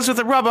 up your nose with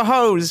a rubber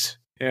hose.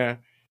 Yeah.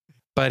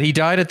 But he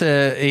died at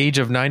the age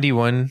of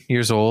 91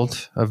 years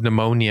old of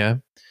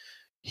pneumonia.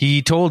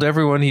 He told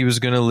everyone he was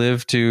going to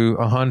live to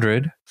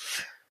 100.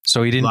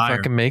 So he didn't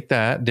fucking make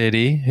that, did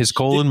he? His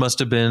colon must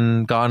have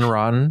been gone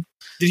rotten.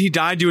 Did he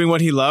die doing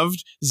what he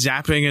loved?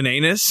 Zapping an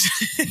anus?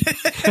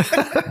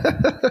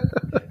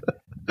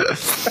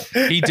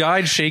 He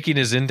died shaking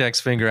his index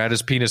finger at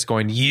his penis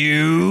going,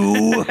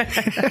 you.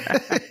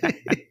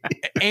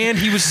 And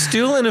he was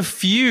still in a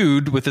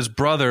feud with his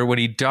brother when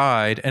he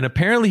died. And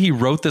apparently he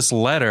wrote this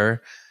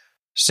letter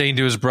saying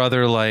to his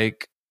brother,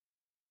 like,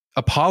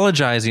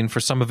 apologizing for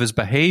some of his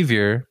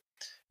behavior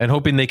and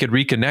hoping they could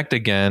reconnect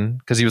again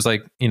because he was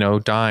like,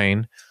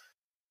 dying.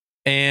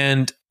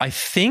 And I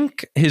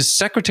think his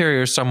secretary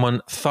or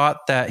someone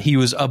thought that he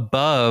was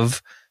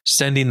above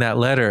sending that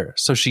letter.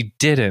 So she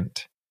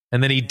didn't.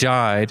 And then he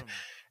died.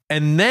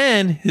 And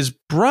then his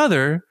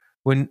brother,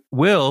 when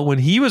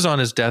he was on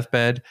his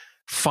deathbed,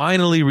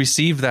 finally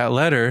received that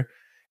letter.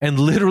 And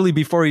literally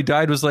before he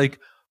died was like,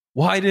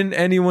 why didn't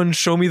anyone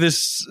show me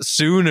this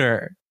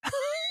sooner?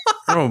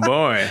 Oh,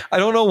 boy. I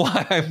don't know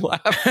why I'm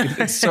laughing.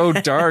 It's so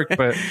dark,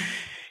 but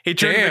he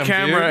turned to the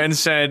camera and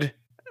said,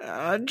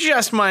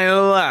 just my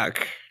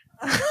luck.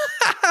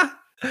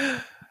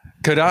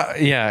 Could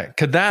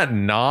that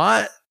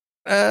not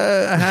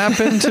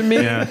happen to me?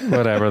 Yeah.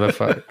 Whatever the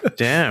fuck.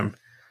 Damn.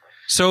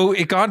 So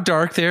it got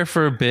dark there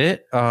for a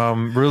bit.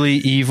 Really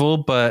evil,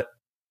 but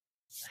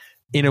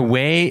in a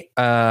way,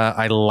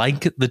 I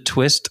like the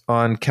twist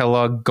on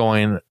Kellogg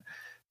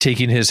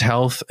taking his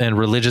health and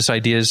religious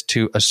ideas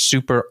to a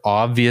super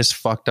obvious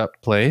fucked up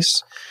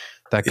place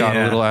that got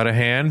a little out of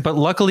hand. But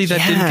luckily that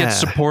didn't get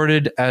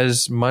supported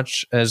as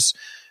much as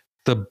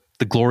the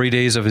glory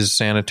days of his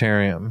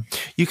sanitarium.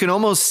 You can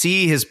almost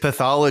see his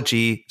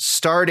pathology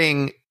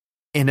starting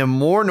in a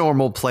more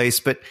normal place,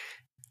 but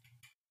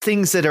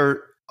things that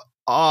are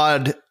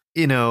odd,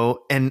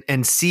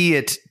 and see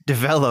it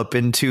develop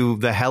into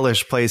the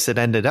hellish place it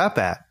ended up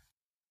at.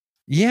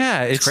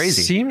 Yeah, it's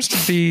crazy. Seems to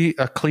be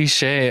a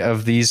cliche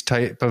of these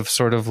type of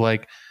sort of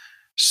like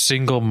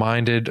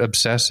single-minded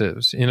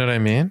obsessives. You know what I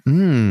mean?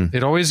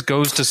 It always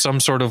goes to some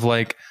sort of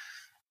like,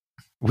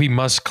 we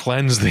must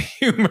cleanse the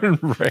human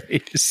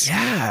race.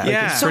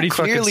 Yeah. It's so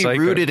clearly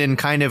rooted in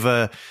kind of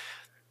a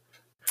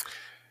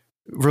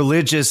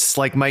religious,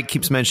 like Mike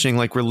keeps mentioning,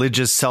 like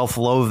religious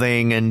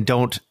self-loathing and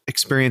don't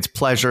experience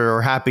pleasure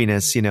or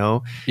happiness,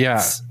 Yeah.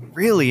 It's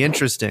really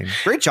interesting.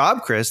 Great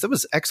job, Chris. That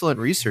was excellent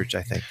research,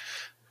 I think.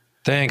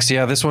 Thanks.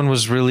 Yeah, this one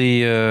was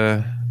really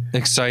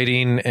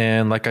exciting.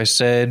 And like I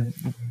said,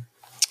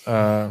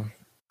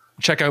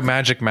 check out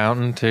Magic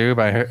Mountain too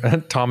by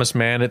Thomas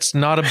Mann. It's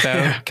not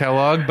about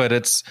Kellogg, but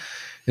it's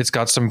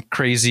got some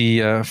crazy,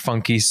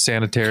 funky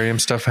sanitarium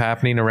stuff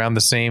happening around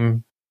the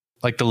same,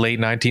 like the late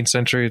 19th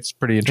century. It's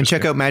pretty interesting.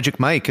 And check out Magic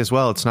Mike as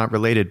well. It's not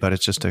related, but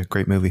it's just a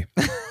great movie.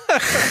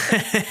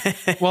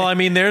 Well, I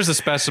mean, there's a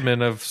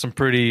specimen of some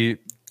pretty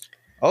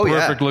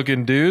perfect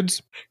looking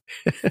dudes.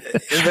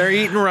 They're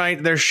eating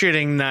right. They're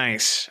shitting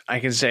nice.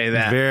 I can say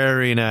that.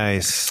 Very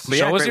nice.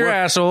 Show us your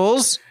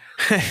assholes.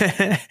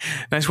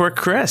 Nice work,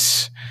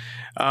 Chris.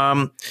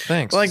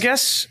 Thanks. Well, I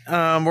guess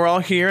we're all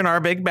here in our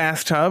big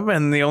bathtub,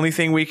 and the only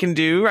thing we can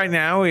do right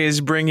now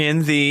is bring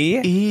in the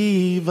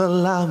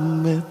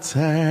evilometer.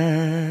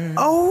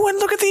 Oh, and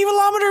look at the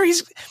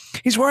evilometer.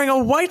 He's wearing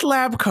a white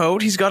lab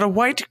coat. He's got a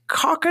white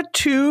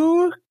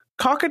cockatiel.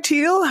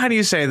 How do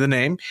you say the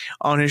name?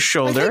 On his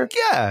shoulder.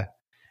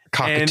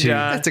 Cockatoo.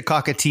 That's a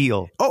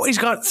cockatiel. Oh, he's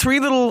got three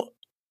little.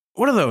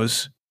 What are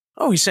those?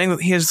 Oh, he's saying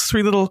that he has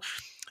three little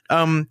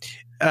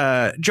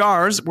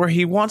jars where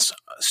he wants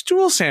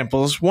stool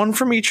samples, one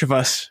from each of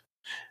us.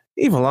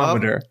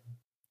 Evilometer.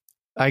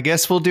 I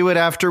guess we'll do it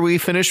after we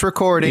finish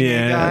recording,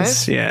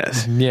 guys.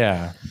 Yes.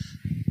 Yeah.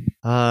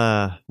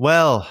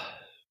 Well,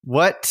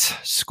 what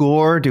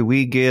score do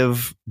we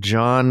give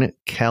John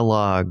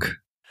Kellogg?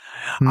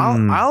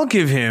 I'll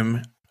give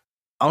him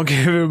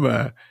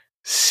a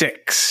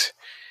 6.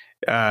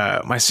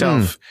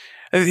 Myself.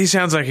 He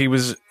sounds like he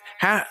was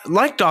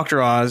like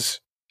Dr. Oz.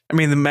 I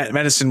mean, the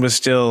medicine was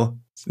still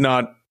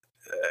not.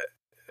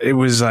 It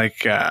was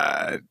like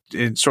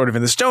it's sort of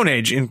in the Stone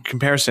Age in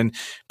comparison,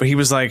 but he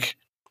was like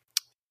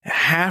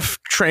half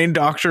trained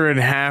doctor and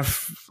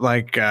half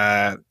like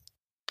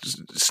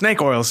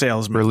snake oil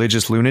salesman,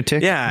 Religious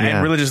lunatic. yeah,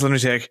 and religious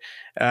lunatic,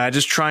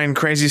 just trying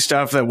crazy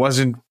stuff that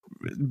wasn't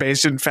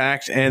based in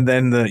fact. And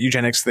then the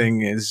eugenics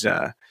thing is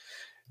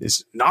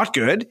not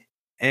good,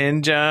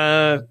 and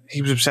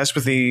he was obsessed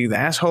with the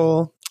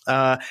asshole.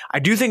 I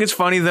do think it's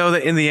funny though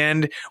that in the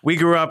end we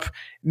grew up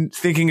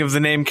thinking of the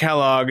name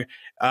Kellogg,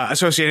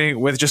 associating it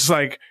with just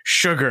like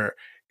sugar,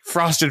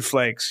 Frosted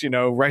Flakes,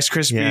 Rice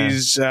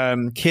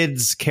Krispies,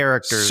 Kids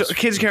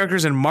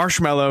characters. And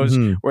marshmallows.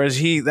 Mhm. Whereas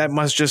he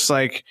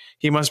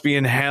must be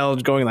in hell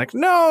going like,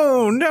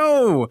 no.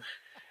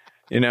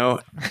 So I'm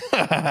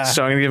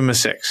gonna give him a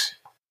 6.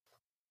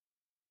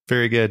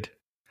 Very good.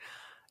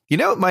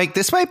 Mike,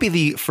 this might be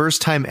the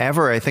first time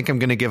ever I think I'm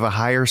going to give a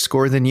higher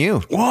score than you.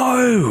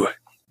 Whoa.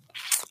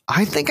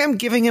 I think I'm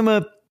giving him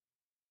a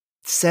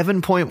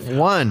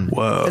 7.1.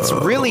 Whoa. That's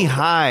really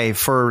high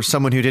for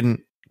someone who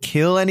didn't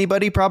kill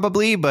anybody,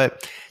 probably.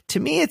 But to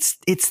me,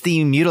 it's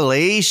the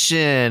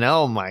mutilation.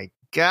 Oh my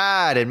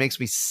God. It makes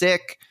me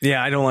sick.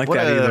 Yeah, I don't like What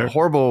that a either.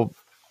 horrible.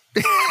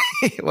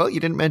 Well, you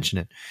didn't mention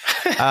it.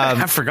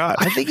 I forgot.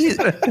 I think he's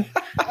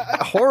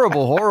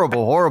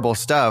horrible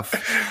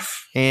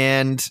stuff.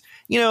 And,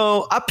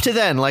 up to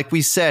then, like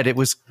we said,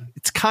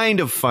 it's kind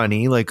of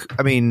funny. Like,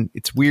 I mean,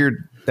 it's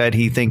weird that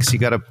he thinks you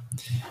got to,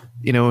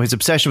 his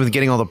obsession with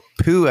getting all the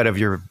poo out of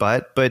your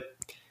butt, but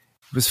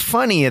it was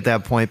funny at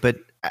that point. But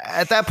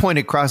at that point,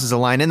 it crosses a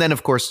line. And then,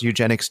 of course,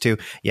 eugenics too.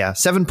 Yeah,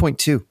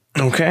 7.2.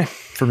 Okay.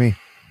 For me.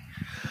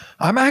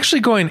 I'm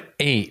actually going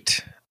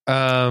 8.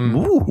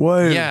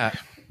 Whoa. Yeah.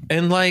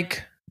 And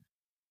like,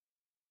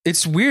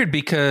 it's weird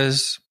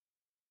because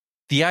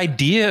the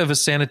idea of a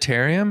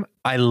sanitarium,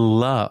 I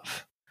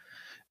love.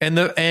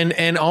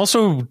 And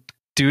also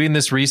doing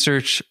this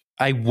research,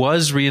 I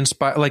was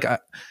re-inspired. Like,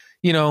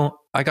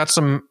 I got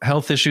some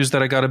health issues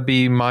that I got to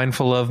be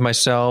mindful of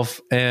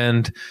myself.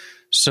 And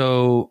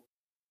so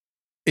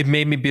it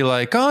made me be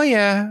like, oh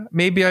yeah,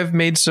 maybe I've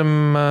made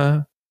some,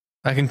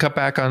 I can cut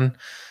back on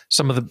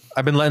some of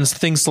I've been letting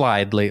things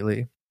slide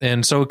lately.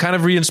 And so it kind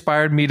of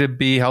re-inspired me to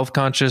be health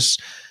conscious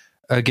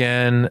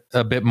again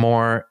a bit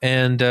more.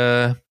 And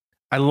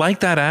I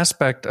like that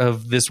aspect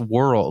of this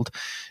world.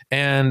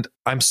 And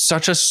I'm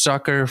such a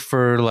sucker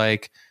for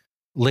like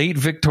late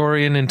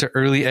Victorian into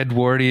early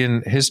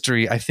Edwardian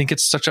history. I think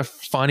it's such a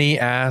funny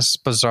ass,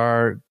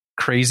 bizarre,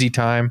 crazy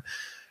time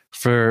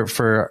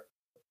for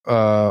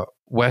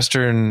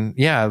Western,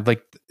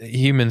 like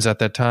humans at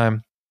that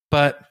time.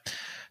 But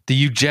the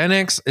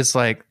eugenics, it's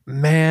like,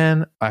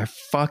 man, I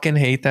fucking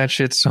hate that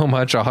shit so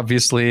much.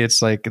 Obviously,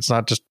 it's like, it's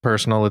not just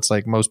personal. It's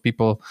like most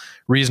people,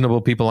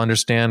 reasonable people,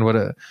 understand what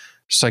a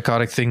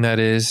psychotic thing that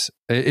is.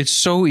 It's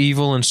so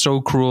evil and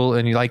so cruel.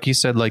 And like you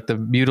said, like the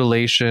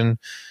mutilation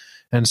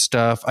and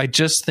stuff. I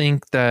just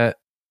think that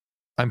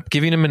I'm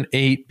giving him an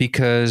 8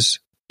 because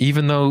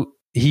even though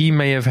he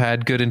may have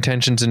had good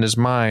intentions in his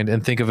mind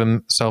and think of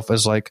himself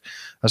as like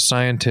a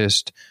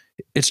scientist,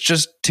 it's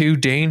just too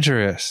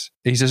dangerous.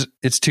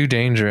 It's too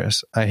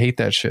dangerous. I hate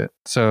that shit.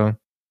 So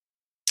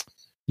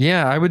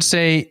yeah, I would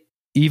say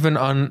even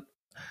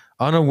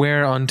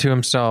unaware unto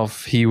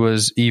himself, he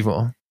was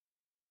evil.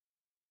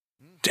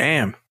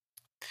 Damn,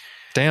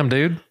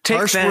 dude.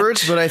 Harsh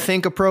words, but I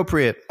think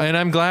appropriate. And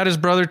I'm glad his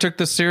brother took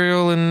the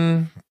cereal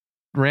and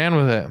ran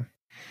with it.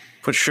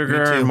 Put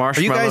sugar and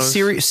marshmallows. Are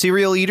you guys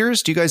cereal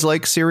eaters? Do you guys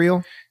like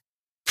cereal?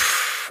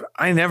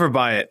 I never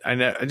buy it. I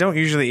don't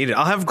usually eat it.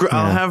 I'll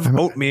have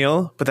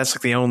oatmeal, but that's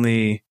like the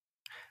only.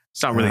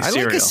 It's not really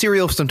cereal. I like a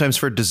cereal sometimes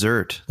for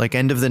dessert, like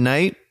end of the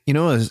night.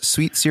 A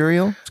sweet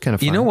cereal. It's kind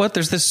of fun. You know what?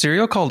 There's this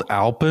cereal called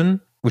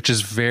Alpen, which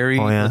is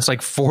it's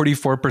like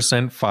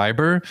 44%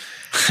 fiber.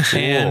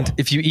 And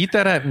if you eat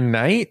that at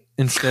night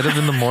instead of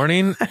in the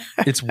morning,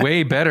 it's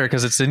way better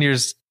because it's in your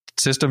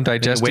system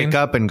digesting. Wake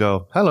up and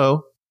go,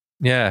 hello.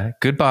 Yeah.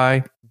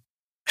 Goodbye.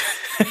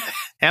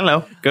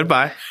 Hello.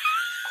 Goodbye.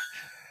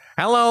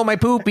 Hello, my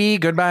poopy.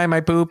 Goodbye, my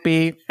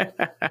poopy.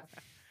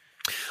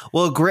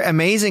 Well, great,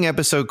 amazing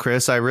episode,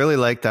 Chris. I really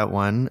like that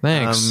one.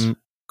 Thanks.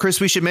 Chris,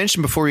 we should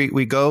mention before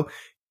we go,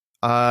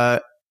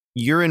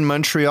 you're in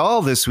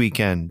Montreal this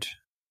weekend.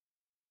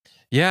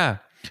 Yeah.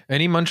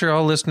 Any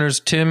Montreal listeners,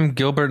 Tim,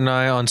 Gilbert, and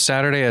I on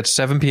Saturday at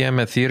 7 p.m.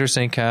 at Theatre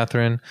St.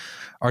 Catherine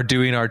are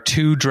doing our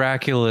Two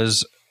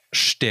Draculas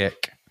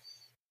shtick.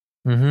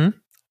 Mm-hmm.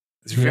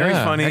 It's very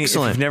funny.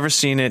 Excellent. If you've never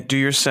seen it, do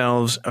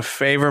yourselves a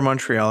favor,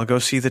 Montreal. Go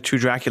see the Two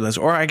Draculas,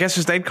 or I guess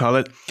as they'd call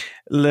it,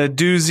 Le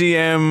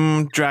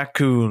Deuxième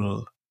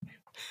Dracule.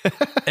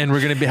 And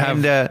we're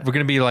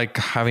gonna be like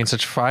having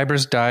such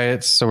fibrous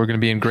diets, so we're gonna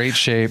be in great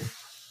shape.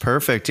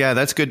 Perfect. Yeah,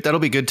 that's good. That'll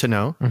be good to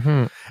know.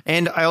 Mm-hmm.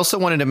 And I also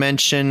wanted to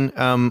mention,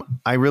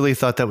 I really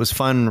thought that was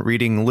fun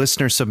reading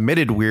listener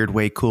submitted weird,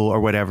 way cool,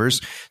 or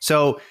whatever's.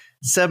 So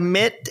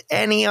submit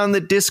any on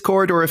the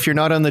Discord, or if you're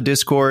not on the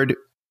Discord,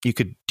 you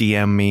could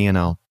DM me and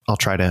I'll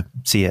try to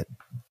see it.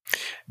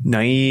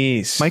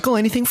 Nice. Michael,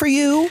 anything for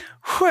you?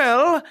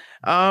 Well,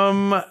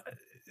 I'm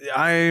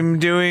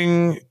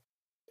going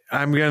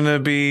to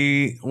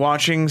be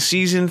watching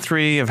season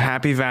 3 of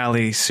Happy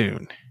Valley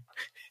soon.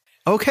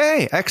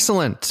 Okay,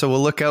 excellent. So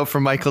we'll look out for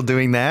Michael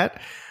doing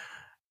that.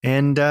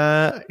 And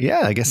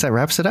yeah, I guess that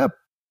wraps it up.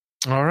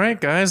 All right,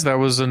 guys, that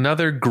was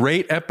another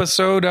great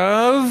episode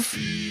of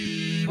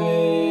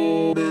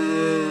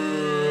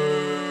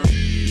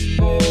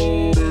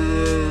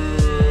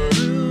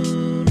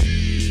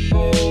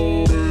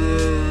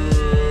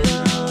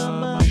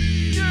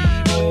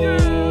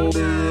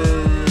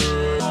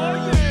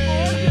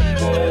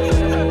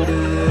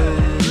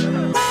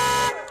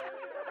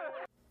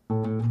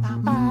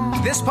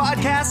This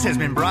podcast has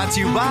been brought to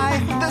you by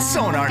the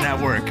Sonar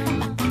Network.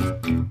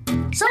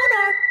 Sonar!